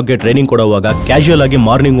ನಾನೊಂದು ಡಾಗ್ಗೆ ಟ್ರೈನಿಂಗ್ ಕೊಡುವಾಗ ಕ್ಯಾಶುಯಲ್ ಆಗಿ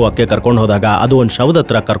ಮಾರ್ನಿಂಗ್ ವಾಕ್ಗೆ ಕರ್ಕೊಂಡು ಹೋದಾಗ ಅದು ಒಂದು ಶವದ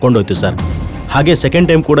ಹತ್ರ ಕರ್ಕೊಂಡೋಯ್ತು ಸರ್. ಹಾಗೆ ಸೆಕೆಂಡ್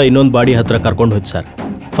ಟೈಮ್ ಕೂಡ ಇನ್ನೊಂದು ಬಾಡಿ ಹತ್ರ ಕರ್ಕೊಂಡು ಹೋಯ್ತು sir.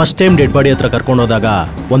 First time dead body ಹತ್ರ ಕರ್ಕೊಂಡು ಹೋದಾಗ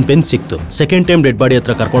ಒಂದು ಪೆನ್ ಸಿಕ್ತು. ಸೆಕೆಂಡ್ ಟೈಮ್ ಡೆಡ್ ಬಾಡಿ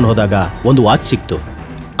ಹತ್ರ ಕರ್ಕೊಂಡು ಹೋದಾಗ ಒಂದು ವಾಚ್ ಸಿಕ್ತು.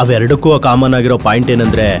 ಅವೆರಡಕ್ಕೂ ಕಾಮನ್ ಆಗಿರೋ ಪಾಯಿಂಟ್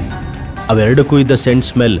ಏನಂದ್ರೆ ಅವೆರಡಕ್ಕೂ ಇದ್ದ ಸೆಂಟ್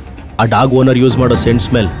ಸ್ಮೆಲ್, ಆ ಡಾಗ್ ಓನರ್ ಯೂಸ್ ಮಾಡೋ ಸೆಂಟ್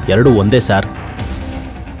ಸ್ಮೆಲ್ ಎರಡೂ ಒಂದೇ sir.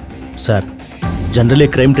 Generally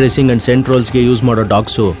crime tracing and scent ರೋಲ್ಸ್ಗೆ use ಮಾಡೋ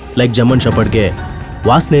ಡಾಗ್ಸು ಲೈಕ್ ಜರ್ಮನ್ ಶೆಪರ್ಡ್ಗೆ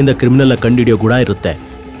ವಾಸನೆಯಿಂದ ಕ್ರಿಮಿನಲ್ನ ಕಂಡುಹಿಡಿಯೋ ಗುಣ ಇರುತ್ತೆ.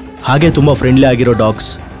 ಹಾಗೆ ತುಂಬ ಫ್ರೆಂಡ್ಲಿ ಆಗಿರೋ ಡಾಗ್ಸ್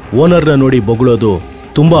ಓನರ್ನ ನೋಡಿ ಬೊಗಳೋದು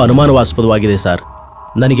ತುಂಬ ಅನುಮಾನಾಸ್ಪದವಾಗಿದೆ ಸರ್.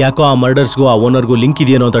 ನನಗೆ ಯಾಕೋ ಆ ಮರ್ಡರ್ಸ್ಗೂ ಆ ಓನರ್ಗೂ ಲಿಂಕ್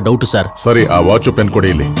ಇದೆಯೇನೋ ಅಂತ ಡೌಟು ಸರ್. ಸರಿ, ಆ ವಾಚು ಪೆನ್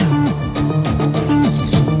ಕೊಡಿ.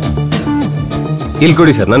 ಇಲ್ಲಿ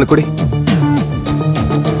ಕೊಡಿ ಸರ್, ನಾನು ಕೊಡಿ.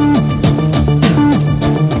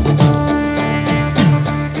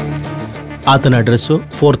 ಆತನ address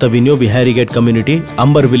 4th Avenue, Bihari gate community,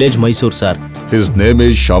 Ambar village, Mysuru sir. His name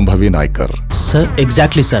is Shambhavi Naikar. Sir,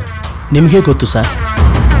 exactly sir. ನಿಮಗೆ ಗೊತ್ತು ಸರ್?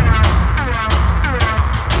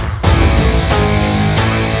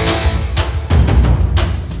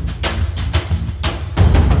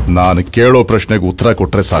 ನಾನು ಕೇಳೋ ಪ್ರಶ್ನೆಗೆ ಉತ್ತರ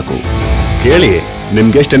ಕೊಟ್ರೆ ಸಾಕು. ಕೇಳಿ,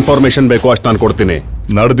 ನಿಮ್ಗೆ ಎಷ್ಟು ಇನ್ಫಾರ್ಮೇಶನ್ ಬೇಕೋ ಅಷ್ಟು ನಾನು ಕೊಡ್ತೀನಿ.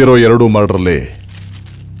 ನಡೆದಿರೋ 2 ಮರ್ಡರ್ಲಿ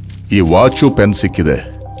ಈ ವಾಚು ಪೆನ್ ಸಿಕ್ಕಿದೆ.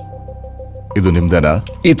 ಇದು ನಿಮ್ದೇನಾ?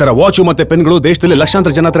 ಈ ತರ ವಾಚು ಮತ್ತೆ ಪೆನ್ಗಳು ದೇಶದಲ್ಲಿ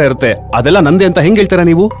ಲಕ್ಷಾಂತರ ಜನ ಹತ್ರ ಇರುತ್ತೆ. ಅದೆಲ್ಲ ನಂದೇ ಅಂತ ಹೆಂಗ್ ಹೇಳ್ತೀರಾ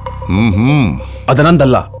ನೀವು? ಅದ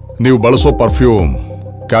ನಂದಲ್ಲ. ನೀವು ಬಳಸೋ ಪರ್ಫ್ಯೂಮ್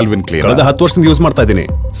ಕ್ಯಾಲ್ವಿನ್ ಕ್ಲೀನ್ ಕಳೆದ 10 ವರ್ಷದಿಂದ ಯೂಸ್ ಮಾಡ್ತಾ ಇದ್ದೀನಿ.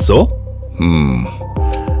 ಸೊ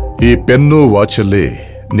ಈ ಪೆನ್ನು ವಾಚಲ್ಲಿ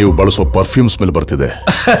ನೀವು ಬಳಸೋ ಪರ್ಫ್ಯೂಮ್ ಸ್ಮೆಲ್ ಬರ್ತಿದೆ.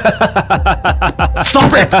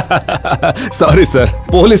 ಸಾರಿ ಸರ್,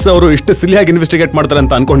 ಪೊಲೀಸ್ ಅವರು ಇಷ್ಟು ಸಿಲಿಯಾಗಿ ಇನ್ವೆಸ್ಟಿಗೇಟ್ ಮಾಡ್ತಾರೆ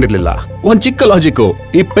ಅಂತ ಅನ್ಕೊಂಡಿರ್ಲಿಲ್ಲ. ಒಂದ್ ಚಿಕ್ಕ ಲಾಜಿಕ್,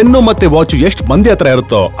 ಈ ಪೆನ್ನು ಮತ್ತೆ ವಾಚು ಎಷ್ಟು ಮಂದಿ ಹತ್ರ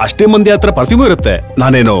ಇರುತ್ತೋ ಅಷ್ಟೇ ಮಂದಿ ಹತ್ರ ಪರ್ಫ್ಯೂಮ್ ಇರುತ್ತೆ.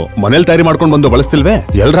 ನಾನೇನು ಮನೇಲಿ ತಯಾರಿ ಮಾಡ್ಕೊಂಡು ಬಂದು ಬಳಸ್ತಿಲ್ವೇ?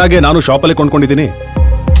 ಎಲ್ರಾಗೆ ನಾನು ಶಾಪಲ್ಲಿ ಕೊಂಡ್ಕೊಂಡಿದ್ದೀನಿ.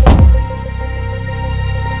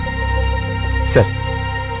 ಸರ್,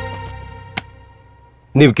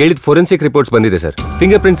 ನೀವು ಕೇಳಿದ ಫೋರೆನ್ಸಿಕ್ ರಿಪೋರ್ಟ್ಸ್ ಬಂದಿದೆ ಸರ್.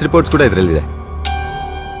 ಫಿಂಗರ್ ಪ್ರಿಂಟ್ಸ್ ರಿಪೋರ್ಟ್ಸ್ ಕೂಡ ಇದರಲ್ಲಿದೆ.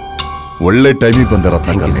 ಒಳ್ಳೆ ಟೈಮಿಗೆ ಬಂದ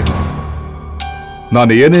ರತ್ನಾಕರ್.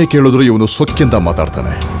 ನಾನು ಏನೇ ಕೇಳಿದ್ರು ಇವನು ಸೊಕ್ಕಿಂದ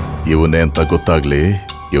ಮಾತಾಡ್ತಾನೆ. ಇವನೇ ಅಂತ ಗೊತ್ತಾಗ್ಲಿ,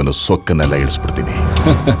 ಇವನು ಸೊಕ್ಕನ್ನೆಲ್ಲ ಇಳಿಸ್ಬಿಡ್ತೀನಿ.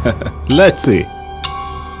 Let's see.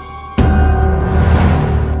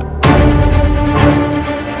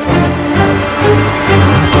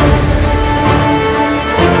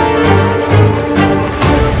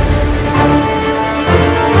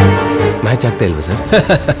 ಮ್ಯಾಚ್ ಆಗ್ತಾ ಇಲ್ವಾ sir?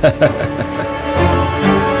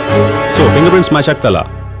 So finger prints match ಆಗ್ತಲ್ಲ.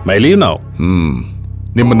 ಮೈ ಲೀವ್ ನಾವ್.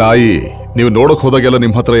 ನಿಮ್ಮ ನಾಯಿ ನೀವು ನೋಡಕ್ ಹೋದಾಗೆಲ್ಲ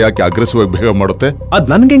ನಿಮ್ ಹತ್ರ ಯಾಕೆ ಅಗ್ರೆಸಿವ್ ಆಗಿ ಬಿಹೇವ್ ಮಾಡುತ್ತೆ? ಅದ್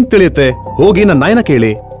ನನ್ಗೆ ಹೆಂಗ್ ತಿಳಿಯುತ್ತೆ? ಹೋಗಿ ನನ್ನ ನಾಯಿನ ಕೇಳಿ.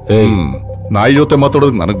 ನಾಯಿ ಜೊತೆ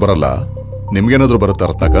ಮಾತಾಡೋದಕ್ಕೆ ನನಗ್ ಬರಲ್ಲ. ನಿಮ್ಗೇನಾದ್ರೂ ಬರುತ್ತಾ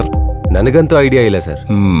ರತ್ನಾಕರ್? ನನಗಂತೂ ಐಡಿಯಾ ಇಲ್ಲ ಸರ್.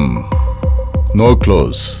 No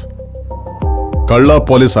close. ಕಳ್ಳ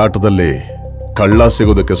ಪೊಲೀಸ್ ಆಟದಲ್ಲಿ ಕಳ್ಳ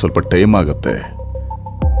ಸಿಗೋದಕ್ಕೆ ಸ್ವಲ್ಪ ಟೈಮ್ ಆಗುತ್ತೆ,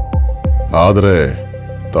 ಆದ್ರೆ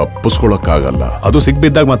ತಪ್ಪಿಸ್ಕೊಳಕ್ಕಾಗಲ್ಲ. ಅದು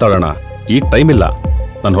ಸಿಗ್ಬಿದ್ದಾಗ ಮಾತಾಡೋಣ, ಈಗ ಟೈಮ್ ಇಲ್ಲ.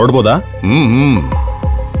 ನಾನು ಹೊರಡ್ಬೋದಾ?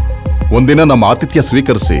 ಒಂದಿನ ನಮ್ಮ ಆತಿಥ್ಯ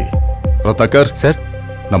ಸ್ವೀಕರಿಸಿ ರತ್ನಾಕರ್. ಸರ್,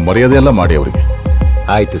 ನಮ್ಮ ಮರ್ಯಾದೆ ಎಲ್ಲ ಮಾಡಿ ಅವರಿಗೆ.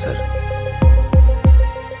 ಆಯ್ತು ಸರ್.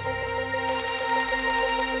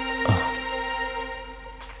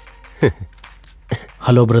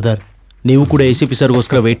 ಹಲೋ ಬ್ರದರ್, ನೀವು ಕೂಡ ACP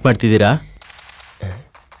ಸರ್ಗೋಸ್ಕರ ವೆಯ್ಟ್ ಮಾಡ್ತಿದ್ದೀರಾ?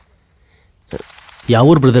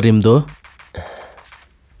 ಯಾವೂರು ಬ್ರದರ್ ನಿಮ್ಮದು?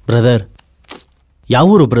 Brother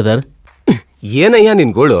ಯಾವೂರು brother? ಏನಯ್ಯ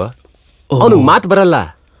ನಿನ್ ಗೋಳು? ಅವನಿಗೆ ಮಾತು ಬರಲ್ಲ,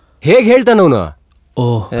 ಹೇಗೆ ಹೇಳ್ತಾನವನು?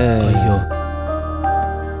 ಓಹ್ ಅಯ್ಯೋ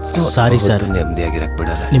ಸಾರಿ ಸರ್, ನೆಮ್ಮದಿಯಾಗಿರಕ್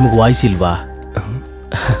ಬಿಡಲ್ಲ. ನಿಮಗೆ ವಾಯ್ಸ್ ಇಲ್ವಾ?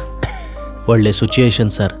 ಒಳ್ಳೆ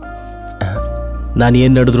ಸಿಚುಯೇಷನ್ ಸರ್. ನಾನು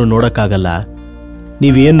ಏನು ನಡೆದ್ರು ನೋಡೋಕ್ಕಾಗಲ್ಲ,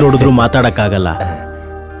 ನೀವೇನು ನೋಡಿದ್ರು ಮಾತಾಡೋಕ್ಕಾಗಲ್ಲ.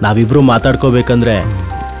 ನಾವಿಬ್ರು ಮಾತಾಡ್ಕೋಬೇಕಂದ್ರೆ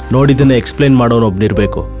ನೋಡಿದ್ದನ್ನ ಎಕ್ಸ್ಪ್ಲೇನ್ ಮಾಡೋನು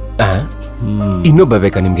ಒಬ್ನಿರ್ಬೇಕು. ಇನ್ನೊಬ್ಬ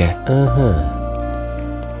ಬೇಕಾ ನಿಮ್ಗೆ?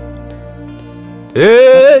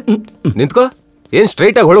 ನಿಂತ್ಕೋ. ಏನ್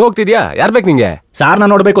ಸ್ಟ್ರೈಟ್ ಆಗಿ ಹೊಳಗ್ ಹೋಗ್ತಿದ್ಯಾ? ಯಾರ್ ಬೇಕು ನಿಂಗೆ? ಸಾರ್ನ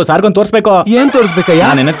ನೋಡ್ಬೇಕು, ಸಾರ್ಗೊಂದು ತೋರಿಸ್ಬೇಕು. ಏನ್ ತೋರಿಸ್ಬೇಕಯ್ಯ?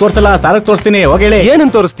 ನನಗೆ ತೋರಿಸಲ್ಲ, ಸಾರ್ಗೆ ತೋರಿಸ್ತೀನಿ. ಹೋಗೇಳಿ.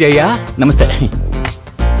 ಏನಂತ ತೋರಿಸ್ತೀಯಯ್ಯ? ನಮಸ್ತೆ.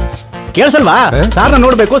 ಕೇಳಿಸಲ್ವಾ? ಸಾರ್ನ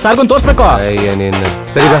ನೋಡ್ಬೇಕು, ಸಾರ್ಗೊಂದು ತೋರಿಸ್ಬೇಕು.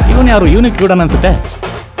 ಸರಿ ಬಾ. ಇವನು ಯಾರು? ಇವನಿಗೆ ಕೂಡ ಅನ್ಸುತ್ತೆ.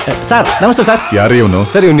 ಸರ್ ನಮಸ್ತೆ ಸರ್. ಯಾರು ಇವನು?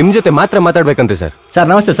 ಸರ್ ಇವ್ ನಿಮ್ ಜೊತೆ ಮಾತ್ರ ಮಾತಾಡ್ಬೇಕಂತೆ ಸರ್. ಸರ್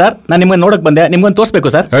ನಮಸ್ತೆ ಸರ್, ನಾನು ನಿಮ್ಮನ್ನ ನೋಡಕ್ ಬಂದೆ, ನಿಮ್ಗೊಂದು ತೋರಿಸ್ಬೇಕು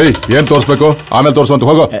ಸರ್. ಏನ್ ತೋರಿಸ್ಬೇಕು? ಆಮೇಲೆ ತೋರಿಸುವಂತ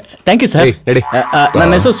ಹೋಗೋ. Thank you sir. ನನ್ನ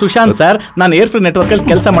ಹೆಸರು ಸುಶಾಂತ್ ಸರ್, ನಾನು ಏರ್ ಫ್ರೀ ನೆಟ್ವರ್ಕ್ ಅಲ್ಲಿ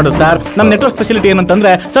ಕೆಲಸ ಮಾಡೋದು ಸರ್. ನಮ್ಮ ನೆಟ್ವರ್ಕ್ ಫೆಸಿಲಿಟಿ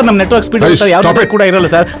ಏನಂತಂದ್ರೆ ಸರ್, ನಮ್ಮ ನೆಟ್ವರ್ಕ್ ಸ್ಪೀಡ್ ಯಾವ ಕೂಡ ಇರಲ್ಲ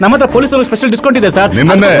ಸರ್. ನಮ್ಮ ಹತ್ರ ಪೊಲೀಸರು ಸ್ಪೆಷಲ್ ಡಿಸ್ಕೌಂಟ್ ಇದೆ ಸರ್.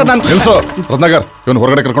 ರತ್ನಾಕರ್ ಇವನು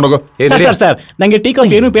ಹೊರಗಡೆ ಕರ್ಕೊಂಡು ಹೋಗೋ. ಸರ್ ನಂಗೆ ಟೀ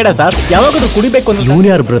ಕಾಫಿ ಏನು ಬೇಡ ಸರ್, ಯಾವಾಗಾದ್ರೂ ಕುಡಿಬೇಕು ಅಂದ್ರೆ. ಇವನು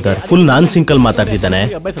ಯಾರು ಬ್ರದರ್? ಫುಲ್ ನಾನ್ ಸಿಂಕಲ್ ಮಾತಾಡ್ತಿದ್ದಾನೆ.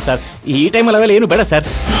 ಸರ್ ಈ ಟೈಮಲ್ಲಿ ಅವೆಲ್ಲ ಏನು ಬೇಡ ಸರ್.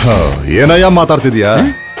 ಏನಯ್ಯ ಮಾತಾಡ್ತಿದ್ಯಾ?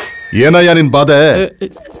 ಏನಯ್ಯ ನಿನ್ ಬಾಧೆ?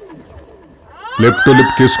 ಲಿಪ್ ಟು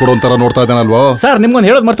ಲಿಪ್ ಕಿಸ್ ಕೊಡೋಂತರ ನೋಡ್ತಾ ಇದ್ದಾನಲ್ವೋ? ಸರ್ ನಿಮ್ಗೊಂದು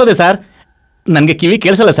ಹೇಳೋದು ಮರ್ತೋದೆ ಸರ್, ನನ್ಗೆ ಕಿವಿ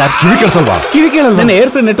ಕೇಳಿಸಲ್ಲ ಸರ್. ಕಿವಿ ಕೇಳಿಸಲ್ವಾ? ಕಿವಿ ಕೇಳಲ್ಲ. ನಾನು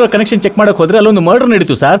air free network connection check ಮಾಡಕ್ ಹೋದ್ರೆ ಅಲ್ಲೊಂದು ಮರ್ಡರ್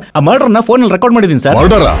ನಡೀತು ಸರ್. ಆ ಮರ್ಡರ್ನ ಫೋನ್ ಅಲ್ಲಿ ರೆಕಾರ್ಡ್ ಮಾಡಿದೀನಿ ಸರ್.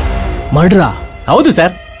 ಮರ್ಡರಾ? ಹೌದು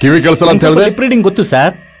ಸರ್. ಕಿವಿ ಕೇಳಿಸಲ್ಲ ಅಂತ ಹೇಳಿದೆ. ಲಿಪ್ ರೀಡಿಂಗ್ ಗೊತ್ತು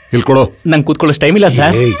ಸರ್. ಇಲ್ಲಿ ಕೊಡು. ನಂಗೆ ಕೂತ್ಕೊಳ್ಳೋ ಟೈಮ್ ಇಲ್ಲ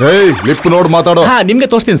ಸರ್. ಲಿಪ್ ನೋಡ್ ಮಾತಾಡೋ. ಹಾ ನಿಮ್ಗೆ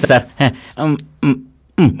ತೋರಿಸ್ತೀನಿ ಸರ್.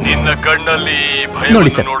 ನಿನ್ನ ಕಣ್ಣಲ್ಲಿ ನೋಡಿ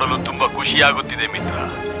ಭಯವನ್ನು ನೋಡಲು ತುಂಬಾ ಖುಷಿಯಾಗುತ್ತಿದೆ ಮಿತ್ರ.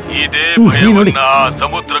 ಇದೇ ಭಯವನ್ನ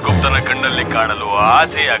ಸಮುದ್ರಗುಪ್ತನ ಕಣ್ಣಲ್ಲಿ ಕಾಣಲು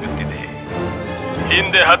ಆಸೆಯಾಗುತ್ತಿದೆ.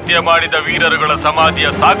 ಹಿಂದೆ ಹತ್ಯೆ ಮಾಡಿದ ವೀರರುಗಳ ಸಮಾಧಿಯ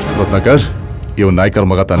ಸಾಕ್ಷಿ. ರತ್ನಾಕರ್ ಇವ್ ನಾಯ್ಕರ್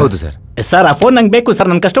ಮಗ ತಾನೆ? ಹೌದು ಸರ್. ಸರ್ ಆ ಫೋನ್ ನಂಗೆ ಬೇಕು ಸರ್,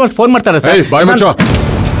 ನನ್ನ ಕಸ್ಟಮರ್ಸ್ ಫೋನ್ ಮಾಡ್ತಾರೆ ಸರ್. ಬಾಯ್ ಮುಚ್ಚೋ.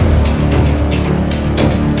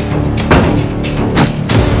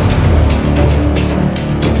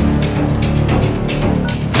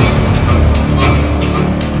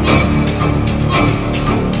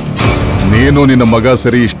 ನೀನು ನಿನ್ನ ಮಗ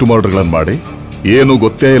ಸರಿ ಇಷ್ಟು ಮರ್ಡರ್ಗಳನ್ನು ಮಾಡಿ ಏನು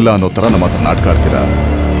ಗೊತ್ತೇ ಇಲ್ಲ ಅನ್ನೋ ತರ ನಮ್ಮ ಹತ್ರ ನಾಟಕ ಆಡ್ತೀರಾ?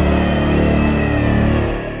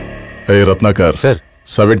 ರತ್ನಾಕರ್ ಸರ್,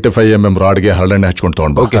 75mm ರಾಡ್ಗೆ ಹರಳೆಣ್ಣೆ ಹಚ್ಕೊಂಡು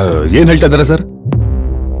ತಗೊಂಡು. ಏನ್ ಹೇಳ್ತಾ ಇದಾರೆ ಸರ್?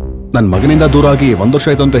 ನನ್ ಮಗನಿಂದ ದೂರ ಆಗಿ 1 ವರ್ಷ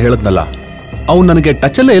ಆಯ್ತು ಅಂತ ಹೇಳದ್ನಲ್ಲ, ಅವ್ನು ನನಗೆ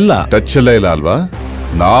ಟಚ್ ಅಲ್ಲೇ ಇಲ್ಲ. ಟಚ್ ಅಲ್ಲೇ ಇಲ್ಲ ಅಲ್ವಾ?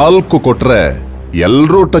 4 ಕೊಟ್ರೆ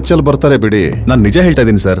ಎಲ್ರೂ ಟಚ್ ಅಲ್ಲಿ ಬರ್ತಾರೆ ಬಿಡಿ. ನಾನ್ ನಿಜ ಹೇಳ್ತಾ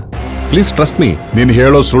ಇದೀನಿ ಸರ್, ಪ್ಲೀಸ್ ಟ್ರಸ್ಟ್ ಮೀ. ನೀನ್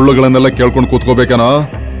ಹೇಳೋ ಸುಳ್ಳುಗಳನ್ನೆಲ್ಲ ಕೇಳ್ಕೊಂಡು ಕೂತ್ಕೋಬೇಕನೋ?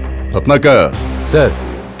 Ratnakar sir,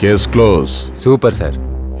 case close. Super sir.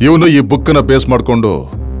 ಇವನು ಈ ಬುಕ್ ನ ಬೇಸ್ ಮಾಡ್ಕೊಂಡು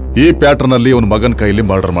ಈ ಪ್ಯಾಟರ್ನ್ ಅಲ್ಲಿ ಇವನ್ ಮಗನ್ ಕೈಲಿ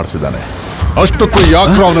ಮರ್ಡರ್ ಮಾಡಿಸಿದ್ದಾನೆ. ಅಷ್ಟಕ್ಕೂ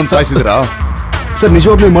ಯಾಕ್ರೋ ಅವನನ್ನ ಸಾಯಿಸಿದಿರಾ? ಸರ್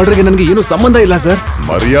ನಿಜವಾಗ್ಲೂ ಮರ್ಡರ್ಗೆ ನನಗೆ ಏನು ಸಂಬಂಧ ಇಲ್ಲ ಸರ್.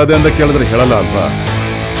 ಮರ್ಯಾದೆ ಅಂತ ಕೇಳಿದ್ರೆ ಹೇಳಲ್ಲ ಅಲ್ವಾ?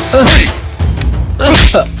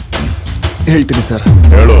 ಹೇಳ್ತೀನಿ ಸರ್.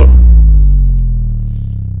 ಹೇಳು.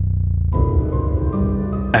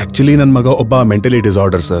 ಆಕ್ಚುಲಿ ನನ್ನ ಮಗ ಒಬ್ಬ ಮೆಂಟಲಿ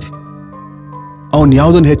ಡಿಸಾರ್ಡರ್ ಸರ್. ಅವನ್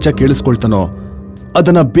ಯಾವ್ದನ್ನ ಹೆಚ್ಚಾಗಿ ಕೇಳಿಸ್ಕೊಳ್ತಾನೋ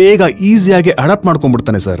ಅದನ್ನ ಬೇಗ ಈಸಿಯಾಗಿ ಅಡಾಪ್ಟ್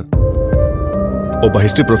ಮಾಡ್ಕೊಂಡ್ಬಿಡ್ತಾನೆ ಸರ್. ಒಬ್ಬ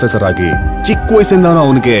ಹಿಸ್ಟ್ರಿ ಪ್ರೊಫೆಸರ್ ಆಗಿ ಚಿಕ್ಕ ವಯಸ್ಸಿಂದ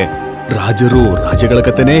ಅವನಿಗೆ ರಾಜರು ರಾಜ್ಯಗಳ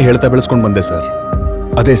ಕಥೆನೇ ಹೇಳ್ತಾ ಬೆಳೆಸ್ಕೊಂಡು ಬಂದೆ ಸರ್.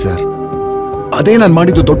 ಅದೇ ಸರ್, ಅದೇ ನಾನು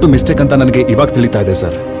ಮಾಡಿದ್ದು ದೊಡ್ಡ ಮಿಸ್ಟೇಕ್ ಅಂತ ನನಗೆ ಇವಾಗ ತಿಳಿತಾ ಇದೆ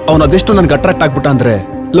ಸರ್. ಅವನು ಅದೆಷ್ಟು ನನ್ಗೆ ಅಟ್ರಾಕ್ಟ್ ಆಗ್ಬಿಟ್ಟ ಅಂದ್ರೆ,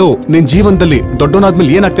 ಲೋ ನಿನ್ ಜೀವನದಲ್ಲಿ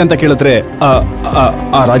ದೊಡ್ಡವನಾದ್ಮೇಲೆ ಏನಾಗ್ತಿ ಅಂತ ಕೇಳಿದ್ರೆ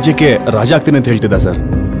ಆ ರಾಜ್ಯಕ್ಕೆ ರಾಜ ಆಗ್ತೀನಿ ಅಂತ ಹೇಳ್ತಿದ್ದ ಸರ್.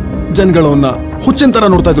 ಜನಗಳವನ್ನ ಹುಚ್ಚಿನ ತರ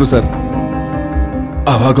ನೋಡ್ತಾ ಇದ್ರು ಸರ್.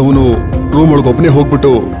 ಆವಾಗ ಅವನು ರೂಮ್ ಒಳಗೆ ಒಬ್ಬನೇ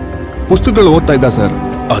ಹೋಗ್ಬಿಟ್ಟು ಪುಸ್ತಕಗಳು ಓದ್ತಾ ಇದ್ದ ಸರ್.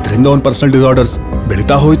 ಅದರಿಂದ ಅವನ ಪರ್ಸನಲ್ ಡಿಸಾರ್ಡರ್ಸ್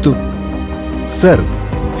ಬೆಳೀತಾ ಹೋಯ್ತು ಸರ್.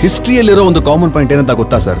 ಹಿಸ್ಟ್ರಿಯಲ್ಲಿರೋ ಒಂದು ಕಾಮನ್ ಪಾಯಿಂಟ್ ಏನಂತ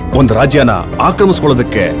ಗೊತ್ತಾ ಸರ್? ಒಂದು ರಾಜ್ಯನ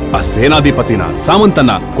ಆಕ್ರಮಿಸ್ಕೊಳ್ಳೋದಕ್ಕೆ ಆ ಸೇನಾಧಿಪತಿನ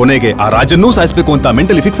ಸಾಮಂತನ ಕೊನೆಗೆ ಆ ರಾಜನ್ನೂ ಸಾಯಿಸ್ಬೇಕು ಅಂತ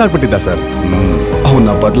ಮೆಂಟಲಿ ಫಿಕ್ಸ್ ಆಗ್ಬಿಟ್ಟಿದ್ದ ಸರ್.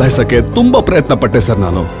 ಅವನ್ನ ಬದಲಾಯಿಸಕ್ಕೆ ತುಂಬಾ ಪ್ರಯತ್ನ ಪಟ್ಟೆ ಸರ್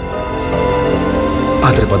ನಾನು,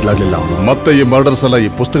 ಆದ್ರೆ ಬದಲಾಗ್ಲಿಲ್ಲ ಅವನು. ಮತ್ತೆ ಈ ಮರ್ಡರ್ಸ್ ಎಲ್ಲ ಈ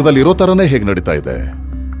ಪುಸ್ತಕದಲ್ಲಿ ಇರೋ ತರನೇ ಹೇಗೆ ನಡೀತಾ ಇದೆ?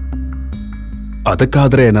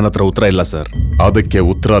 ಅದಕ್ಕಾದ್ರೆ ನನ್ನ ಹತ್ರ ಉತ್ತರ ಇಲ್ಲ ಸರ್. ಅದಕ್ಕೆ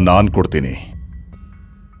ಉತ್ತರ ನಾನ್ ಕೊಡ್ತೀನಿ.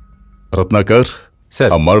 ರತ್ನಾಕರ್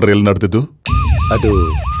ಸರ್, ಆ ಮರ್ಡರ್ ಎಲ್ಲಿ ನಡೆದಿದ್ದು? ಅದು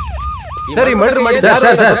ಸರ್, ಈ ಮರ್ಡರ್ ಮಾಡಿ ಸರ್,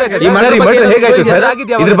 ಈ ಮರ್ಡರ್ ಹೇಗಾಯ್ತು ಸರ್?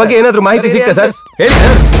 ಇದ್ರ ಬಗ್ಗೆ ಏನಾದ್ರೂ ಮಾಹಿತಿ ಸಿಕ್ತಾ ಸರ್? ಹೇಳಿ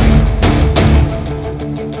ಸರ್.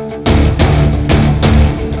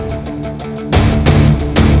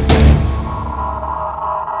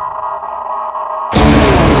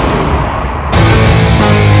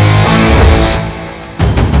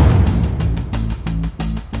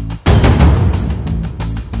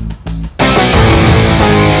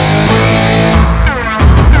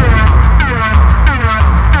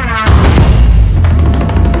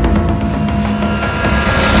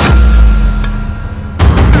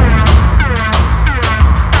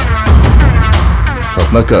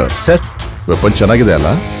 ರತ್ನಾಕರ್ ಸರ್, ವೆಪನ್ ಚೆನ್ನಾಗಿದೆ ಅಲ್ಲ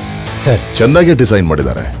ಸರ್? ಚೆನ್ನಾಗಿ ಡಿಸೈನ್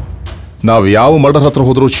ಮಾಡಿದ್ದಾರೆ. ನಾವು ಯಾವ ಮರ್ಡರ್ ಹತ್ರ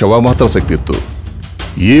ಹೋದ್ರೂ ಶವ ಮಾತ್ರ ಸಿಕ್ತಿತ್ತು.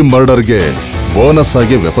 ಈ ಮರ್ಡರ್ಗೆ ಬೋನಸ್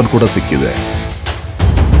ಆಗಿ ವೆಪನ್ ಕೂಡ ಸಿಕ್ಕಿದೆ.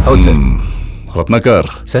 ಹೌದು ಸರ್. ರತ್ನಾಕರ್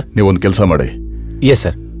ಸರ್, ನೀವೊಂದು ಕೆಲಸ ಮಾಡಿ. Yes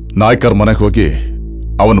sir. ನಾಯ್ಕರ್ ಮನೆಗೆ ಹೋಗಿ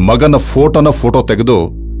ಅವನ ಮಗನ ಫೋಟೋ ತೆಗೆದು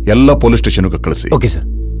ಎಲ್ಲ ಪೊಲೀಸ್ ಸ್ಟೇಷನ್ಗೆ ಕಳಿಸಿ. Okay sir.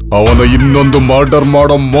 ಅವನು ಇನ್ನೊಂದು ಮರ್ಡರ್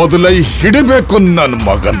ಮಾಡೋ ಮೊದಲೇ ಹಿಡಿಬೇಕು ನನ್ನ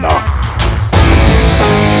ಮಗನ್ನ.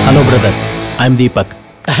 Hello brother, I am Deepak.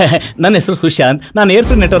 ನನ್ನ ಹೆಸರು ಸುಶಾಂತ್. ನಾನು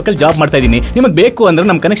ಏರ್ಟೆಲ್ ನೆಟ್ವರ್ಕ್ ಅಲ್ಲಿ ಜಾಬ್ ಮಾಡ್ತಾ ಇದ್ದೀನಿ. ನಿಮಗೆ ಬೇಕು ಅಂದ್ರೆ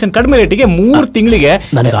ನಮ್ಮ ಕನೆಕ್ಷನ್ ಕಡಿಮೆ ರೇಟಿಗೆ 3 ತಿಂಗಳಿಗೆ.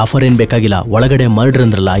 ನನಗೆ ಆಫರ್ ಏನ್ ಬೇಕಾಗಿಲ್ಲ. ಒಳಗಡೆ ಮರ್ಡರ್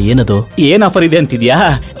ಅಂದ್ರಲ್ಲ, ಏನದು? ಏನ್ ಆಫರ್ ಇದೆ ಅಂತಿದ್ಯಾ?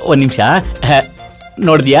 ಒಂದ್ ನಿಮಿಷ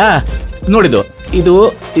ನೋಡಿದ್ಯಾ? ನೋಡಿದು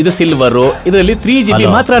ಇದು ಸಿಲ್ವರು. ಇದರಲ್ಲಿ 3GB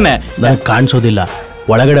ಮಾತ್ರನೇ. ನನಗೆ ಕಾಣಿಸೋದಿಲ್ಲ.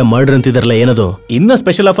 ಒಳಗಡೆ ಮರ್ಡರ್ ಅಂತಿದಾರಲ್ಲ, ಏನದು? ಇನ್ನು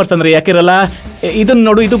ಸ್ಪೆಷಲ್ ಆಫರ್ಸ್ ಅಂದ್ರೆ ಯಾಕಿರಲ್ಲ? ಇದನ್ನ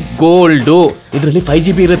ನೋಡು, ಇದು ಗೋಲ್ಡು. ಇದರಲ್ಲಿ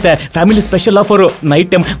 5GB ಇರುತ್ತೆ. Family special offer. Night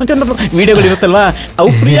time ವಿಡಿಯೋಗಳು ಇರುತ್ತಲ್ವಾ, ಅವು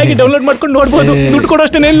ಫ್ರೀ ಆಗಿ ಡೌನ್ಲೋಡ್ ಮಾಡ್ಕೊಂಡು ನೋಡ್ಬೋದು. ದುಡ್ಡು ಕೊಡೋ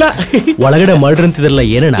ಅಷ್ಟೇನೇ ಇಲ್ಲ. ಒಳಗಡೆ ಮರ್ಡರ್ ಅಂತಿದಾರಲ್ಲ,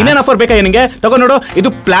 ಏನಣ್ಣ? ಇನ್ನೇನು ಆಫರ್ ಬೇಕಾ ನಿನಗೆ? ತಗೊಂಡ್ ನೋಡು,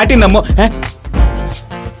 ಇದು ಪ್ಲಾಟಿನಮ್.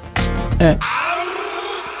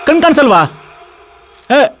 ಕಣ್ ಕಾಣಿಸಲ್ವಾ?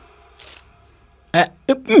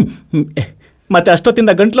 ಮತ್ತೆ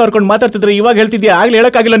ಅಷ್ಟೊತ್ತಿಂದ ಗಂಟ್ಲು ಹೊರ್ಕೊಂಡು ಮಾತಾಡ್ತಿದ್ರೆ ಇವಾಗ ಹೇಳ್ತಿದ್ಯಾ? ಆಗ್ಲೇ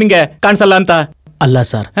ಹೇಳಕ್ಕಾಗಿಲ್ಲ ನಿಂಗೆ ಕಾಣಿಸಲ್ಲ ಅಂತ. ಅಲ್ಲ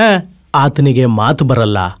ಸರ್, ಆತನಿಗೆ ಮಾತು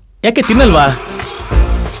ಬರಲ್ಲ. ಯಾಕೆ? ತಿನ್ನಲ್ವಾ?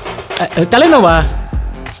 ತಲೆನೋವಾ?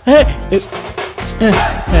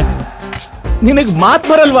 ನಿನಗ್ ಮಾತು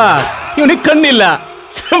ಬರಲ್ವಾ? ಇವನಿಗೆ ಕಣ್ಣಿಲ್ಲ.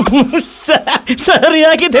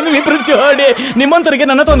 ಸರಿಯಾಗಿದೆ ನಿಮ್ಮಿಬ್ರು ಜೋಡಿ. ನಿಮ್ಮಂತರಿಗೆ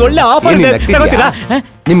ನನ್ನ ಹತ್ರ ಒಂದು ಒಳ್ಳೆ ಆಫರ್ ಇದೆ, ತಗೋತೀರಾ?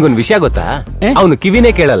 ನಿಮ್ಗೊಂದು ವಿಷಯ ಗೊತ್ತಾ? ಅವನು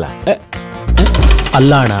ಕಿವಿನೇ ಕೇಳಲ್ಲ.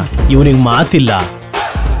 ಅಲ್ಲ ಅಣ್ಣ, ಇವನಿಗೆ ಮಾತಿಲ್ಲ.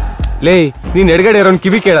 ಲೇ, ನೀನ್ ಎಡಗಡೆ ಇರೋನ್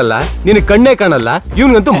ಕಿವಿ ಕೇಳಲ್ಲ, ನಿನ್ ಕಣ್ಣೇ ಕಾಣಲ್ಲ,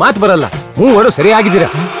 ಇವನಿಗಂತೂ ಮಾತು ಬರಲ್ಲ. ಮೂವರು ಸರಿಯಾಗಿದ್ದೀರಾ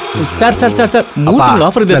ಸರ್. ಸರ್ ಸರ್ ಸರ್ 3 ತಿಂಗಳು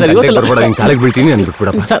ಆಫರ್ ಇದೆ ಸರ್. ಇವತ್ತು ಕಾಲಿಗೆ ಬೀಳ್ತೀನಿ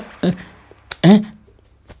ಅನ್ಬಿಟ್ಬಿಡಪ್ಪ sir.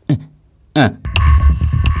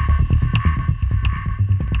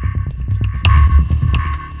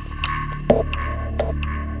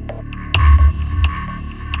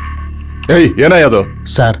 ಏನಾಯದು?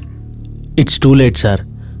 Sir, it's too late sir.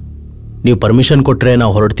 ನೀವು ಪರ್ಮಿಷನ್ ಕೊಟ್ರೆ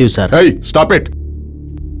ನಾವು ಹೊರಡ್ತೀವಿ ಸರ್. Stop it.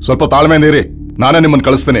 ಸ್ವಲ್ಪ ತಾಳ್ಮೆಯಿಂದ ಇರಿ, ನಾನೇ ನಿಮ್ಮನ್ನು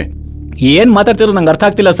ಕಳಿಸ್ತೇನೆ. ಏನ್ ಮಾತಾಡ್ತಿರೋ ನಂಗೆ ಅರ್ಥ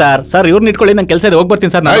ಆಗ್ತಿಲ್ಲ ಸರ್. ಸರ್, ಇವ್ರನ್ನ ಇಟ್ಕೊಳ್ಳಿ, ನಂಗೆ ಕೆಲಸ ಇದೆ,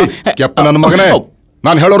 ಹೋಗ್ಬರ್ತೀನಿ ಸರ್. ನಾನು ನನ್ನ ಮಗನೇ,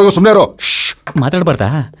 ನಾನು ಹೇಳೋರ್ಗು ಸುಮ್ಮನೆ ಇರೋ. ಮಾತಾಡ್ಬಾರ್ದಾ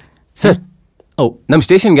ಸರ್? ನಮ್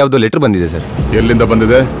ಸ್ಟೇಷನ್ಗೆ ಯಾವ್ದೋ ಲೆಟರ್ ಬಂದಿದೆ ಸರ್. ಎಲ್ಲಿಂದ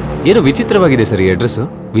ಬಂದಿದೆ? ಏನೋ ವಿಚಿತ್ರವಾಗಿದೆ ಸರ್ ಈ ಅಡ್ರೆಸ್.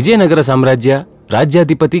 ವಿಜಯನಗರ ಸಾಮ್ರಾಜ್ಯ,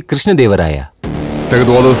 ರಾಜ್ಯಾಧಿಪತಿ ಕೃಷ್ಣದೇವರಾಯ.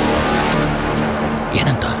 ತೆಗೆದು ಓದು.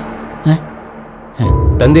 ಏನಂತ?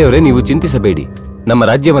 ತಂದೆಯವರೇ, ನೀವು ಚಿಂತಿಸಬೇಡಿ. ನಮ್ಮ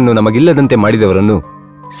ರಾಜ್ಯವನ್ನು ನಮಗಿಲ್ಲದಂತೆ ಮಾಡಿದವರನ್ನು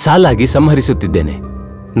ಸಾಲಾಗಿ ಸಂಹರಿಸುತ್ತಿದ್ದೇನೆ.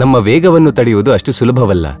 ನಮ್ಮ ವೇಗವನ್ನು ತಡೆಯುವುದು ಅಷ್ಟು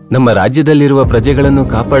ಸುಲಭವಲ್ಲ. ನಮ್ಮ ರಾಜ್ಯದಲ್ಲಿರುವ ಪ್ರಜೆಗಳನ್ನು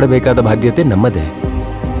ಕಾಪಾಡಬೇಕಾದ ಬಾಧ್ಯತೆ ನಮ್ಮದೇ.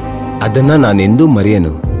 ಅದನ್ನ ನಾನೆಂದೂ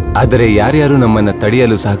ಮರೆಯನು. ಆದರೆ ಯಾರ್ಯಾರು ನಮ್ಮನ್ನ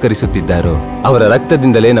ತಡೆಯಲು ಸಹಕರಿಸುತ್ತಿದ್ದಾರೋ ಅವರ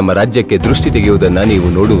ರಕ್ತದಿಂದಲೇ ನಮ್ಮ ರಾಜ್ಯಕ್ಕೆ ದೃಷ್ಟಿ ತೆಗೆಯುವುದನ್ನ ನೀವು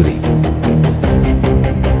ನೋಡುವಿರಿ.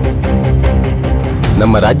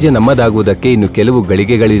 ನಮ್ಮ ರಾಜ್ಯ ನಮ್ಮದಾಗುವುದಕ್ಕೆ ಇನ್ನು ಕೆಲವು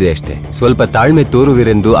ಗಳಿಗೆಗಳಿದೆ ಅಷ್ಟೇ. ಸ್ವಲ್ಪ ತಾಳ್ಮೆ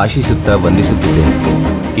ತೋರುವಿರೆಂದು ಆಶಿಸುತ್ತಾ ವಂದಿಸುತ್ತಿದ್ದೇನೆ.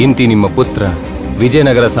 ಇಂತಿ ನಿಮ್ಮ ಪುತ್ರ,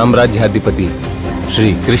 Vijayanagara ಸಾಮ್ರಾಜ್ಯಾಧಿಪತಿ Shri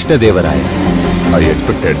Krishnadevaraya. I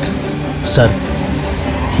expected. Sir,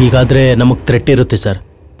 ಹೀಗಾದ್ರೆ ನಮಗ್ ಥ್ರೆಟ್ ಇರುತ್ತೆ ಸರ್.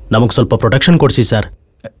 ನಮಗ್ ಸ್ವಲ್ಪ ಪ್ರೊಟೆಕ್ಷನ್ ಕೊಡ್ಸಿ ಸರ್.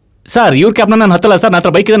 ಸರ್, ಇವ್ರ ಕ್ಯಾಬ್ನ ನಾನು ಹತ್ತಲ್ಲ ಸರ್. ನನ್ನ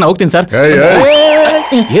ಹತ್ರ ಬೈಕ್ ಇದೆ, ನಾನು ಹೋಗ್ತೀನಿ ಸರ್.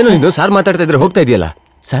 ಏನು ಇದು ಸಾರ್ ಮಾತಾಡ್ತಾ ಇದ್ರೆ ಹೋಗ್ತಾ ಇದೆಯಲ್ಲ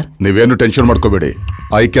ಸರ್? ನೀವೇನು ಟೆನ್ಷನ್ ಮಾಡ್ಕೋಬೇಡಿ.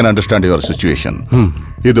 I can understand your situation.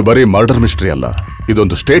 ಇದು ಬರೀ ಮರ್ಡರ್ ಮಿಸ್ಟ್ರಿ ಅಲ್ಲ,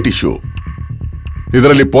 ಇದೊಂದು ಸ್ಟೇಟ್ ಇಶ್ಯೂ.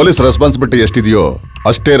 ಇದರಲ್ಲಿ ಪೊಲೀಸ್ ರೆಸ್ಪಾನ್ಸಿಬಿಲಿಟಿ ಎಷ್ಟಿದೆಯೋ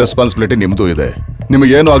ಅಷ್ಟೇ ರೆಸ್ಪಾನ್ಸಿಬಿಲಿಟಿ ನಿಮ್ದು ಇದೆ.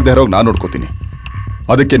 ನಿಮಗೇನು ಆಗದೆ ಇರೋವಾಗ ನಾನು ನೋಡ್ಕೋತೀನಿ.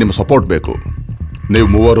 ಅದಕ್ಕೆ ನಿಮ್ಮ ಸಪೋರ್ಟ್ ಬೇಕು. ನೀವು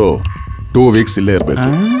ಮೂವರು 2 ವೀಕ್ಸ್ ಇಲ್ಲೇ ಇರಬೇಕು.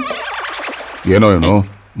 ಏನೋ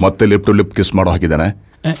ಮತ್ತೆ ಲಿಪ್ ಟು ಲಿಪ್ ಕಿಸ್ ಮಾಡೋ ಹಾಕಿದ್ದಾನೆ.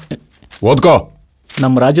 ಓದ್ಕೋ.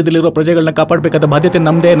 ನಮ್ಮ ರಾಜ್ಯದಲ್ಲಿರುವ ಪ್ರಜೆಗಳನ್ನ ಕಾಪಾಡಬೇಕಾದ ಬಾಧ್ಯತೆ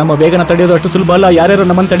ನಮ್ದೇ. ನಮ್ಮ ವೇಗನ ತಡೆಯೋದು ಅಷ್ಟು ಸುಲಭ ಅಲ್ಲ. ಯಾರ್ಯಾರು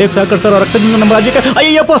ನಮ್ಮನ್ನು ತಡೆಯೋಕೆ ಸಹಕರಿಸ್ತಾರೋ ರಕ್ತದಿಂದ ನಮ್ಮ ರಾಜ್ಯಕ್ಕೆ.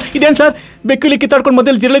 ಅಯ್ಯಪ್ಪ, ಇದೇನು ಸರ್? ಬೆಕ್ಕಿಲಿ ಕಿತ್ತಾಡ್ಕೊಂಡು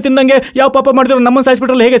ಮೊದಲು ಜಿರಳೆ ತಿಂದಂಗೆ ಯಾವ ಪಾಪ ಮಾಡಿದ್ರು ನಮ್ಮನ್ನು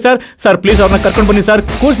ಸಾಯಿಸ್ಬಿಟ್ರಲ್ಲ, ಹೇಗೆ ಸರ್? ಸರ್ ಪ್ಲೀಸ್ ಅವ್ರನ್ನ ಕರ್ಕೊಂಡು ಬನ್ನಿ ಸರ್.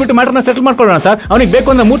 ಕೂರಿಸ್ಬಿಟ್ಟು ಮ್ಯಾಟರ್ನ ಸೆಟಲ್ ಮಾಡ್ಕೊಳ್ಳೋಣ ಸರ್. ಅವ್ನಿಗೆ ಬೇಕು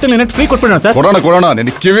ಅಂದ್ರೆ 3 ತಿಂಗಳು ನೆಟ್ ಫ್ರೀ ಕೊಟ್ಬಿಡೋಣ ಸರ್. ಕೊಡೋಣ.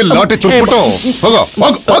 ನಿನಗೆ ಕಿವಿಲ್ ಲಾಟಿ ತುರ್ಬಿಟ್ಟು ಹೋಗೋ.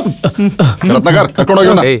 ರತ್ನಾಕರ್, ಕರ್ಕೊಂಡು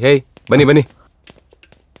ಹೋಗೋಣ. ಬನ್ನಿ.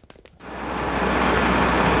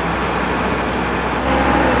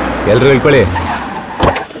 ಎಲ್ರು ಹೇಳ್ಕೊಳ್ಳಿ.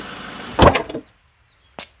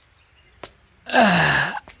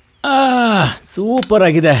 ಸೂಪರ್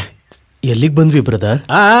ಆಗಿದೆ. ಎಲ್ಲಿಗೆ ಬಂದ್ವಿ ಬ್ರದರ್?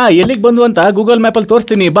 ಎಲ್ಲಿಗೆ ಬಂದ್ವು ಅಂತ ಗೂಗಲ್ ಮ್ಯಾಪಲ್ಲಿ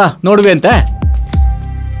ತೋರಿಸ್ತೀನಿ, ಬಾ ನೋಡ್ವಿ ಅಂತ.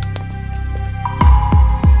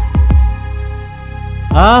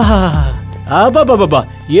 ಬಾಬಾ,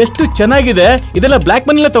 ಎಷ್ಟು ಚೆನ್ನಾಗಿದೆ. ಇದೆಲ್ಲ ಬ್ಲಾಕ್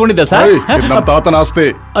ಮನಿಲ್ಲ ತಗೊಂಡಿದ್ದ ಸರ್? ತಾತನ ಆಸ್ತಿ.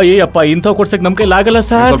 ಅಯ್ಯಪ್ಪ, ಇಂಥವ್ ಕೊಡ್ಸಕ್ ನಮ್ ಕೈಲಿ ಆಗಲ್ಲ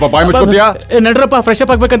ಸರ್. ಸ್ವಲ್ಪ ಬಾಯಿ ಮುಚ್ಕೋತೀಯಾ? ನಡ್ರಪ್ಪ, ಫ್ರೆಶ್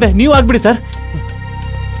ಅಪ್ ಆಗ್ಬೇಕಂತೆ. ನೀವು ಆಗ್ಬಿಡಿ ಸರ್.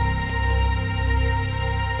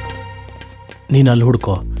 ನೀನ್ ಅಲ್ಲಿ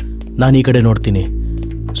ಹುಡ್ಕೋ, ನಾನು ಈ ಕಡೆ ನೋಡ್ತೀನಿ.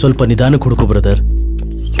 ಸ್ವಲ್ಪ ನಿಧಾನಕ್ಕೆ ಹುಡುಕು ಬ್ರದರ್.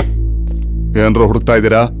 ಏನ್ರೋ ಹುಡುಕ್ತಾ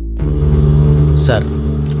ಇದ್ದೀರಾ? ಸರ್,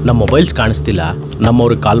 ನಮ್ಮ ಮೊಬೈಲ್ಸ್ ಕಾಣಿಸ್ತಿಲ್ಲ.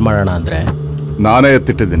 ನಮ್ಮವ್ರಿಗೆ ಕಾಲ್ ಮಾಡೋಣ ಅಂದ್ರೆ ನಾನೇ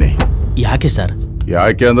ಎತ್ತಿಟ್ಟಿದ್ದೀನಿ. ಯಾಕೆ ಸರ್?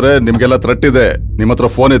 ಯಾಕೆ ಅಂದ್ರೆ ನಿಮ್ಗೆಲ್ಲ ಥ್ರೆಟ್ ಇದೆ. ನಿಮ್ಮ ಹತ್ರ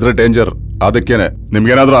ಫೋನ್ ಇದ್ರೆ ಡೇಂಜರ್. ಅದಕ್ಕೇನೆ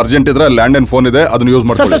ನಿಮ್ಗೇನಾದ್ರೂ ಅರ್ಜೆಂಟ್ ಇದ್ರೆ ಲ್ಯಾಂಡ್ ಫೋನ್ ಇದೆ, ಅದನ್ನ ಯೂಸ್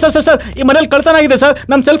ಮಾಡ್ಕೊಳ್ಳಿ. ಸರ್ ಈ ಮನೇಲಿ ಕಳ್ತನ ಆಗಿದೆ ಸರ್.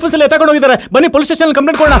 ನಮ್ ಸೆಲ್ ಫೋನ್ಸ್ ಎಲ್ಲ ಎತ್ತಾಕೊಂಡು ಹೋಗಿದ್ದಾರೆ. ಬನ್ನಿ ಪೊಲೀಸ್ ಸ್ಟೇಷನ್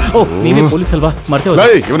ಕಂಪ್ಲೇಂಟ್ ಕೊಡೋಣ. ಓ ನೀವೇ ಪೊಲೀಸ್ ಅಲ್ವಾ? ಮರ್ತೇ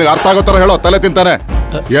ಇವನಿಗೆ ಅರ್ಥ ಆಗೋ ತರ ಹೇಳೋ, ತಲೆ ತಿಂತಾನೆ.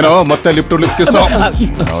 ಏನೋ ಮತ್ತೆ ಲಿಫ್ಟ್ ಕಿಸ್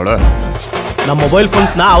ನೋಡ. ನಮ್ಮ ಮೊಬೈಲ್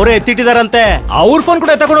ಫೋನ್ಸ್ ನ ಅವರೇ ಎತ್ತಿಟ್ಟಿದಾರಂತೆ. ಅವ್ರ ಫೋನ್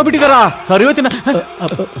ಕೂಡ ಎತ್ತಾಕೊಂಡು ಹೋಗ್ಬಿಟ್ಟಿದಾರ ಸರ್. ಇವತ್ತಿನ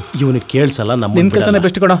ಇವನಿಗೆ ಕೇಳಿಸಲ್ಲ. ನಮ್ಮ ನಿನ್ ಕೆಲಸನೇ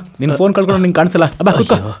ಬೆಸ್ಟ್ ಕೊಡ. ನಿನ್ ಫೋನ್ ಕಳ್ಕೊಂಡು ನಿಂಗೆ ಕಾಣಿಸಲ್ಲ. ಬಾ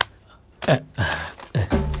ಕುತ್ಕೋ.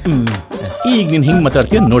 ಈಗ ನೀನ್ ಹಿಂಗ್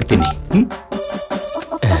ಮಾತಾಡ್ತೀಯ ನೋಡ್ತೀನಿ.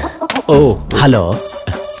 ಓ hello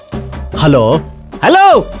hello hello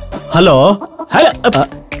hello hello.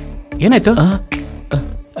 ಏನಾಯ್ತು?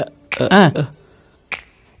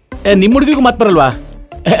 ನಿಮ್ಮ ಹುಡುಗಿಗೂ ಮಾತು ಬರಲ್ವಾ?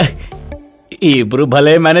 ಇಬ್ರು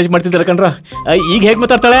ಭಲೆ ಮ್ಯಾನೇಜ್ ಮಾಡ್ತಿದ್ದಾರೆ ಕಣ್ರ. ಈಗ ಹೇಗ್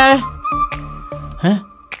ಮಾತಾಡ್ತಾಳೆ?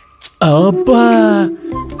 ಅಬ್ಬಾ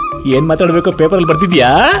ಏನ್ ಮಾತಾಡ್ಬೇಕು ಪೇಪರಲ್ಲಿ ಬರ್ತಿದ್ಯಾ?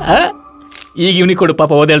 ಈಗ ಇವನಿಗೆ ಕೊಡು,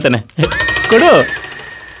 ಪಾಪ ಓದ್ ಹೇಳ್ತಾನೆ. ಕೊಡು.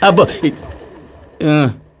 ಅಬ್ಬ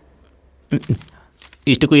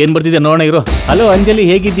ಇಷ್ಟಕ್ಕೂ ಏನ್ ಬರ್ತಿದ್ಯಾ ನೋಡೋಣ ಇರೋ. ಹಲೋ ಅಂಜಲಿ,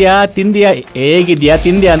 ಹೇಗಿದ್ಯಾ? ತಿಂದ್ಯಾ? ಹೇಗಿದ್ಯಾ?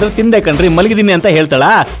 ತಿಂದ್ಯಾ ಅಂದ್ರೆ ತಿಂದೆ ಕಣ್ರಿ, ಮಲಗಿದ್ದೀನಿ ಅಂತ ಹೇಳ್ತಾಳ.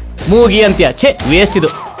 ಮೂಗಿ ಅಂತ್ಯ. ಛೇ ವೇಸ್ಟ್ ಇದು.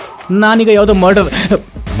 ನಾನೀಗ ಯಾವುದೋ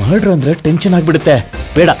ಮರ್ಡರ್ ಅಂದ್ರೆ ಟೆನ್ಷನ್ ಆಗ್ಬಿಡುತ್ತೆ.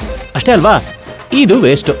 ಬೇಡ ಅಷ್ಟೇ ಅಲ್ವಾ? ಇದು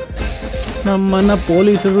ವೇಸ್ಟು. ನಮ್ಮನ್ನ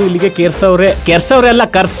ಪೊಲೀಸರು ಇಲ್ಲಿಗೆ ಕೆರ್ಸವ್ರೆ ಅಲ್ಲ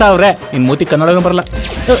ಕರ್ಸವ್ರೆ. ಇನ್ ಮೂತಿ ಕನ್ನಡ ಬರಲ್ಲ.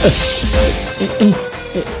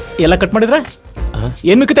 ಎಲ್ಲ ಕಟ್ ಮಾಡಿದ್ರ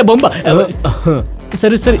ಏನ್ ಮಿಕ್ಕತ್ತೆ? ಬೊಂಬ.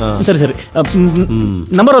 ಸರಿ ಸರಿ ಸರಿ ಸರಿ.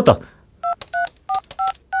 ನಂಬರ್ ಹೊತ್ತು.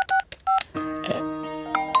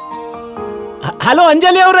 ಹಲೋ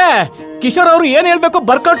ಅಂಜಲಿ ಅವ್ರೆ, ಕಿಶೋರ್ ಅವರು ಏನ್ ಹೇಳ್ಬೇಕು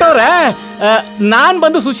ಬರ್ಕೊಟ್ಟವ್ರೆ. ನಾನ್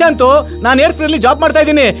ಬಂದು ಸುಶಾಂತ್, ನಾನು ಏರ್ ಫ್ರೀಲಿ ಜಾಬ್ ಮಾಡ್ತಾ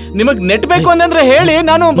ಇದ್ದೀನಿ. ನಿಮಗ್ ನೆಟ್ ಬೇಕು ಅಂತಂದ್ರೆ ಹೇಳಿ.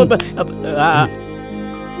 ನಾನು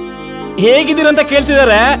ಹೇಗಿದ್ದೀರಂತ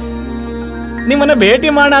ಕೇಳ್ತಿದಾರೆ. ನಿಮ್ಮನ್ನ ಭೇಟಿ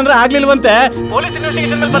ಮಾಡೋಣ ಅಂದ್ರೆ ಆಗ್ಲಿಲ್ವಂತೆ. ಪೊಲೀಸ್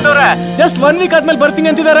ಇನ್ವೆಸ್ಟಿಗೇಷನ್ ಮೇಲೆ ಬಂದವ್ರೆ. ಜಸ್ಟ್ 1 ವೀಕ್ ಆದ್ಮೇಲೆ ಬರ್ತೀನಿ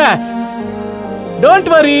ಅಂತಿದ್ದಾರೆ. Don't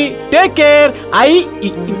worry, take care.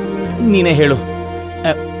 ನೀನೇ ಹೇಳು.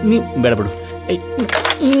 ನೀ ಬೇಡ ಬಿಡು.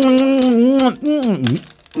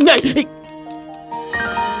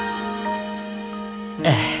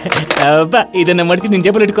 ಇದನ್ನ ಮಡಿಸಿ ನಿನ್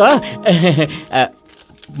ಜೇಬಲ್ಲಿ ಇಟ್ಕೋ.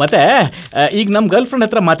 ಮತ್ತೆ ಈಗ ನಮ್ ಗರ್ಲ್ ಫ್ರೆಂಡ್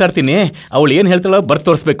ಹತ್ರ ಮಾತಾಡ್ತೀನಿ. ಅವಳು ಏನ್ ಹೇಳ್ತಾಳೋ ಬರ್ತ್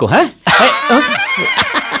ತೋರಿಸ್ಬೇಕು.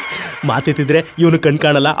 ಮಾತೆತ್ತಿದ್ರೆ ಇವನು ಕಣ್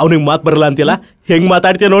ಕಾಣಲ್ಲ, ಅವನಿಗೆ ಮಾತು ಬರಲ್ಲ ಅಂತೀಯಲ್ಲ. ಹೆಂಗ್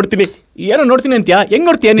ಮಾತಾಡ್ತೀಯ ನೋಡ್ತೀನಿ. ಏನೋ ನೋಡ್ತೀನಿ ಅಂತ್ಯಾ? ಹೆಂಗ್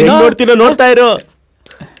ನೋಡ್ತೀಯ ನೀನು? ನೋಡ್ತೀನೋ ನೋಡ್ತಾ ಇರೋ.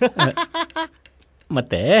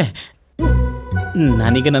 ಮತ್ತೆ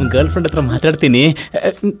ನಾನೀಗ ನನ್ನ ಗರ್ಲ್ ಫ್ರೆಂಡ್ ಹತ್ರ ಮಾತಾಡ್ತೀನಿ.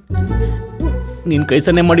 ನೀನ್ ಕೈ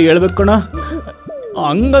ಸನ್ನೆ ಮಾಡಿ ಹೇಳ್ಬೇಕು ಕಣ.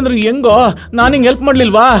 ಹಂಗಂದ್ರೆ ಹೆಂಗೋ? ನಾನು ಹಿಂಗೆ ಹೆಲ್ಪ್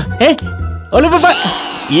ಮಾಡ್ಲಿಲ್ವಾ? ಅಲ್ಲ ಬಾಬಾ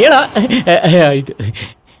ಹೇಳ. ಆಯ್ತು.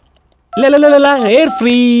 Air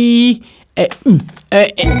free.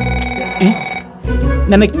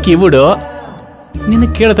 ನನಗೆ ಕಿವುಡು,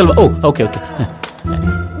 ನಿನಗೆ ಕೇಳತ್ತಲ್ವಾ? ಓ ಓಕೆ ಓಕೆ.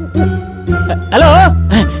 ಹಲೋ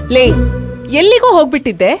ಲೇ, ಎಲ್ಲಿಗೂ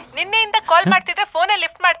ಹೋಗ್ಬಿಟ್ಟಿದ್ದೆ? ನಿನ್ನೆಯಿಂದ ಕಾಲ್ ಮಾಡ್ತಿದ್ರೆ ಫೋನೇ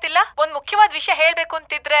ಲಿಫ್ಟ್ ಮಾಡ್ತಿಲ್ಲ. ಒಂದ್ ಮುಖ್ಯವಾದ ವಿಷಯ ಹೇಳ್ಬೇಕು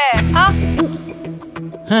ಅಂತಿದ್ರೆ.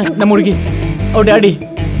 ನಮ್ಮ ಹುಡುಗಿ ಅವ್ರ ಡ್ಯಾಡಿ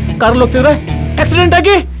ಕಾರಲ್ಲಿ ಹೋಗ್ತಿದ್ರೆ ಆಕ್ಸಿಡೆಂಟ್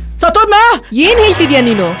ಆಗಿ ಸತ್ತೋದ್ನ. ಏನ್ ಹೇಳ್ತಿದ್ಯಾ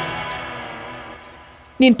ನೀನು?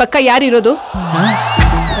 ನಿನ್ ಪಕ್ಕ ಯಾರಿರೋದು?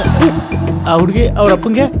 ಆ ಹುಡುಗಿ ಅವ್ರ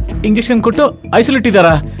ಅಪ್ಪಂಗೆ ಇಂಜೆಕ್ಷನ್ ಕೊಟ್ಟು ಐಸೋಲೇಟ್ ಇದ್ದಾರ.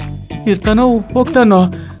 ಇರ್ತಾನೋ ಹೋಗ್ತಾನೋ.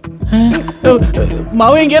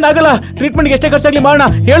 ಮಾವ ಹಿಂಗೇನಾಗಲ್ಲ. ಟ್ರೀಟ್ಮೆಂಟ್ಗೆ ಎಷ್ಟೇ ಖರ್ಚಾಗ್ಲಿ ಮಾಡೋಣ.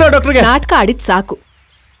 ಹೇಳೋ ಡಾಕ್ಟರ್ಗೆ. ನಾಟಕ ಆಡಿದ್ ಸಾಕು.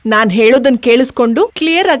 ನಾನ್ ಹೇಳೋದನ್ನ ಕೇಳಿಸ್ಕೊಂಡು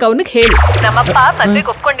ಕ್ಲಿಯರ್ ಆಗಿ ಅವನಿಗೆ ಹೇಳು. ನಮ್ಮಪ್ಪ ಮದ್ವೆಗೆ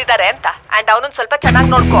ಒಪ್ಕೊಂಡಿದ್ದಾರೆ ಅಂತ. ಅಂಡ್ ಅವನನ್ನ ಸ್ವಲ್ಪ ಚೆನ್ನಾಗಿ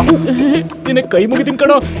ನೋಡ್ಕೋ. ನಿನಗೆ ಕೈ ಮುಗಿತೀನಿ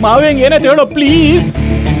ಕಣೋ. ಮಾವ ಹಿಂಗ್ ಏನಾಯ್ತು ಹೇಳೋ ಪ್ಲೀಸ್.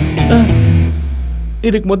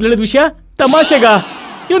 ಇದಕ್ ಮೊದ್ಲು ಹೇಳಿದ ವಿಷಯ ತಮಾಷೆಗ.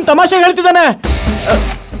 ಇವನ್ ತಮಾಷೆಗೆ ಹೇಳ್ತಿದ್ದಾನೆ.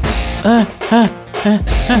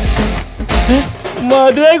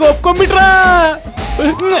 ಮದ್ವೆಗೆ ಒಪ್ಕೊಂಡ್ಬಿಟ್ರ.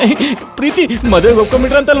 ಪ್ರೀತಿ ಮದ್ವೆಗೆ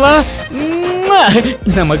ಒಪ್ಕೊಂಡ್ಬಿಟ್ರ ಅಂತಲ್ವಾ?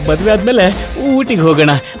 ನಮಗ್ ಮದ್ವೆ ಆದ್ಮೇಲೆ ಊಟಿಗೆ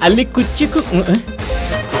ಹೋಗೋಣ. ಅಲ್ಲಿ ಕುಚ್ಚಿಕ್ಕು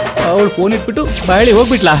ಅವಳು ಫೋನ್ ಇಟ್ಬಿಟ್ಟು ಬಾಳಿ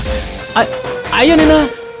ಹೋಗ್ಬಿಟ್ಲಾ. ಅಯ್ಯೋ ನೀನ.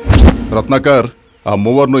 ರತ್ನಾಕರ್, ಆ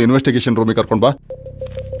ಮೂವರ್ನು ಇನ್ವೆಸ್ಟಿಗೇಷನ್ ರೂಮಿಗೆ ಕರ್ಕೊಂಡ್ ಬಾ.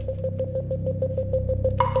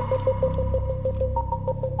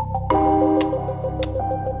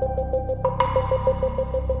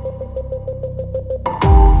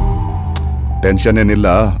 ಟೆನ್ಷನ್ ಏನಿಲ್ಲ.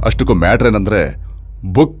 ಅಷ್ಟಕ್ಕೂ ಮ್ಯಾಟ್ರ್ ಏನಂದ್ರೆ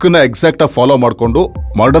ಬುಕ್ ನ ಎಕ್ಸಾಕ್ಟ್ ಆಗಿ ಫಾಲೋ ಮಾಡ್ಕೊಂಡು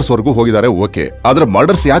ಮರ್ಡರ್ಸ್ ವರ್ಗೂ ಹೋಗಿದ್ದಾರೆ. ಓಕೆ, ಆದ್ರೆ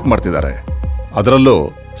ಮರ್ಡರ್ಸ್ ಯಾಕೆ ಮಾಡ್ತಿದ್ದಾರೆ? ಅದರಲ್ಲೂ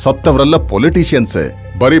ಸತ್ತವರೆಲ್ಲ ಪೊಲಿಟಿಷಿಯನ್ಸೇ.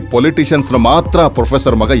 ಬರೀ ಪೊಲಿಟಿಷಿಯನ್ಸ್ ನ ಮಾತ್ರ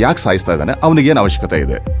ಪ್ರೊಫೆಸರ್ ಮಗ ಯಾಕೆ ಸಾಯಿಸ್ತಾ ಇದ್ದಾನೆ? ಅವನಿಗೇನು ಅವಶ್ಯಕತೆ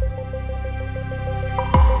ಇದೆ?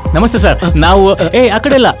 ನಮಸ್ತೆ ಸರ್. ನಾವು ಆ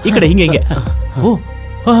ಕಡೆ ಇಲ್ಲ, ಈ ಕಡೆ ಹಿಂಗೆ ಹಿಂಗೆ.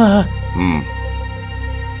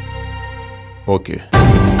 ಓಕೆ,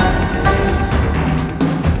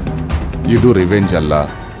 ಇದು ರಿವೆಂಜ್ ಅಲ್ಲ.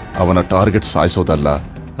 ಅವನ ಟಾರ್ಗೆಟ್ ಸಾಯಿಸೋದಲ್ಲ,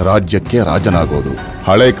 ರಾಜ್ಯಕ್ಕೆ ರಾಜನಾಗೋದು.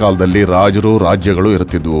 ಹಳೆ ಕಾಲದಲ್ಲಿ ರಾಜರು ರಾಜ್ಯಗಳು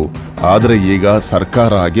ಇರುತ್ತಿದ್ವು. ಆದ್ರೆ ಈಗ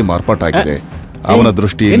ಸರ್ಕಾರ ಆಗಿ ಮಾರ್ಪಾಟಾಗಿದೆ. ಅವನ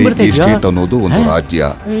ದೃಷ್ಟಿಯಲ್ಲಿ ಈ ಸ್ಟೇಟ್ ಅನ್ನೋದು ಒಂದು ರಾಜ್ಯ.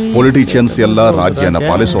 ಪೊಲಿಟಿಷಿಯನ್ಸ್ ಎಲ್ಲ ರಾಜ್ಯನ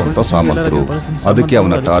ಪಾಲಿಸುವಂತ ಸಾಮಂತರು. ಅದಕ್ಕೆ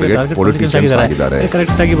ಅವನ ಟಾರ್ಗೆಟ್ ಪೊಲಿಟಿಷಿಯನ್ಸ್ ಆಗಿದ್ದಾರೆ.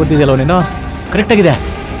 ಕರೆಕ್ಟ್ ಆಗಿ ಬರ್ತಿದ್ಯಲ್ಲ ನೀನು? ಕರೆಕ್ಟ್ ಆಗಿದೆ,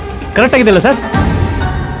 ಕರೆಕ್ಟ್ ಆಗಿದೆಯಲ್ಲ ಸರ್?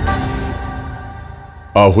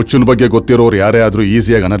 ಆ ಹುಚ್ಚಿನ ಬಗ್ಗೆ ಗೊತ್ತಿರೋರು ಯಾರೇ ಆದ್ರೂ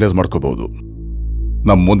ಈಸಿಯಾಗಿ ಅನಲೈಸ್ ಮಾಡ್ಕೋಬಹುದು.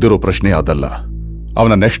 ನಮ್ ಮುಂದಿರೋ ಪ್ರಶ್ನೆ ಅದಲ್ಲ,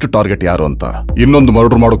 ಅವನ ನೆಕ್ಸ್ಟ್ ಟಾರ್ಗೆಟ್ ಯಾರು ಅಂತ. ಇನ್ನೊಂದು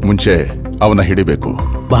ಮರ್ಡರ್ ಮಾಡೋಕ್ ಮುಂಚೆ ಅವನ ಹಿಡಿಬೇಕು.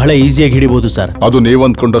 ಬಹಳ ಈಸಿಯಾಗಿ ಹಿಡಿಬಹುದು ಸರ್. ಅದು ನೀವು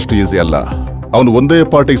ಅಂದ್ಕೊಂಡಷ್ಟು ಈಸಿ ಅಲ್ಲ. ಅವನು ಒಂದೇ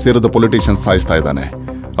ಪಾರ್ಟಿಗೆ ಸೇರಿದ ಪೊಲಿಟಿಷಿಯನ್ಸ್ ಸಾಯಿಸ್ತಾ ಇದ್ದಾನೆ.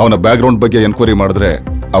 ಅವನ ಬ್ಯಾಕ್ ಗ್ರೌಂಡ್ ಬಗ್ಗೆ ಎನ್ಕ್ವೈರಿ ಮಾಡಿದ್ರೆ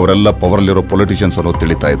ಅವರೆಲ್ಲ ಪವರ್ಲಿರೋ ಪೊಲಿಟಿಷಿಯನ್ಸ್ ಅನ್ನೋದು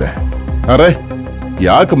ತಿಳಿತಾ ಇದೆ. ಅರೆ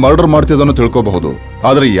ಯಾಕೆ ಮರ್ಡರ್ ಮಾಡ್ತಿದ್ದಾನೋ ತಿಳ್ಕೋಬಹುದು,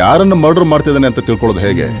 ಆದ್ರೆ ಯಾರನ್ನ ಮರ್ಡರ್ ಮಾಡ್ತಿದ್ದಾನೆ ಅಂತ ತಿಳ್ಕೊಳ್ಳೋದು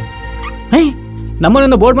ಹೇಗೆ?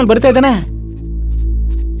 ನಮ್ಮನ್ನ ಬೋರ್ಡ್ ಮೇಲೆ ಬರಿತಾ ಇದ್ದಾನೆ.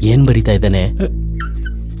 ಏನ್ ಬರಿತಾ ಇದ್ದಾನೆ?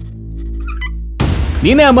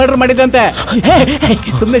 ನೀನೇ ಮರ್ಡರ್ ಮಾಡಿದಂತೆ.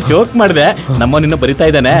 ಸುಮ್ಮನೆ ಜೋಕ್ ಮಾಡಿದೆ. ನಮ್ಮ ನಿನ್ನ ಬರಿತಾ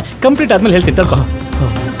ಇದ್ದಾನೆ. ಕಂಪ್ಲೀಟ್ ಆದ್ಮೇಲೆ ಹೇಳ್ತೀನಿ ತಳ್ಕೊ.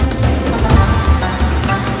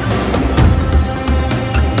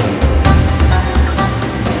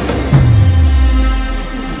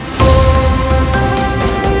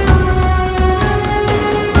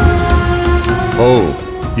 ಓ,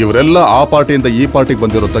 ಇವರೆಲ್ಲ ಆ ಪಾರ್ಟಿಯಿಂದ ಈ ಪಾರ್ಟಿಗೆ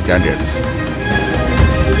ಬಂದಿರುತ್ತ ಕ್ಯಾಂಡಿಡೇಟ್ಸ್.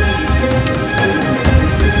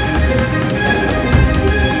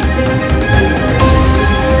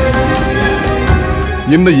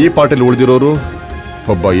 ಇನ್ನು ಈ ಪಾರ್ಟಿಲಿ ಉಳಿದಿರೋರು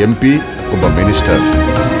ಒಬ್ಬ MP, ಒಬ್ಬ ಮಿನಿಸ್ಟರ್.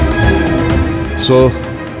 ಸೊ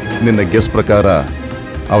ನಿನ್ನ ಗೆಸ್ ಪ್ರಕಾರ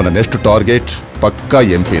ಅವನ ನೆಕ್ಸ್ಟ್ ಟಾರ್ಗೆಟ್ ಪಕ್ಕಾ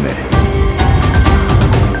MP-ನೇ.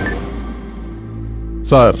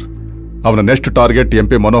 ಸರ್, ಅವನ ನೆಕ್ಸ್ಟ್ ಟಾರ್ಗೆಟ್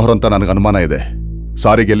MP ಮನೋಹರ್ ಅಂತ ನನಗೆ ಅನುಮಾನ ಇದೆ.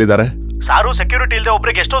 ಸಾರಿಗೆ ಎಲ್ಲಿದ್ದಾರೆ? ಸಾರು ಸೆಕ್ಯೂರಿಟಿ ಇಲ್ಲದೆ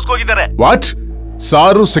ಒಬ್ರು ಗೆಸ್ಟ್ ಹೌಸ್ ಹೋಗಿದ್ದಾರೆ. ವಾಟ್?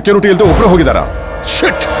 ಸಾರು ಸೆಕ್ಯೂರಿಟಿ ಇಲ್ಲದೆ ಒಬ್ರು ಹೋಗಿದಾರಾ?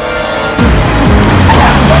 ಶಿಟ್!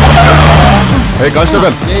 ಹೇ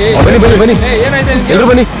ಕಾನ್ಸ್ಟೇಬಲ್, ಬನ್ನಿ ಬನ್ನಿ ಬನ್ನಿ, ಎಲ್ಲರೂ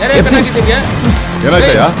ಬನ್ನಿ.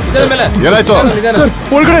 ಏನಾಯ್ತಯ್ಯ? ಏನಾಯ್ತು?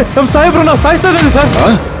 ಒಳಗಡೆ ನಮ್ಮ ಸಾಹೇಬ್ರನ್ನ ಸಾಯಿಸ್ತಾ ಇದ್ದಾರೆ ಸರ್.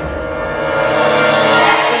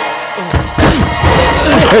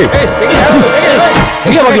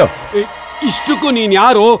 ಇಷ್ಟಕ್ಕೂ ನೀನ್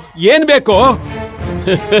ಯಾರು? ಏನ್ ಬೇಕು?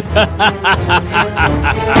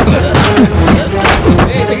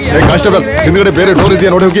 ಕಾನ್ಸ್ಟೇಬಲ್, ಹಿಂದ್ಗಡೆ ಬೇರೆ ಡೋರ್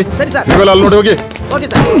ಇದೆಯಾ ನೋಡಿ ಹೋಗಿ. ನೀವೆಲ್ಲ ಅಲ್ಲಿ ನೋಡಿ ಹೋಗಿ.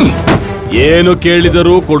 ಏನು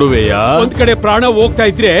ಕೇಳಿದರೂ ಕೊಡುವೆಯಾ? ಒಂದ್ ಕಡೆ ಪ್ರಾಣ ಹೋಗ್ತಾ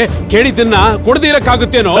ಇದ್ರೆ ಕೇಳಿದ್ದನ್ನ ಕೊಡದೇ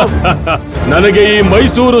ಇರಕ್ಕಾಗುತ್ತೇನೋ? ನನಗೆ ಈ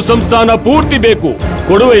ಮೈಸೂರು ಸಂಸ್ಥಾನ ಪೂರ್ತಿ ಬೇಕು,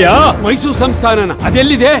 ಕೊಡುವೆಯಾ? ಮೈಸೂರು ಸಂಸ್ಥಾನನ?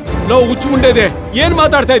 ಅದೆಲ್ಲಿದೆ? ಲೋ ಹುಚ್ಚು ಮುಂಡೆದೆ, ಏನ್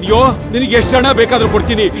ಮಾತಾಡ್ತಾ ಇದೆಯೋ? ನಿನಗೆ ಎಷ್ಟು ಹಣ ಬೇಕಾದ್ರೂ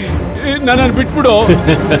ಕೊಡ್ತೀನಿ, ನನ್ನನ್ನು ಬಿಟ್ಬಿಡು.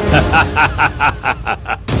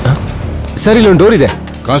 ಸರ್, ಇಲ್ಲೊಂದು ಡೋರ್ ಇದೆ.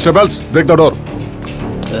 Constables, break the door.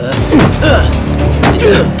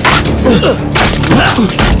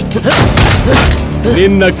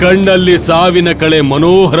 ನಿನ್ನ ಕಣ್ಣಲ್ಲಿ ಸಾವಿನ ಕಳೆ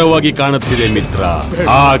ಮನೋಹರವಾಗಿ ಕಾಣುತ್ತಿದೆ ಮಿತ್ರ.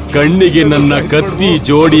 ಆ ಕಣ್ಣಿಗೆ ನನ್ನ ಕತ್ತಿ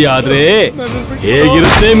ಜೋಡಿ ಆದ್ರೆ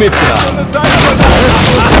ಹೇಗಿರುತ್ತೆ ಮಿತ್ರ?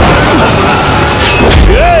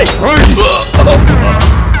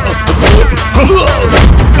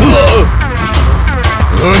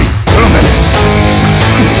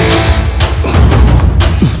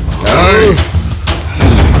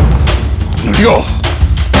 ನಡೆಯೋ.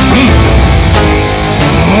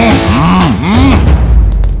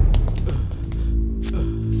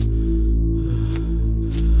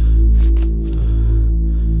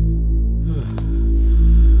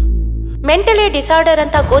 ಮೆಂಟಲಿ ಡಿಸಾರ್ಡರ್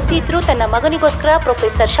ಅಂತ ಗೊತ್ತಿದ್ರು ತನ್ನ ಮಗನಿಗೋಸ್ಕರ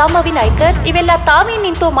ಪ್ರೊಫೆಸರ್ ಶಾಮವಿ ನಾಯ್ಕರ್ ಇವೆಲ್ಲ ತಾವೇ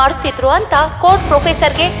ನಿಂತು ಮಾಡಿಸ್ತಿದ್ರು ಅಂತ ಕೋರ್ಟ್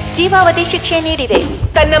ಪ್ರೊಫೆಸರ್ಗೆ ಜೀವಾವಧಿ ಶಿಕ್ಷೆ ನೀಡಿದೆ.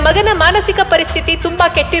 ತನ್ನ ಮಗನ ಮಾನಸಿಕ ಪರಿಸ್ಥಿತಿ ತುಂಬಾ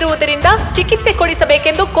ಕೆಟ್ಟಿರುವುದರಿಂದ ಚಿಕಿತ್ಸೆ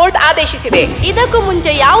ಕೊಡಿಸಬೇಕೆಂದು ಕೋರ್ಟ್ ಆದೇಶಿಸಿದೆ. ಇದಕ್ಕೂ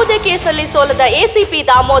ಮುಂಚೆ ಯಾವುದೇ ಕೇಸಲ್ಲಿ ಸೋಲದ ACP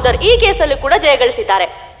ದಾಮೋದರ್ ಈ ಕೇಸಲ್ಲಿ ಕೂಡ ಜಯಗಳಿಸಿದ್ದಾರೆ.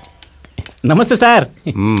 ನಮಸ್ತೆ ಸರ್.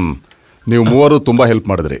 ನೀವು ಮೂವರು ತುಂಬಾ ಹೆಲ್ಪ್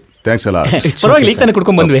ಮಾಡಿದ್ರಿ. ಥ್ಯಾಂಕ್ಸ್ ಅಲ್ಲ. ಪರವಾಗಿಲ್ಲ, ಈಗ ತಾನೇ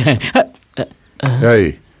ಕುಡ್ಕೊಂಡ್ ಬಂದ್ವಿ. ಏಯ್,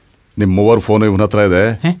 ನಿಮ್ ಮೂವರು ಫೋನ್ ಇವನ ಹತ್ರ ಇದೆ,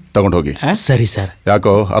 ತಗೊಂಡು ಹೋಗಿ. ಸರಿ ಸರ್.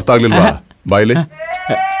 ಯಾಕೋ ಅರ್ಥ ಆಗ್ಲಿಲ್ವಾ? ಬಾಯ್ಲಿ.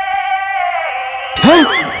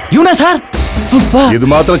 ಇವನ ಸರ್? ಇದು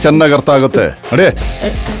ಮಾತ್ರ ಚೆನ್ನಾಗಿ ಅರ್ಥ ಆಗುತ್ತೆ. ಅಡೇ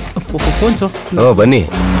ಬನ್ನಿ.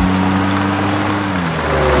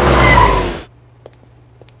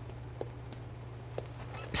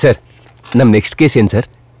 ಸರ್, ನಮ್ ನೆಕ್ಸ್ಟ್ ಕೇಸ್ ಏನ್ ಸರ್?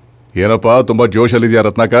 ಏನಪ್ಪಾ ತುಂಬಾ ಜೋಶಲ್ಲಿದ್ಯಾ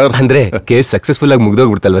ರತ್ನಾಕರ್? ಅಂದ್ರೆ ಕೇಸ್ ಸಕ್ಸಸ್ಫುಲ್ ಆಗಿ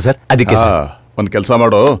ಮುಗ್ದೋಗ್ಬಿಡ್ತಲ್ವಾ ಸರ್, ಅದಕ್ಕೆ. ಒಂದ್ ಕೆಲಸ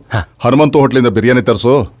ಮಾಡು, ಹನುಮಂತು ಹೋಟ್ಲಿಂದ ಬಿರಿಯಾನಿ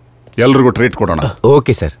ತರಿಸು, ಎಲ್ರಿಗೂ ಟ್ರೀಟ್ ಕೊಡೋಣ.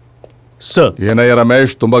 Okay sir. ಸರ್, ಏನಯ್ಯ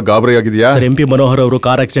ರಮೇಶ್, ತುಂಬಾ ಗಾಬರಿ ಆಗಿದ್ಯಾ? ಸರ್, MP ಮನೋಹರ್ ಅವರು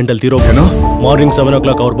ಕಾರ್ ಆಕ್ಸಿಡೆಂಟ್ ಅಲ್ಲಿ ತೀರೋಗೇನು. ಮಾರ್ನಿಂಗ್ 7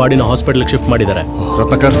 o'clock ಅವ್ರ ಬಾಡಿನ ಹಾಸ್ಪಿಟಲ್ ಶಿಫ್ಟ್ ಮಾಡಿದ್ದಾರೆ.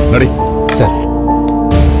 ರತ್ನಾಕರ್ ನಡಿ. ಸರ್,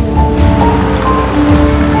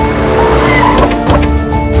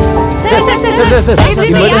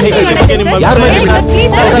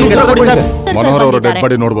 ಮನೋಹರ್ ಅವರ dead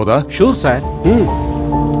body ನೋಡ್ಬೋದಾ? Sure sir.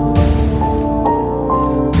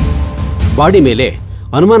 Body ಮೇಲೆ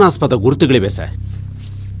ಅನುಮಾನಾಸ್ಪದ ಗುರುತುಗಳಿವೆ ಸರ್.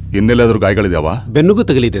 ಇನ್ನೆಲ್ಲಾದ್ರೂ ಗಾಯಗಳಿದಾವ? ಬೆನ್ನುಗೂ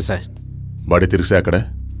ತಗಲಿದೆ ಸರ್. ಬಾಡಿ ತಿರ್ಗಿಸಿ ಆ ಕಡೆ.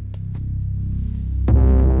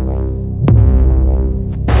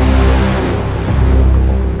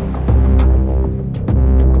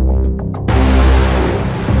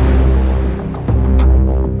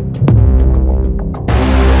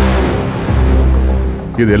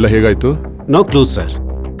 ಇದೆಲ್ಲ ಹೇಗಾಯ್ತು? No clues sir.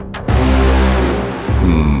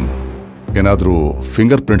 ಏನಾದ್ರೂ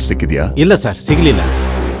ಫಿಂಗರ್ ಪ್ರಿಂಟ್ ಸಿಕ್ಕಿದ್ಯಾ? ಇಲ್ಲ ಸರ್, ಸಿಗ್ಲಿಲ್ಲ.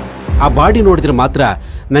 ಆ ಬಾಡಿ ನೋಡಿದ್ರೆ ಮಾತ್ರ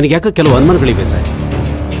ನನಗೆ ಯಾಕೆ ಕೆಲವು ಅನುಮಾನಗಳಿವೆ ಸರ್.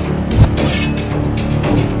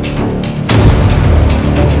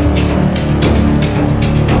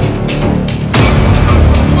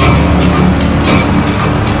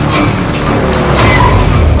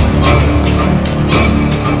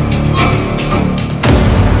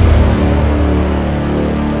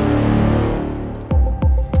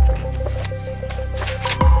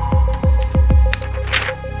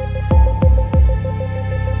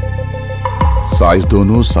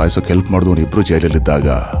 ಸಾಯಿಸ್ದೋನು ಸಾಯಿಸೋಕೆ ಹೆಲ್ಪ್ ಮಾಡಿದವನು ಇಬ್ರು ಜೈಲಲ್ಲಿದ್ದಾಗ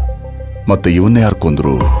ಮತ್ತೆ ಇವನ್ನೇ ಯಾರು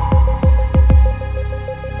ಕೊಂದ್ರು?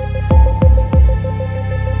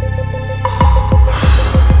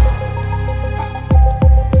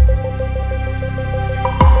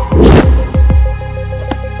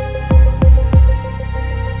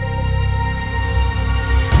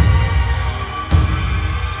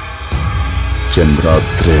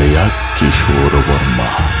 ಚಂದ್ರಾತ್ರೇಯ ಕಿಶೋರ ವರ್ಮ.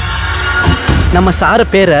 ನಮ್ಮ ಸಾರ್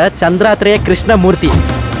பேரு ಚಂದ್ರಾತ್ರೇಯ ಕೃಷ್ಣಮೂರ್ತಿ.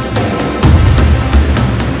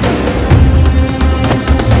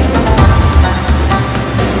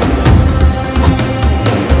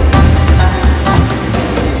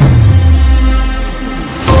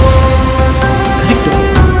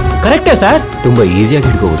 ಕರೆಕ್ಟೇ ಸರ್? ತುಂಬಾ ಈಸಿಯಾಗಿ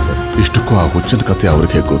ಹಿಡ್ಕೋಬಹುದು ಸರ್. ಇಷ್ಟಕ್ಕೂ ಆ ಹುಚ್ಚನ ಕತೆ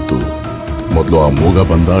ಅವ್ರಿಗೆ ಗೊತ್ತು. ಮೊದಲು ಆ ಮೂಗ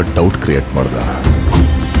ಬಂದ, ಡೌಟ್ ಕ್ರಿಯೇಟ್ ಮಾಡ್ದ.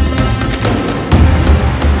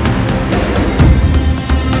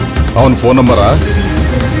 ಅವನ್ ಫೋನ್ ನಂಬರ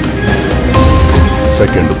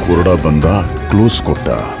ಸೆಕೆಂಡ್ ಕುರುಡ ಬಂದ, ಕ್ಲೂಸ್ ಕೊಟ್ಟ.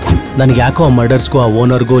 ನನಗೆ ಯಾಕೋ ಆ ಮರ್ಡರ್ಸ್ಗೂ ಆ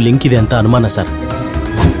ಓನರ್ಗೂ ಲಿಂಕ್ ಇದೆ ಅಂತ ಅನುಮಾನ ಸರ್.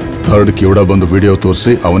 ಥರ್ಡ್ ಕಿವುಡ ಬಂದು ವಿಡಿಯೋ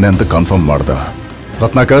ತೋರಿಸಿ ಅವನೇ ಅಂತ ಕನ್ಫರ್ಮ್ ಮಾಡ್ದ.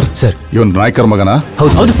 ರತ್ನಾಕರ್ ಸರ್, ಇವನ್ ನಾಯ್ಕರ್ ಮಗನ?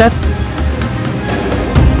 ಹೌದು ಸರ್.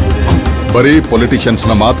 ಬರೀ ಪೊಲಿಟಿಷಿಯನ್ಸ್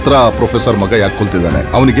ನ ಮಾತ್ರ ಪ್ರೊಫೆಸರ್ ಮಗ ಯಾಕೆ ಕೊಲ್ತಿದ್ದಾನೆ?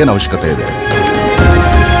 ಅವನಿಗೇನು ಅವಶ್ಯಕತೆ ಇದೆ?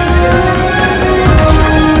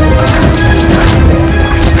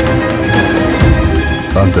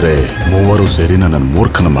 ಅಂದ್ರೆ ಮೂವರು ಸೇರಿ ನನ್ನ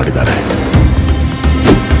ಮೂರ್ಖನ ಮಾಡಿದ್ದಾರೆ.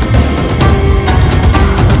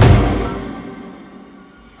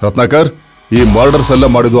 ರತ್ನಾಕರ್, ಈ ಮರ್ಡರ್ಸ್ ಎಲ್ಲ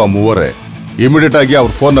ಮಾಡಿದ್ದು ಆ ಮೂವರೇ. ಇಮಿಡಿಯೇಟ್ ಆಗಿ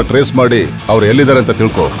ಅವ್ರ ಫೋನ್ ನ ಟ್ರೇಸ್ ಮಾಡಿ ಅವ್ರು ಎಲ್ಲಿದ್ದಾರೆ ಅಂತ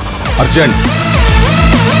ತಿಳ್ಕೊ. ಅರ್ಜೆಂಟ್.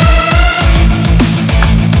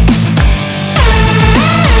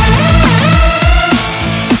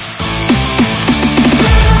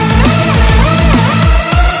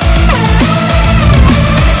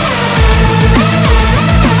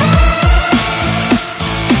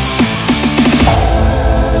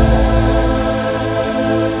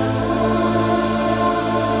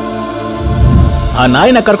 ಆ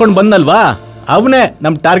ನಾಯಿನ ಕರ್ಕೊಂಡು ಬಂದಲ್ವಾ, ಅವನೇ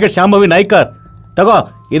ನಮ್ ಟಾರ್ಗೆಟ್ ಶಾಂಭವಿ ನಾಯ್ಕರ್. ತಗೋ,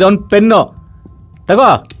 ಇದೊಂದು ಪೆನ್ನು, ತಗೋ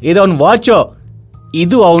ಇದೊಂದು ವಾಚು,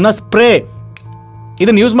 ಇದು ಅವನ ಸ್ಪ್ರೇ.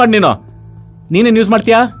 ಇದನ್ನ ಯೂಸ್ ಮಾಡಿ. ನೀನೇನು ಯೂಸ್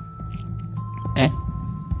ಮಾಡ್ತೀಯಾ?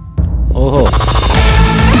 ಓಹೋ,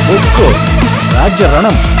 ಉಕ್ಕು ರಾಜ್ಯ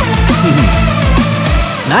ರಣಂ.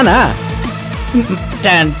 ನಾನಾ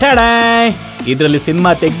ಇದರಲ್ಲಿ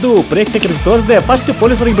ಸಿನಿಮಾ ತೆಗೆದು ಪ್ರೇಕ್ಷಕರಿಗೆ ತೋರಿಸದೆ ಫಸ್ಟ್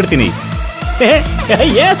ಪೊಲೀಸರಿಗೆ ಬಿಡ್ತೀನಿ.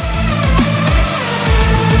 ಎಸ್.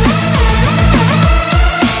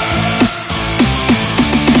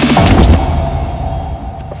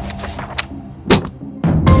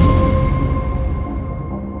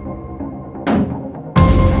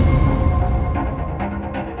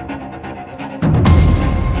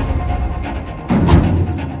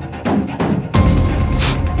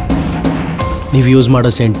 ನೀವು ಯೂಸ್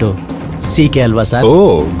ಮಾಡೋ ಸೆಂಟು CK ಅಲ್ವಾ ಸರ್? ಓ,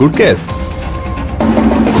 ಗುಡ್ ಗೆಸ್.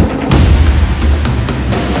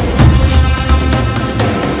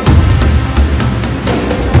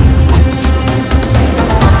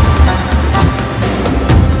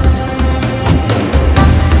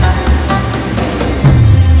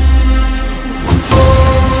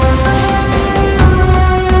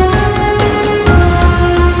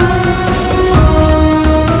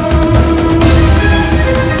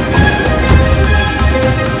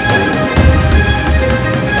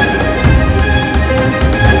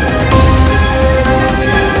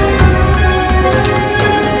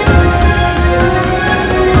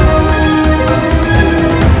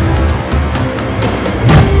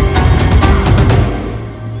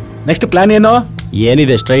 ನೆಕ್ಸ್ಟ್ ಪ್ಲಾನ್ ಏನು?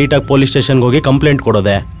 ಏನಿದೆ, ಸ್ಟ್ರೈಟ್ ಆಗಿ ಪೊಲೀಸ್ ಸ್ಟೇಷನ್ಗೆ ಹೋಗಿ ಕಂಪ್ಲೇಂಟ್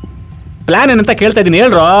ಕೊಡೋದೆ. ಪ್ಲಾನ್ ಏನಂತ ಕೇಳ್ತಾ ಇದ್ದೀನಿ,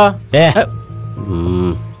 ಹೇಳ್ರೋ.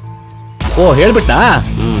 ಓ, ಹೇಳ್ಬಿಟ್ನಾ?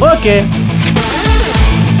 ಓಕೆ.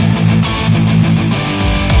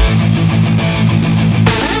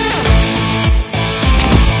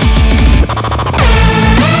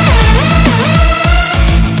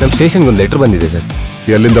 ನಮ್ಮ ಸ್ಟೇಷನ್ಗೆ ಒಂದು ಲೆಟರ್ ಬಂದಿದೆ ಸರ್.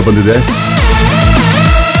 ಎಲ್ಲಿಂದ ಬಂದಿದೆ?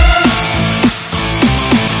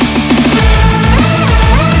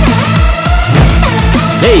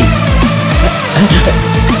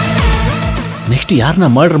 ನೆಕ್ಸ್ಟ್ ಯಾರನ್ನ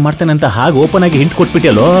ಮರ್ಡರ್ ಮಾಡ್ತಾನೆ ಅಂತ ಹಾಗೆ ಓಪನ್ ಆಗಿ ಹಿಂಟ್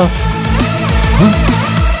ಕೊಟ್ಬಿಟ್ಟಲ್ಲೋ.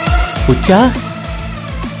 ಹುಚ್ಚ,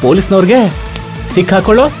 ಪೊಲೀಸ್ನವ್ರಿಗೆ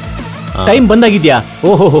ಸಿಕ್ಕಾಕೊಳ್ಳೋ ಟೈಮ್ ಬಂದಾಗಿದ್ಯಾ?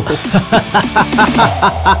 ಓಹೋ,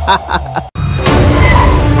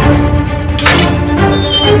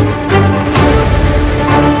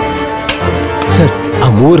 ಸರ್, ಆ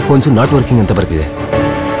 3 ಫೋನ್ಸ್ ನಾಟ್ ವರ್ಕಿಂಗ್ ಅಂತ ಬರ್ತಿದೆ.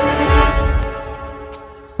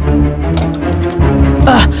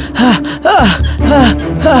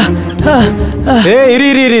 ಇರಿ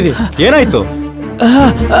ಇರಿ ಇರಿ ಇರಿ, ಏನಾಯ್ತು?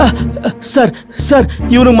 ಸರ್ ಸರ್,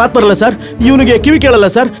 ಇವನಿಗೆ ಮಾತು ಬರಲ್ಲ ಸರ್, ಇವನಿಗೆ ಕಿವಿ ಕೇಳಲ್ಲ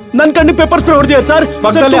ಸರ್, ನನ್ ಕಣ್ಣು ಪೇಪರ್ ಸ್ಪ್ರೇ ಹೊಡೆದಿದೆ ಸರ್.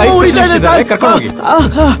 ಪಕ್ಕದಲ್ಲಿ ಐಸ್ ಸ್ಪೆಷಲಿಸ್ಟ್ ಇದ್ದಾರೆ, ಕರ್ಕೊಂಡು ಹೋಗಿ.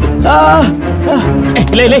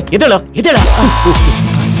 ಇಲ್ಲ ಇದಳ ಇದಳ.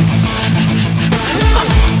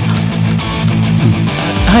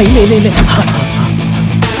 ಇಲ್ಲ ಇಲ್ಲ ಇಲ್ಲ.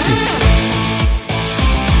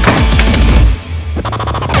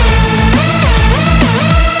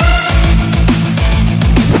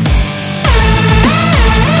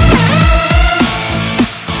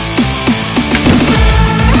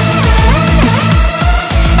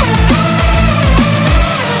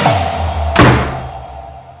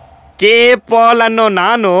 ಕೆ ಪಾಲ್ ಅನ್ನೋ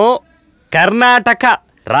ನಾನು ಕರ್ನಾಟಕ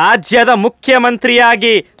ರಾಜ್ಯದ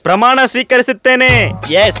ಮುಖ್ಯಮಂತ್ರಿಯಾಗಿ ಪ್ರಮಾಣ ಸ್ವೀಕರಿಸುತ್ತೇನೆ.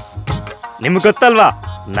 ಎಸ್, ನಿಮ್ಗೆ ಗೊತ್ತಲ್ವಾ,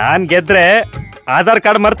 ನಾನ್ ಗೆದ್ರೆ ಆಧಾರ್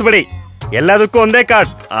ಕಾರ್ಡ್ ಮರ್ತು ಬಿಡಿ, ಎಲ್ಲದಕ್ಕೂ ಒಂದೇ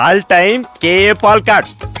card, all time K Pal card,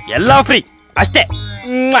 ಎಲ್ಲ ಫ್ರೀ ಅಷ್ಟೇ.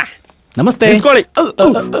 ನಮಸ್ತೆ.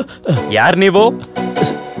 ಯಾರು ನೀವು?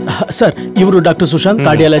 ಸರ್, ಇವರು ಡಾಕ್ಟರ್ ಸುಶಾಂತ್,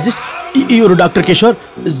 ಕಾರ್ಡಿಯಾಲಜಿಸ್ಟ್. ಇವರು doctor Kishore,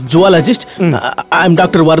 ಜುವಾಲಜಿಸ್ಟ್. I am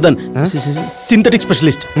doctor Vardhan, synthetic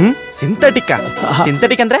specialist.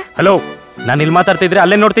 Synthetic ಅಂದ್ರೆ? ಹಲೋ, ನಾನು ಇಲ್ಲಿ ಮಾತಾಡ್ತಿದ್ರೆ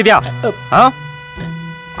ಅಲ್ಲೇ ನೋಡ್ತಿದ್ಯಾ?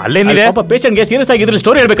 ಅಲ್ಲೇನಿದೆ? ಪೇಷಂಟ್ಗೆ ಸೀರಿಯಸ್ ಆಗಿ ಇದ್ರಲ್ಲಿ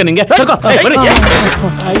ಸ್ಟೋರಿ ಹೇಳ್ಬೇಕಾ ನಿಂಗೆ?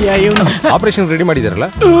 ಆಪರೇಷನ್ ರೆಡಿ ಮಾಡಿದಾರಲ್ಲ?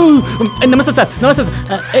 ನಮಸ್ತೆ ಸರ್. ನಮಸ್ತೆ ಸರ್.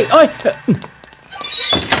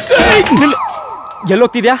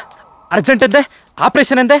 ಎಲ್ಲೋಗ್ತಿದ್ಯಾ? ಅರ್ಜೆಂಟ್ ಅಂದೆ,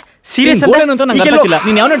 ಆಪರೇಷನ್ ಅಂದೆ, ಸೀರಿಯಸ್ ಅಂತ ನಂಗೆ ಗೊತ್ತಿಲ್ಲ.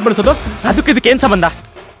 ನೀನ್ ಯಾವ ನೆಟ್ ಬಳಸೋದು? ಅದಕ್ಕೆ ಏನ್ ಸಂಬಂಧ?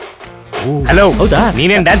 ಹಲೋ, ಹೌದಾ?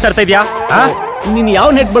 ನೀನೇನ್ ಡ್ಯಾನ್ಸ್ ಆಡ್ತಾ ಇದ್ಯಾ? ನೀನ್ ಯಾವ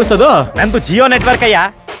ನೆಟ್ ಬಳಸೋದು? ನಂದು ಜಿಯೋ ನೆಟ್ವರ್ಕ್ ಅಯ್ಯ.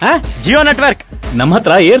 ಜಿಯೋ ನೆಟ್ವರ್ಕ್. ನಮ್ಮ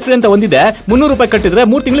ಹತ್ರ ಏರ್ ಫ್ರೀ ಅಂತ ಒಂದಿದೆ, 300 ರೂಪಾಯಿ ಕಟ್ಟಿದ್ರೆ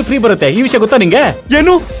 3 ತಿಂಗಳು ಫ್ರೀ ಬರುತ್ತೆ. ಈ ವಿಷಯ ಗೊತ್ತಾ ನಿಂಗೆ?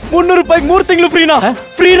 ಏನು 300 ರೂಪಾಯಿ 3 ತಿಂಗಳು ಫ್ರೀನಾ?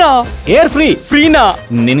 ಫ್ರೀನಾ? Air free ಫ್ರೀನಾ?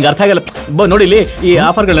 ನಿನ್ಗೆ ಅರ್ಥ ಆಗಲ್ಲ. ನೋಡಿಲಿ, ಈ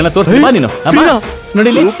ಆಫರ್ಗಳನ್ನ ತೋರಿಸಿ ಬಾ ನೀನು.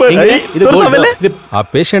 ನೋಡಿಲಿ, ಆ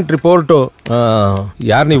ಪೇಷಂಟ್ ರಿಪೋರ್ಟ್.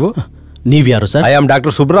 ಯಾರು ನೀವು? ನೀವ್ಯಾರು sir? I am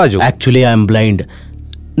doctor Subraju. Actually I am blind.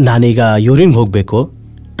 ನಾನೀಗ ಯೂರಿನ್ ಹೋಗ್ಬೇಕು,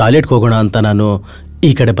 ಟಾಯ್ಲೆಟ್ಗೆ ಹೋಗೋಣ ಅಂತ ನಾನು ಈ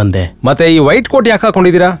ಕಡೆ ಬಂದೆ. ಮತ್ತೆ ಈ ವೈಟ್ ಕೋಟ್ ಯಾಕೆ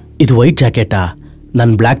ಹಾಕೊಂಡಿದ್ದೀರಾ? ಇದು ವೈಟ್ ಜಾಕೆಟಾ?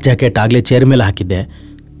 ನನ್ನ ಬ್ಲ್ಯಾಕ್ ಜಾಕೆಟ್ ಆಗ್ಲೇ ಚೇರ್ ಮೇಲೆ ಹಾಕಿದ್ದೆ,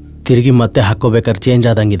 ತಿರುಗಿ ಮತ್ತೆ ಹಾಕೋಬೇಕಾದ್ರೆ ಚೇಂಜ್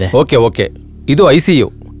ಆದಂಗಿದೆ. ಓಕೆ ಓಕೆ, ಇದು ICU,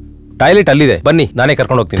 ಟಾಯ್ಲೆಟ್ ಅಲ್ಲಿದೆ, ಬನ್ನಿ ನಾನೇ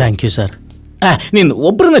ಕರ್ಕೊಂಡು ಹೋಗ್ತೀನಿ. Thank you sir. ನೀನ್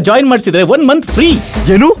ಒಬ್ಬರನ್ನ ಜಾಯಿನ್ ಮಾಡಿಸಿದ್ರೆ 1 ಮಂತ್ ಫ್ರೀ.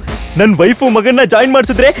 ಏನು? ನನ್ ವೈಫು ಮಗನ್ನ ಜಾಯಿನ್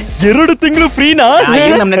ಮಾಡಿಸಿದ್ರೆ 2 ತಿಂಗಳು ಫ್ರೀನಾ?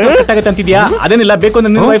 ನಮ್ ನೆಟ್ವರ್ಕ್ ಕಟ್ ಆಗತ್ತೆ ಅಂತಿದ್ಯಾ? ಅದೇನಿಲ್ಲ, ಬೇಕು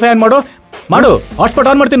ಅಂದ್ರೆ ನಿನ್ನ ವೈಫೈ ಆನ್ ಮಾಡು. ಹಾಟ್ಸ್ಪಾಟ್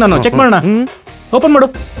ಆನ್ ಮಾಡ್ತೀನಿ ನಾನು. ಚೆಕ್ ಮಾಡೋಣ. ಓಪನ್ ಮಾಡು.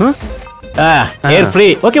 Air free.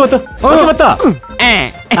 ಓಕೆ ಇವತ್ತು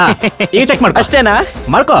ಈಗ ಚೆಕ್ ಮಾಡ್ಕೊ. ಅಷ್ಟೇನಾ?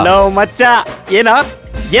 ಮಾಡ್ಕೋ. ಮಚ್ಚ, ಏನೋ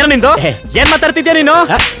ನಿಂದು? ಏನ್ ಮಾತಾಡ್ತಿದ್ಯಾ ನೀನು?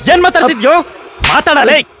 ಏನ್ ಮಾತಾಡ್ತಿದ್ಯೋ?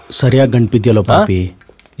 ಮಾತಾಡಲೇ. ಸರಿಯಾಗಿ ಗಂಟು ಬಿದ್ಯಲ್ಲೋ ಪಾಪಿ.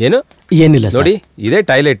 ಏನು? ಏನಿಲ್ಲ ನೋಡಿ, ಇದೇ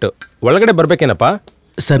ಟಾಯ್ಲೆಟ್. ಒಳಗಡೆ ಬರ್ಬೇಕೇನಪ್ಪ?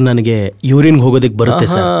 ಸರ್, ನನಗೆ ಯೂರಿನ್ ಹೋಗೋದಕ್ಕೆ ಬರುತ್ತೆ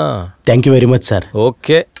sir. Thank you very much sir.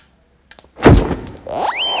 Okay.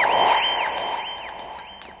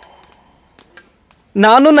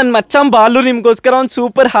 ನಾನು ನನ್ನ ಮಚ್ಚಂ ಬಾಲು ನಿಮ್ಗೋಸ್ಕರ ಒಂದು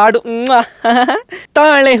ಸೂಪರ್ ಹಾಡು.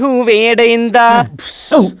 ತಾಳೆ ಹೂವೇಡೆಯಿಂದ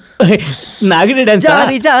ನಾಗಿಣಿ ಡ್ಯಾನ್ಸ್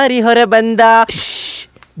ಜಾರಿ ಜಾರಿ ಹೊರ ಬಂದ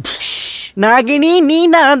ನಾಗಿಣಿ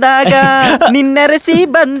ನೀನಾದಾಗ ನಿನ್ನರಸಿ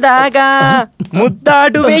ಬಂದಾಗ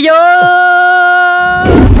ಮುದ್ದಾಡುವೆಯೋ.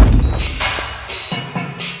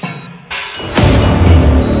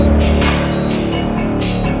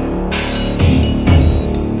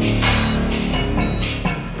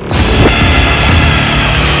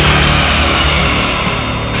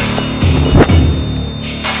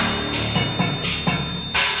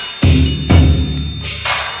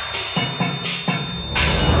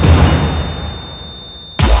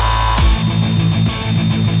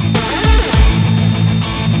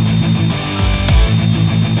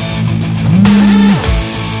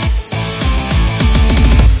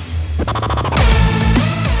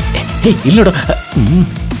 ಇಲ್ಲಿ ನೋಡು,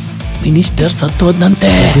 ಮಿನಿಸ್ಟರ್ ಸತ್ತೋದ್ನಂತೆ.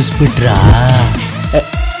 ಬಿಟ್ರಾ?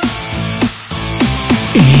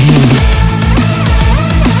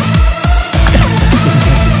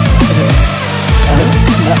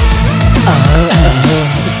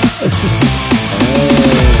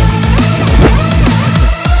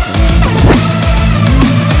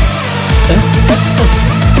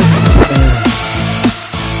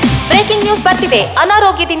 ಬ್ರೇಕಿಂಗ್ ನ್ಯೂಸ್ ಬರ್ತಿದೆ.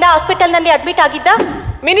 ಅನಾರೋಗ್ಯದಿಂದ ಹಾಸ್ಪಿಟಲ್ನಲ್ಲಿ ಅಡ್ಮಿಟ್ ಆಗಿದ್ದ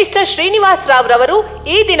ಮಿನಿಸ್ಟರ್ ಶ್ರೀನಿವಾಸ್ ರಾವ್ ರವರು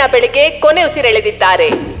ಈ ದಿನ ಬೆಳಿಗ್ಗೆ ಕೊನೆ ಉಸಿರೆಳೆದಿದ್ದಾರೆ.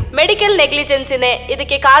 ಮೆಡಿಕಲ್ ನೆಗ್ಲಿಜೆನ್ಸಿನೇ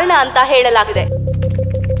ಇದಕ್ಕೆ ಕಾರಣ ಅಂತ ಹೇಳಲಾಗಿದೆ.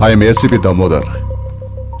 I am ACP Damodar.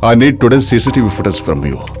 I need today's CCTV footage from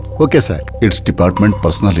you. Okay sir. It's department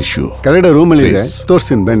personal issue. ಕೆಳಗಡೆ ರೂಮಲ್ಲಿ ಇದೆ,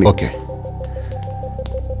 ತೋರಿಸ್ತೀನಿ ಬನ್ನಿ. ಓಕೆ.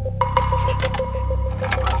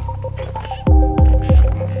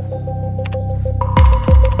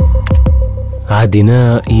 ಆ ದಿನ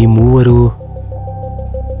ಈ ಮೂವರು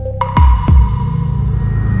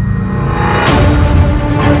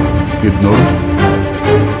ಇದ್ ನೋಡು.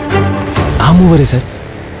 ಆ ಮೂವರೇ ಸರ್.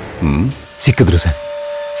 ಸಿಕ್ಕಿದ್ರು ಸರ್.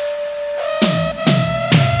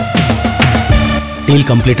 ಡೀಲ್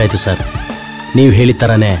ಕಂಪ್ಲೀಟ್ ಆಯ್ತು ಸರ್. ನೀವು ಹೇಳಿದ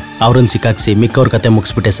ಥರನೇ ಅವ್ರನ್ನ ಸಿಕ್ಕಾಕ್ಸಿ ಮಿಕ್ಕವ್ರ ಕತೆ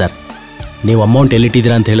ಮುಗಿಸ್ಬಿಟ್ಟೆ ಸರ್. ನೀವು ಅಮೌಂಟ್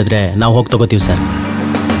ಎಲ್ಲಿಟ್ಟಿದ್ದೀರಾ ಅಂತ ಹೇಳಿದ್ರೆ ನಾವು ಹೋಗಿ ತಗೋತೀವಿ ಸರ್.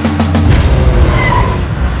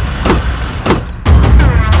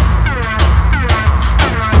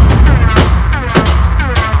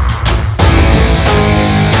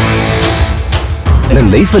 ನನ್ನ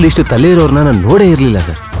ಲೈಫಲ್ಲಿ ಇಷ್ಟು ತಲೆ ಇರೋರ್ನ ನಾನು ನೋಡೇ ಇರಲಿಲ್ಲ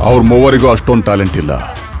ಸರ್. ಅವ್ರ ಮೂವರಿಗೂ ಅಷ್ಟೊಂದು ಟ್ಯಾಲೆಂಟ್ ಇಲ್ಲ.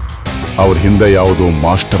 ಅವ್ರ ಹಿಂದೆ ಯಾವುದೋ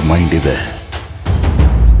ಮಾಸ್ಟರ್ ಮೈಂಡ್ ಇದೆ.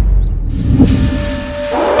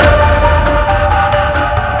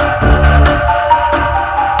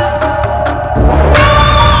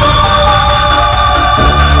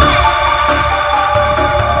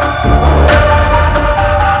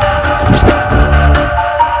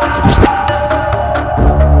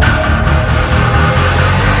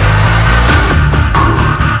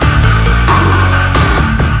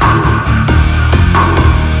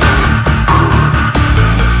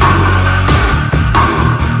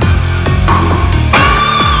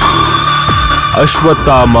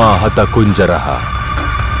 ಅಶ್ವತ್ಥಾಮ ಹತ ಕುಂಜರಹ.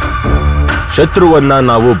 ಶತ್ರುವನ್ನ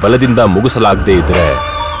ನಾವು ಬಲದಿಂದ ಮುಗಿಸಲಾಗದೇ ಇದ್ರೆ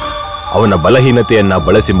ಅವನ ಬಲಹೀನತೆಯನ್ನ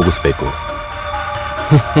ಬಳಸಿ ಮುಗಿಸ್ಬೇಕು.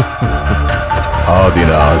 ಆ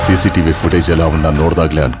ದಿನ CCTV ಫುಟೇಜ್ ಎಲ್ಲ ಅವನ್ನ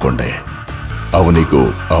ನೋಡ್ದಾಗ್ಲೇ ಅನ್ಕೊಂಡೆ ಅವನಿಗೂ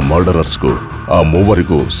ಆ ಮರ್ಡರರ್ಸ್ಗೂ ಆ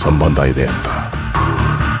ಮೂವರಿಗೂ ಸಂಬಂಧ ಇದೆ ಅಂತ.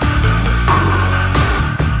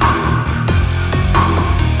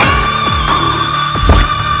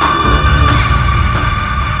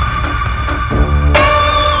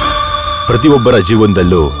 ಪ್ರತಿಯೊಬ್ಬರ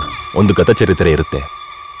ಜೀವನದಲ್ಲೂ ಒಂದು ಗತಚರಿತ್ರೆ ಇರುತ್ತೆ.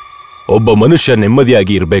 ಒಬ್ಬ ಮನುಷ್ಯ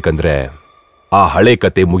ನೆಮ್ಮದಿಯಾಗಿ ಇರಬೇಕಂದ್ರೆ ಆ ಹಳೆ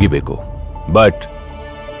ಕತೆ ಮುಗಿಬೇಕು. ಬಟ್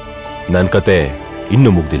ನನ್ನ ಕತೆ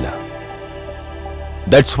ಇನ್ನೂ ಮುಗ್ದಿಲ್ಲ.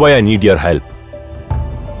 That's why I need your help.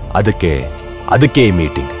 ಅದಕ್ಕೆ ಈ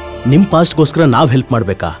ಮೀಟಿಂಗ್. ನಿಮ್ಮ ಪಾಸ್ಟ್ಗೋಸ್ಕರ ನಾವು ಹೆಲ್ಪ್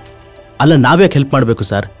ಮಾಡಬೇಕಾ? ಅಲ್ಲ, ನಾವ್ಯಾಕೆ ಹೆಲ್ಪ್ ಮಾಡಬೇಕು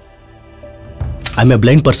sir? I am A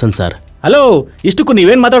blind person sir. Hello, ಇಷ್ಟಕ್ಕೂ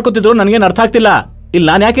ನೀವೇನ್ ಮಾತಾಡ್ಕೊತಿದ್ರು ನನಗೇನು ಅರ್ಥ ಆಗ್ತಿಲ್ಲ. ಇಲ್ಲಿ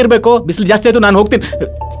ನಾನು ಯಾಕೆ ಇರಬೇಕು? ಬಿಸಿಲು ಜಾಸ್ತಿ ಆಯ್ತು, ನಾನು ಹೋಗ್ತೀನಿ.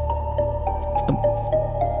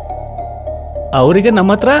 ಅವರಿಗೆ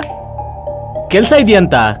ನಮ್ಮ ಹತ್ರ ಕೆಲಸ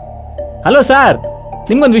ಇದೆಯಂತ. ಹಲೋ ಸರ್,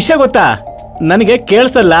 ನಿಮ್ಗೊಂದು ವಿಷಯ ಗೊತ್ತಾ? ನನಗೆ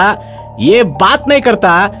ಕೇಳಿಸಲ್ಲ. ಏ ಬಾತ್ ನೈ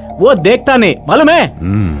ಕರ್ತಾ ಓ ದೇಖ್ತಾನೆ ಮಾಲೂಮೇ.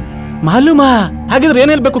 ಮಾಲೂಮಾ? ಹಾಗಿದ್ರೆ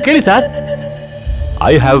ಏನ್ ಹೇಳ್ಬೇಕು ಕೇಳಿ sir.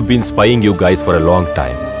 I have been spying you guys for a long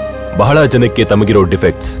time. ಬಹಳ ಜನಕ್ಕೆ ತಮಗಿರೋ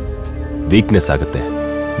ಡಿಫೆಕ್ಟ್ಸ್ ವೀಕ್ನೆಸ್ ಆಗುತ್ತೆ.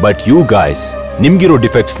 ಬಟ್ ಯು ಗೈಸ್ ನಿಮ್ಗಿರೋ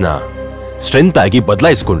ಡಿಫೆಕ್ಟ್ಸ್ ನ ಸ್ಟ್ರೆಂತ್ ಆಗಿ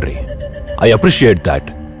ಬದಲಾಯಿಸ್ಕೊಂಡ್ರಿ. I appreciate that.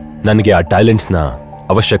 ನನಗೆ ಆ ಟ್ಯಾಲೆಂಟ್ಸ್ ನ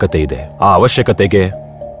ಅವಶ್ಯಕತೆ ಇದೆ. ಆ ಅವಶ್ಯಕತೆಗೆ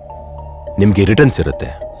ನಿಮ್ಗೆ ರಿಟರ್ನ್ಸ್ ಇರುತ್ತೆ.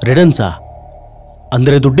 ರಿಟರ್ನ್ಸಾ?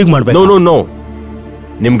 ಅಂದ್ರೆ ದುಡ್ಡಿಗೆ ಮಾಡ್ಬೇಕು? ನೋ,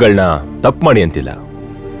 ನಿಮ್ಗಳನ್ನ ತಪ್ಪು ಮಾಡಿ ಅಂತಿಲ್ಲ.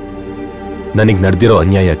 ನನಗ್ ನಡೆದಿರೋ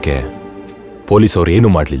ಅನ್ಯಾಯಕ್ಕೆ ಪೊಲೀಸ್ ಅವ್ರು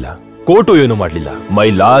ಏನು ಮಾಡಲಿಲ್ಲ, ಕೋರ್ಟು ಏನು ಮಾಡಲಿಲ್ಲ. My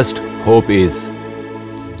last hope is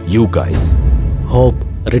you guys. Hope,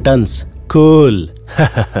 returns, cool.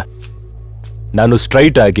 ನಾನು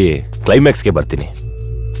ಸ್ಟ್ರೈಟ್ ಆಗಿ ಕ್ಲೈಮ್ಯಾಕ್ಸ್ಗೆ ಬರ್ತೀನಿ.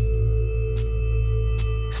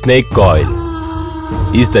 Snake oil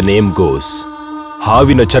is the name goes.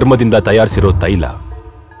 ಹಾವಿನ ಚರ್ಮದಿಂದ ತಯಾರಿಸಿರೋ ತೈಲ.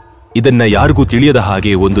 ಇದನ್ನ ಯಾರಿಗೂ ತಿಳಿಯದ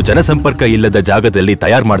ಹಾಗೆ ಒಂದು ಜನಸಂಪರ್ಕ ಇಲ್ಲದ ಜಾಗದಲ್ಲಿ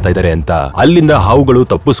ತಯಾರು ಮಾಡ್ತಾ ಇದ್ದಾರೆ ಅಂತ ಅಲ್ಲಿಂದ ಹಾವುಗಳು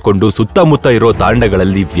ತಪ್ಪಿಸ್ಕೊಂಡು ಸುತ್ತಮುತ್ತ ಇರೋ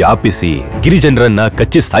ತಾಂಡಗಳಲ್ಲಿ ವ್ಯಾಪಿಸಿ ಗಿರಿಜನರನ್ನ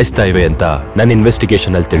ಕಚ್ಚಿ ಸಾಯಿಸ್ತಾ ಇವೆ ಅಂತ ನನ್ನ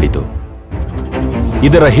ಇನ್ವೆಸ್ಟಿಗೇಷನ್ ಅಲ್ಲಿ ತಿಳಿತು.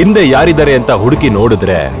 ಇದರ ಹಿಂದೆ ಯಾರಿದ್ದಾರೆ ಅಂತ ಹುಡುಕಿ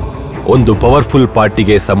ನೋಡಿದ್ರೆ ಒಂದು ಪವರ್ಫುಲ್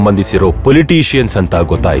ಪಾರ್ಟಿಗೆ ಸಂಬಂಧಿಸಿರೋ ಪೊಲಿಟಿಷಿಯನ್ಸ್ ಅಂತ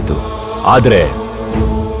ಗೊತ್ತಾಯ್ತು. ಆದ್ರೆ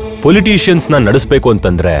ಪೊಲಿಟಿಷಿಯನ್ಸ್ ನ ನಡೆಸಬೇಕು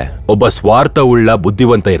ಅಂತಂದ್ರೆ ಒಬ್ಬ ಸ್ವಾರ್ಥವುಳ್ಳ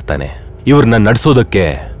ಬುದ್ಧಿವಂತ ಇರ್ತಾನೆ. ಇವ್ರನ್ನ ನಡೆಸೋದಕ್ಕೆ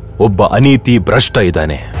ಒಬ್ಬ ಅನೀತಿ ಭ್ರಷ್ಟ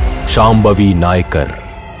ಇದ್ದಾನೆ. ಶಾಂಭವಿ ನಾಯ್ಕರ್.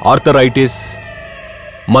 ಆರ್ಥರೈಟಿಸ್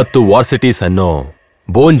ಮತ್ತು ವಾರ್ಸಿಟಿಸ್ ಅನ್ನೋ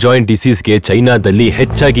ಬೋನ್ ಜಾಯಿಂಟ್ ಡಿಸೀಸ್ಗೆ ಚೈನಾದಲ್ಲಿ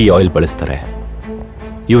ಹೆಚ್ಚಾಗಿ ಆಯಿಲ್ ಬಳಸ್ತಾರೆ.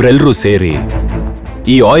 ಇವರೆಲ್ಲರೂ ಸೇರಿ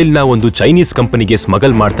ಈ ಆಯಿಲ್ನ ಒಂದು ಚೈನೀಸ್ ಕಂಪನಿಗೆ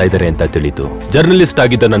ಸ್ಮಗಲ್ ಮಾಡ್ತಾ ಇದ್ದಾರೆ ಅಂತ ತಿಳಿತು. ಜರ್ನಲಿಸ್ಟ್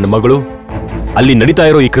ಆಗಿದ್ದ ನನ್ನ ಮಗಳು ಅಲ್ಲಿ ನಡೀತಾ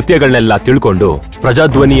ಇರೋ ಈ ಕೃತ್ಯಗಳನ್ನೆಲ್ಲ ತಿಳ್ಕೊಂಡು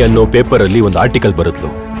ಪ್ರಜಾಧ್ವನಿ ಅನ್ನೋ ಪೇಪರ್ ಅಲ್ಲಿ ಒಂದು ಆರ್ಟಿಕಲ್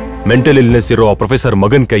ಬರುತ್ತಲು. ಮೆಂಟಲ್ ಇಲ್ನೆಸ್ ಇರೋ ಆ ಪ್ರೊಫೆಸರ್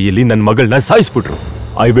ಮಗನ್ ಕೈಯಲ್ಲಿ ನನ್ನ ಮಗಳನ್ನ ಸಾಯಿಸ್ಬಿಟ್ರು.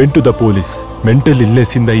 I went to the police. Mental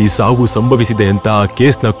illness ಇಂದ ಈ ಸಾವು ಸಂಭವಿಸಿದೆ ಅಂತ ಆ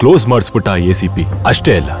ಕೇಸ್ನ ಕ್ಲೋಸ್ ಮಾಡಿಸ್ಬಿಟ್ಟ ACP.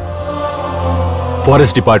 ಅಷ್ಟೇ ಅಲ್ಲ,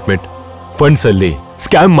 ಫಾರೆಸ್ಟ್ ಡಿಪಾರ್ಟ್ಮೆಂಟ್ ಫಂಡ್ಸ್ ಅಲ್ಲಿ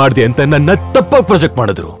ಸ್ಕ್ಯಾಮ್ ಮಾಡಿದೆ ಅಂತ ನನ್ನ ತಪ್ಪಾಗಿ ಪ್ರೊಜೆಕ್ಟ್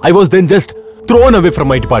ಮಾಡಿದ್ರು. I was then just throne away from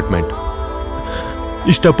my department.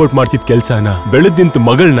 ಇಷ್ಟಪಟ್ಟು ಮಾಡ್ತಿದ್ ಕೆಲ್ಸನ ಬೆಳೆದಿಂತ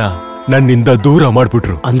ಮಗಳನ್ನ ನನ್ನಿಂದ ದೂರ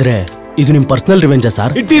ಮಾಡ್ಬಿಟ್ರು. ಅಂದ್ರೆ ಇದು ನಿಮ್ personal ರಿವೆಂಜಾ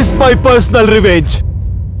sir? It is my personal revenge.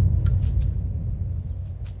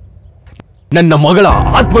 ನನ್ನ ಮಗಳ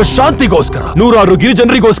ಆತ್ಮಶಾಂತಿಗೋಸ್ಕರ, ನೂರಾರು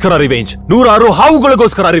ಗಿರಿಜನರಿಗೋಸ್ಕರ ರಿವೆಂಜ್, ನೂರಾರು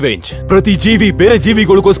ಹಾವುಗಳಿಗೋಸ್ಕರ ರಿವೆಂಜ್, ಪ್ರತಿ ಜೀವಿ ಬೇರೆ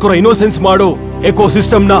ಜೀವಿಗಳಿಗೋಸ್ಕರ ಇನ್ನೋಸೆನ್ಸ್ ಮಾಡೋ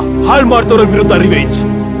ಎಕೋಸಿಸ್ಟಮ್ ನ ಹಾಳು ಮಾಡ್ತವ್ರ ವಿರುದ್ಧ ರಿವೆಂಜ್.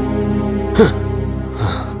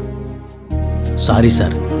 ಸಾರಿ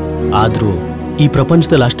ಸರ್, ಆದ್ರೂ ಈ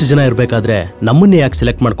ಪ್ರಪಂಚದಲ್ಲಿ ಅಷ್ಟು ಜನ ಇರ್ಬೇಕಾದ್ರೆ ನಮ್ಮನ್ನೇ ಯಾಕೆ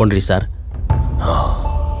ಸೆಲೆಕ್ಟ್ ಮಾಡ್ಕೊಂಡ್ರಿ ಸರ್?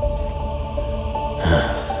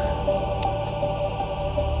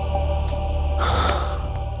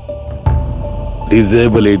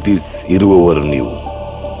 ಡಿಸೇಬಿಲಿಟೀಸ್ ಇರುವವರು ನೀವು,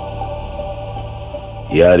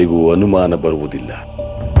 ಯಾರಿಗೂ ಅನುಮಾನ ಬರುವುದಿಲ್ಲ.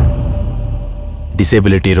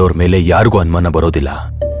 ಡಿಸೇಬಿಲಿಟಿ ಇರೋರ್ ಮೇಲೆ ಯಾರಿಗೂ ಅನುಮಾನ ಬರೋದಿಲ್ಲ.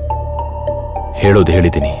 ಹೇಳೋದು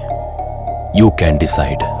ಹೇಳಿದ್ದೀನಿ, ಯು ಕ್ಯಾನ್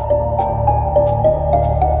ಡಿಸೈಡ್.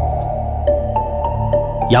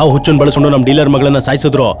 ಯಾವ ಹುಚ್ಚನ್ ಬಳಸ್ಕೊಂಡು ನಮ್ಮ ಡೀಲರ್ ಮಗಳನ್ನ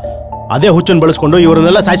ಸಾಯಿಸಿದ್ರು ಅದೇ ಹುಚ್ಚನ್ ಬಳಸ್ಕೊಂಡು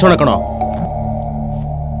ಇವರನ್ನೆಲ್ಲ ಸಾಯಿಸೋಣ ಕಣೋ.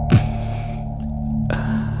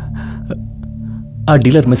 ಆ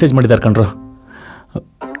ಡೀಲರ್ ಮೆಸೇಜ್ ಮಾಡಿದಾರೆ ಕಣ್ರು.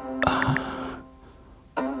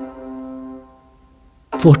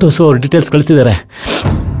 ಫೋಟೋಸು ಅವ್ರ ಡೀಟೇಲ್ಸ್ ಕಳಿಸಿದ್ದಾರೆ.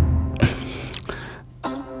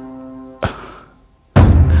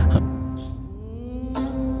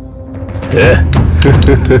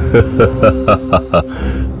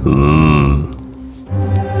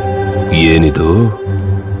 ಏನಿದು?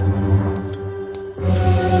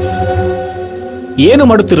 ಏನು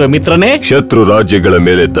ಮಾಡುತ್ತಿರೋ ಮಿತ್ರನೇ? ಶತ್ರು ರಾಜ್ಯಗಳ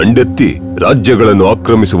ಮೇಲೆ ದಂಡೆತ್ತಿ ರಾಜ್ಯಗಳನ್ನು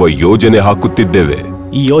ಆಕ್ರಮಿಸುವ ಯೋಜನೆ ಹಾಕುತ್ತಿದ್ದೇವೆ.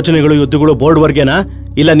 ಈ ಯೋಜನೆಗಳು ಯುದ್ಧಗಳು ಬೋರ್ಡ್ ವರ್ಗೇನಾ,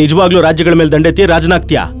 ಇಲ್ಲ ನಿಜವಾಗ್ಲೂ ರಾಜ್ಯಗಳ ಮೇಲೆ ದಂಡೆತ್ತಿ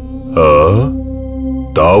ರಾಜನಾಗ್ತೀಯಾ?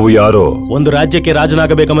 ತಾವು ಯಾರೋ? ಒಂದು ರಾಜ್ಯಕ್ಕೆ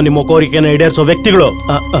ರಾಜನಾಗಬೇಕೆಂಬ ನಿಮ್ಮ ಕೋರಿಕೆಯನ್ನು ಈಡೇರಿಸೋ ವ್ಯಕ್ತಿಗಳು.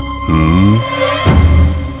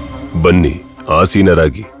 ಬನ್ನಿ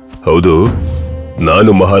ಆಸೀನರಾಗಿ. ಹೌದು,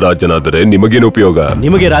 ನಾನು ಮಹಾರಾಜನಾದರೆ ನಿಮಗೇನು ಉಪಯೋಗ?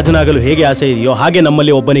 ನಿಮಗೆ ರಾಜನಾಗಲು ಹೇಗೆ ಆಸೆ ಇದೆಯೋ ಹಾಗೆ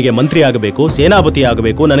ನಮ್ಮಲ್ಲಿ ಒಬ್ಬನಿಗೆ ಮಂತ್ರಿ ಆಗಬೇಕು, ಸೇನಾಪತಿ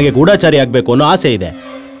ಆಗಬೇಕು, ನನಗೆ ಗೂಢಾಚಾರಿ ಆಗಬೇಕು ಅನ್ನೋ ಆಸೆ ಇದೆ.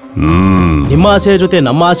 ನಿಮ್ಮ ಆಸೆಯ ಜೊತೆ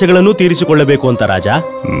ನಮ್ಮ ಆಸೆಗಳನ್ನು ತೀರಿಸಿಕೊಳ್ಳಬೇಕು ಅಂತ ರಾಜ.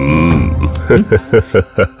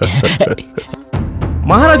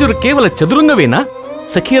 ಮಹಾರಾಜರು ಕೇವಲ ಚದುರಂಗವೇನಾ?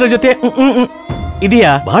 ಸಖಿಯರ ಜೊತೆ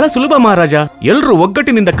ಇದೆಯಾ? ಬಹಳ ಸುಲಭ ಮಹಾರಾಜ. ಎಲ್ರೂ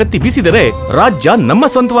ಒಗ್ಗಟ್ಟಿನಿಂದ ಕತ್ತಿ ಬೀಸಿದರೆ ರಾಜ್ಯ ನಮ್ಮ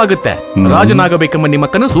ಸ್ವಂತವಾಗುತ್ತೆ. ರಾಜನಾಗಬೇಕೆಂಬ ನಿಮ್ಮ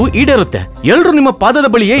ಕನಸು ಈಡೇರುತ್ತೆ. ಎಲ್ರೂ ನಿಮ್ಮ ಪಾದದ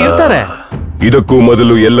ಬಳಿಯೇ ಇರ್ತಾರೆ. ಇದಕ್ಕೂ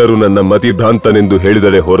ಮೊದಲು ಎಲ್ಲರೂ ನನ್ನ ಮತಿಭ್ರಾಂತನೆಂದು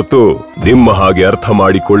ಹೇಳಿದರೆ ಹೊರತು ನಿಮ್ಮ ಹಾಗೆ ಅರ್ಥ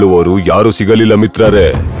ಮಾಡಿಕೊಳ್ಳುವವರು ಯಾರು ಸಿಗಲಿಲ್ಲ ಮಿತ್ರರೇ.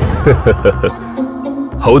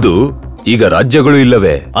 ಹೌದು, ಈಗ ರಾಜ್ಯಗಳು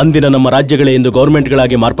ಇಲ್ಲವೇ? ಅಂದಿನ ನಮ್ಮ ರಾಜ್ಯಗಳೇ ಇಂದು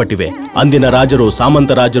ಗೌರ್ಮೆಂಟ್ಗಳಾಗಿ ಮಾರ್ಪಟ್ಟಿವೆ. ಅಂದಿನ ರಾಜರು,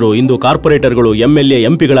 ಸಾಮಂತ ರಾಜರು ಇಂದು ಕಾರ್ಪೊರೇಟರ್ಗಳು, ಎಂಎಲ್ಎ,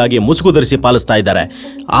 ಎಂಪಿಗಳಾಗಿ ಮುಸುಕು ಧರಿಸಿ ಪಾಲಿಸ್ತಾ ಇದ್ದಾರೆ.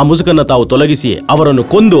 ಆ ಮುಸುಕನ್ನು ತಾವು ತೊಲಗಿಸಿ ಅವರನ್ನು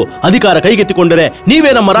ಕೊಂದು ಅಧಿಕಾರ ಕೈಗೆತ್ತಿಕೊಂಡರೆ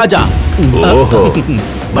ನೀವೇ ನಮ್ಮ ರಾಜ. ಓಹೋ,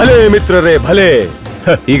 ಭಲೇ ಮಿತ್ರರೇ ಭಲೇ.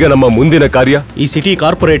 ಈಗ ನಮ್ಮ ಮುಂದಿನ ಕಾರ್ಯ ಈ ಸಿಟಿ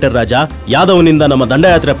ಕಾರ್ಪೊರೇಟರ್ ರಾಜ ಯಾದವನಿಂದ ನಮ್ಮ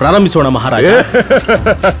ದಂಡಯಾತ್ರೆ ಪ್ರಾರಂಭಿಸೋಣ ಮಹಾರಾಜ.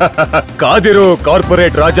 ಕಾದಿರು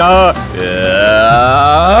ಕಾರ್ಪೊರೇಟ್ ರಾಜ.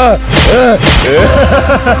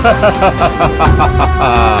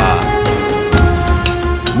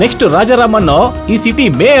 ನೆಕ್ಸ್ಟ್ ರಾಜಾರಾಮನ್ನು ಈ ಸಿಟಿ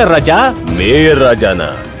ಮೇಯರ್ ರಾಜ. ಮೇಯರ್ ರಾಜಾನ?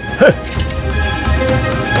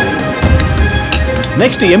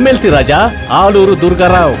 ನೆಕ್ಸ್ಟ್ MLC ರಾಜ ಆಲೂರು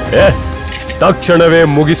ದುರ್ಗಾರಾವ್. ತಕ್ಷಣವೇ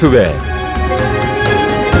ಮುಗಿಸುವೆ.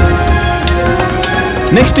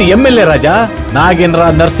 ನೆಕ್ಸ್ಟ್ MLA ರಾಜ ನಾಗೇಂದ್ರ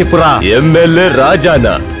ನರಸೀಪುರ. MLA ರಾಜಾನ?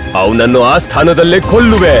 ಅವನನ್ನು ಆ ಸ್ಥಾನದಲ್ಲೇ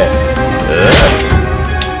ಕೊಲ್ಲುವೆ.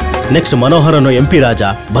 ನೆಕ್ಸ್ಟ್ ಮನೋಹರನು MP ರಾಜ.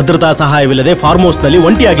 ಭದ್ರತಾ ಸಹಾಯವಿಲ್ಲದೆ ಫಾರ್ಮ್ ಹೌಸ್ ನಲ್ಲಿ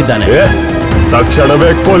ಒಂಟಿಯಾಗಿದ್ದಾನೆ.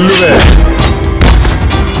 ತಕ್ಷಣವೇ ಕೊಲ್ಲುವೆ.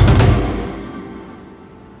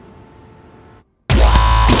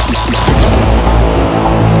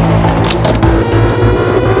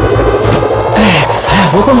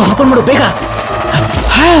 ಓಪನ್ ಮಾಡು ಬೇಗ.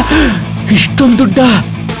 ಇಷ್ಟೊಂದು ದುಡ್ಡ?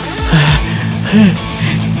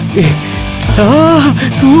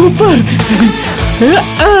 ಸೂಪರ್.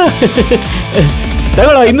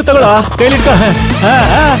 ತಗೊಳ್ಳೋ, ಇನ್ನು ತಗೊಳ್ಳೋ, ಕೈಲಿಟ್ಕ.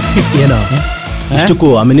 ಏನೋ ಇಷ್ಟಕ್ಕೂ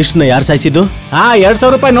ಆ ಮಿನಿಸ್ಟರ್ನ ಯಾರು ಸಾಯಿಸಿದ್ದು?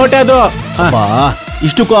 2,000 ರೂಪಾಯಿ ನೋಟೆ ಅದು.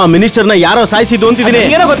 ಇಷ್ಟಕ್ಕೂ ಆ ಮಿನಿಸ್ಟರ್ನ ಯಾರೋ ಸಾಯಿಸಿದ್ದು ಅಂತಿದ್ದೀನಿ.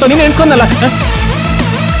 ಏನೋ ಗೊತ್ತೋ, ನೀನು ಎನ್ಸ್ಕೊಂಡಲ್ಲ.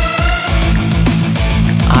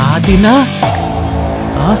 ಆ ದಿನ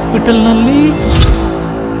ಹಾಸ್ಪಿಟಲ್ನಲ್ಲಿ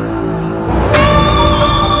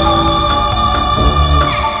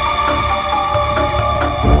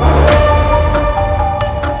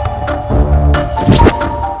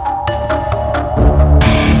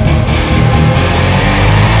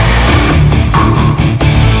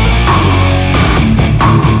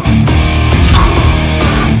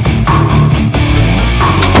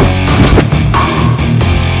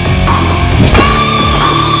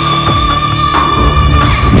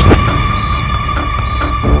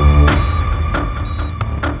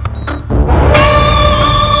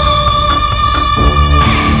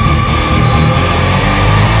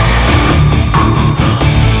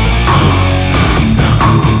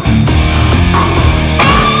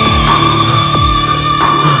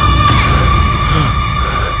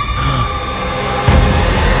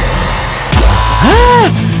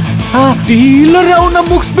ಡೀಲರ್ ಅವನ್ನ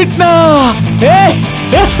ಮುಗಿಸ್ಬಿಟ್ನಾ?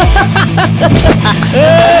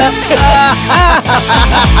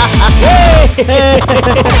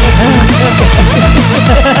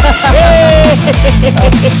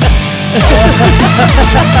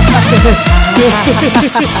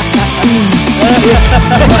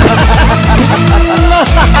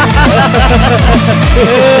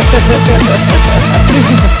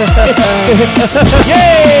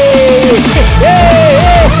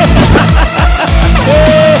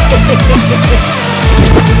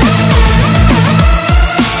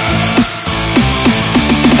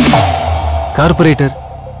 ಕಾರ್ಪೊರೇಟರ್,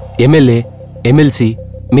 MLA, MLC,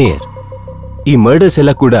 ಮೇಯರ್, ಈ ಮರ್ಡರ್ಸ್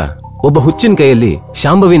ಎಲ್ಲ ಕೂಡ ಒಬ್ಬ ಹುಚ್ಚಿನ ಕೈಯಲ್ಲಿ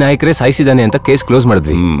ಶಾಂಭವಿ ನಾಯಕರೇ ಸಾಯಿಸಿದಾನೆ ಅಂತ ಕೇಸ್ ಕ್ಲೋಸ್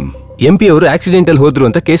ಮಾಡಿದ್ವಿ. MP ಅವರು ಆಕ್ಸಿಡೆಂಟಲ್ ಹೋದ್ರು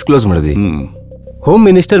ಅಂತ ಕೇಸ್ ಕ್ಲೋಸ್ ಮಾಡಿದ್ವಿ. ಹೋಮ್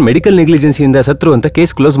ಮಿನಿಸ್ಟರ್ ಮೆಡಿಕಲ್ ನೆಗ್ಲಿಜೆನ್ಸಿಯಿಂದ ಸತ್ರು ಅಂತ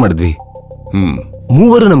ಕೇಸ್ ಕ್ಲೋಸ್ ಮಾಡಿದ್ವಿ.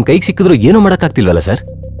 ಮೂವರು ನಮ್ ಕೈಗೆ ಸಿಕ್ಕಿದ್ರು ಏನೂ ಮಾಡಕ್ಕಾಗ್ತಿಲ್ವಲ್ಲ ಸರ್?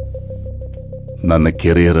 ನನ್ನ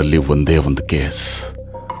ಕೆರಿಯರ್ ಅಲ್ಲಿ ಒಂದೇ ಒಂದು ಕೇಸ್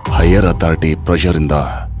ಹೈಯರ್ ಅಥಾರಿಟಿ ಪ್ರೆಷರ್ ಇಂದ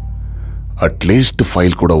ಅಟ್ಲೀಸ್ಟ್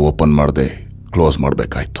ಫೈಲ್ ಕೂಡ ಓಪನ್ ಮಾಡದೆ ಕ್ಲೋಸ್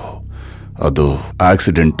ಮಾಡಬೇಕಾಯ್ತು. ಅದು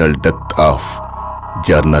accidental death of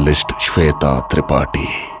journalist Shweta Tripathi.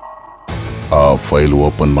 ಆ ಫೈಲ್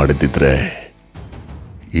ಓಪನ್ ಮಾಡಿದ್ದಿದ್ರೆ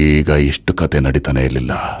ಈಗ ಇಷ್ಟು ಕತೆ ನಡೀತಾನೆ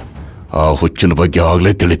ಇರಲಿಲ್ಲ. ಆ ಹುಚ್ಚಿನ ಬಗ್ಗೆ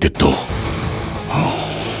ಆಗ್ಲೇ ತಿಳಿತಿತ್ತು.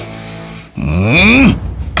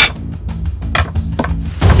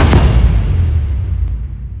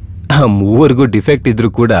 ಆ ಮೂವರಿಗೂ ಡಿಫೆಕ್ಟ್ ಇದ್ರು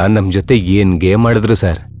ಕೂಡ ನಮ್ ಜೊತೆ ಏನ್ ಗೇಮ್ ಮಾಡಿದ್ರು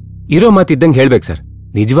ಸರ್. ಇರೋ ಮಾತಿದ್ದಂಗೆ ಹೇಳ್ಬೇಕು ಸರ್,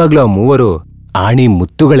 ನಿಜವಾಗ್ಲೂ ಆ ಮೂವರು ಆಣಿ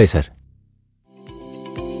ಮುತ್ತುಗಳೇ ಸರ್.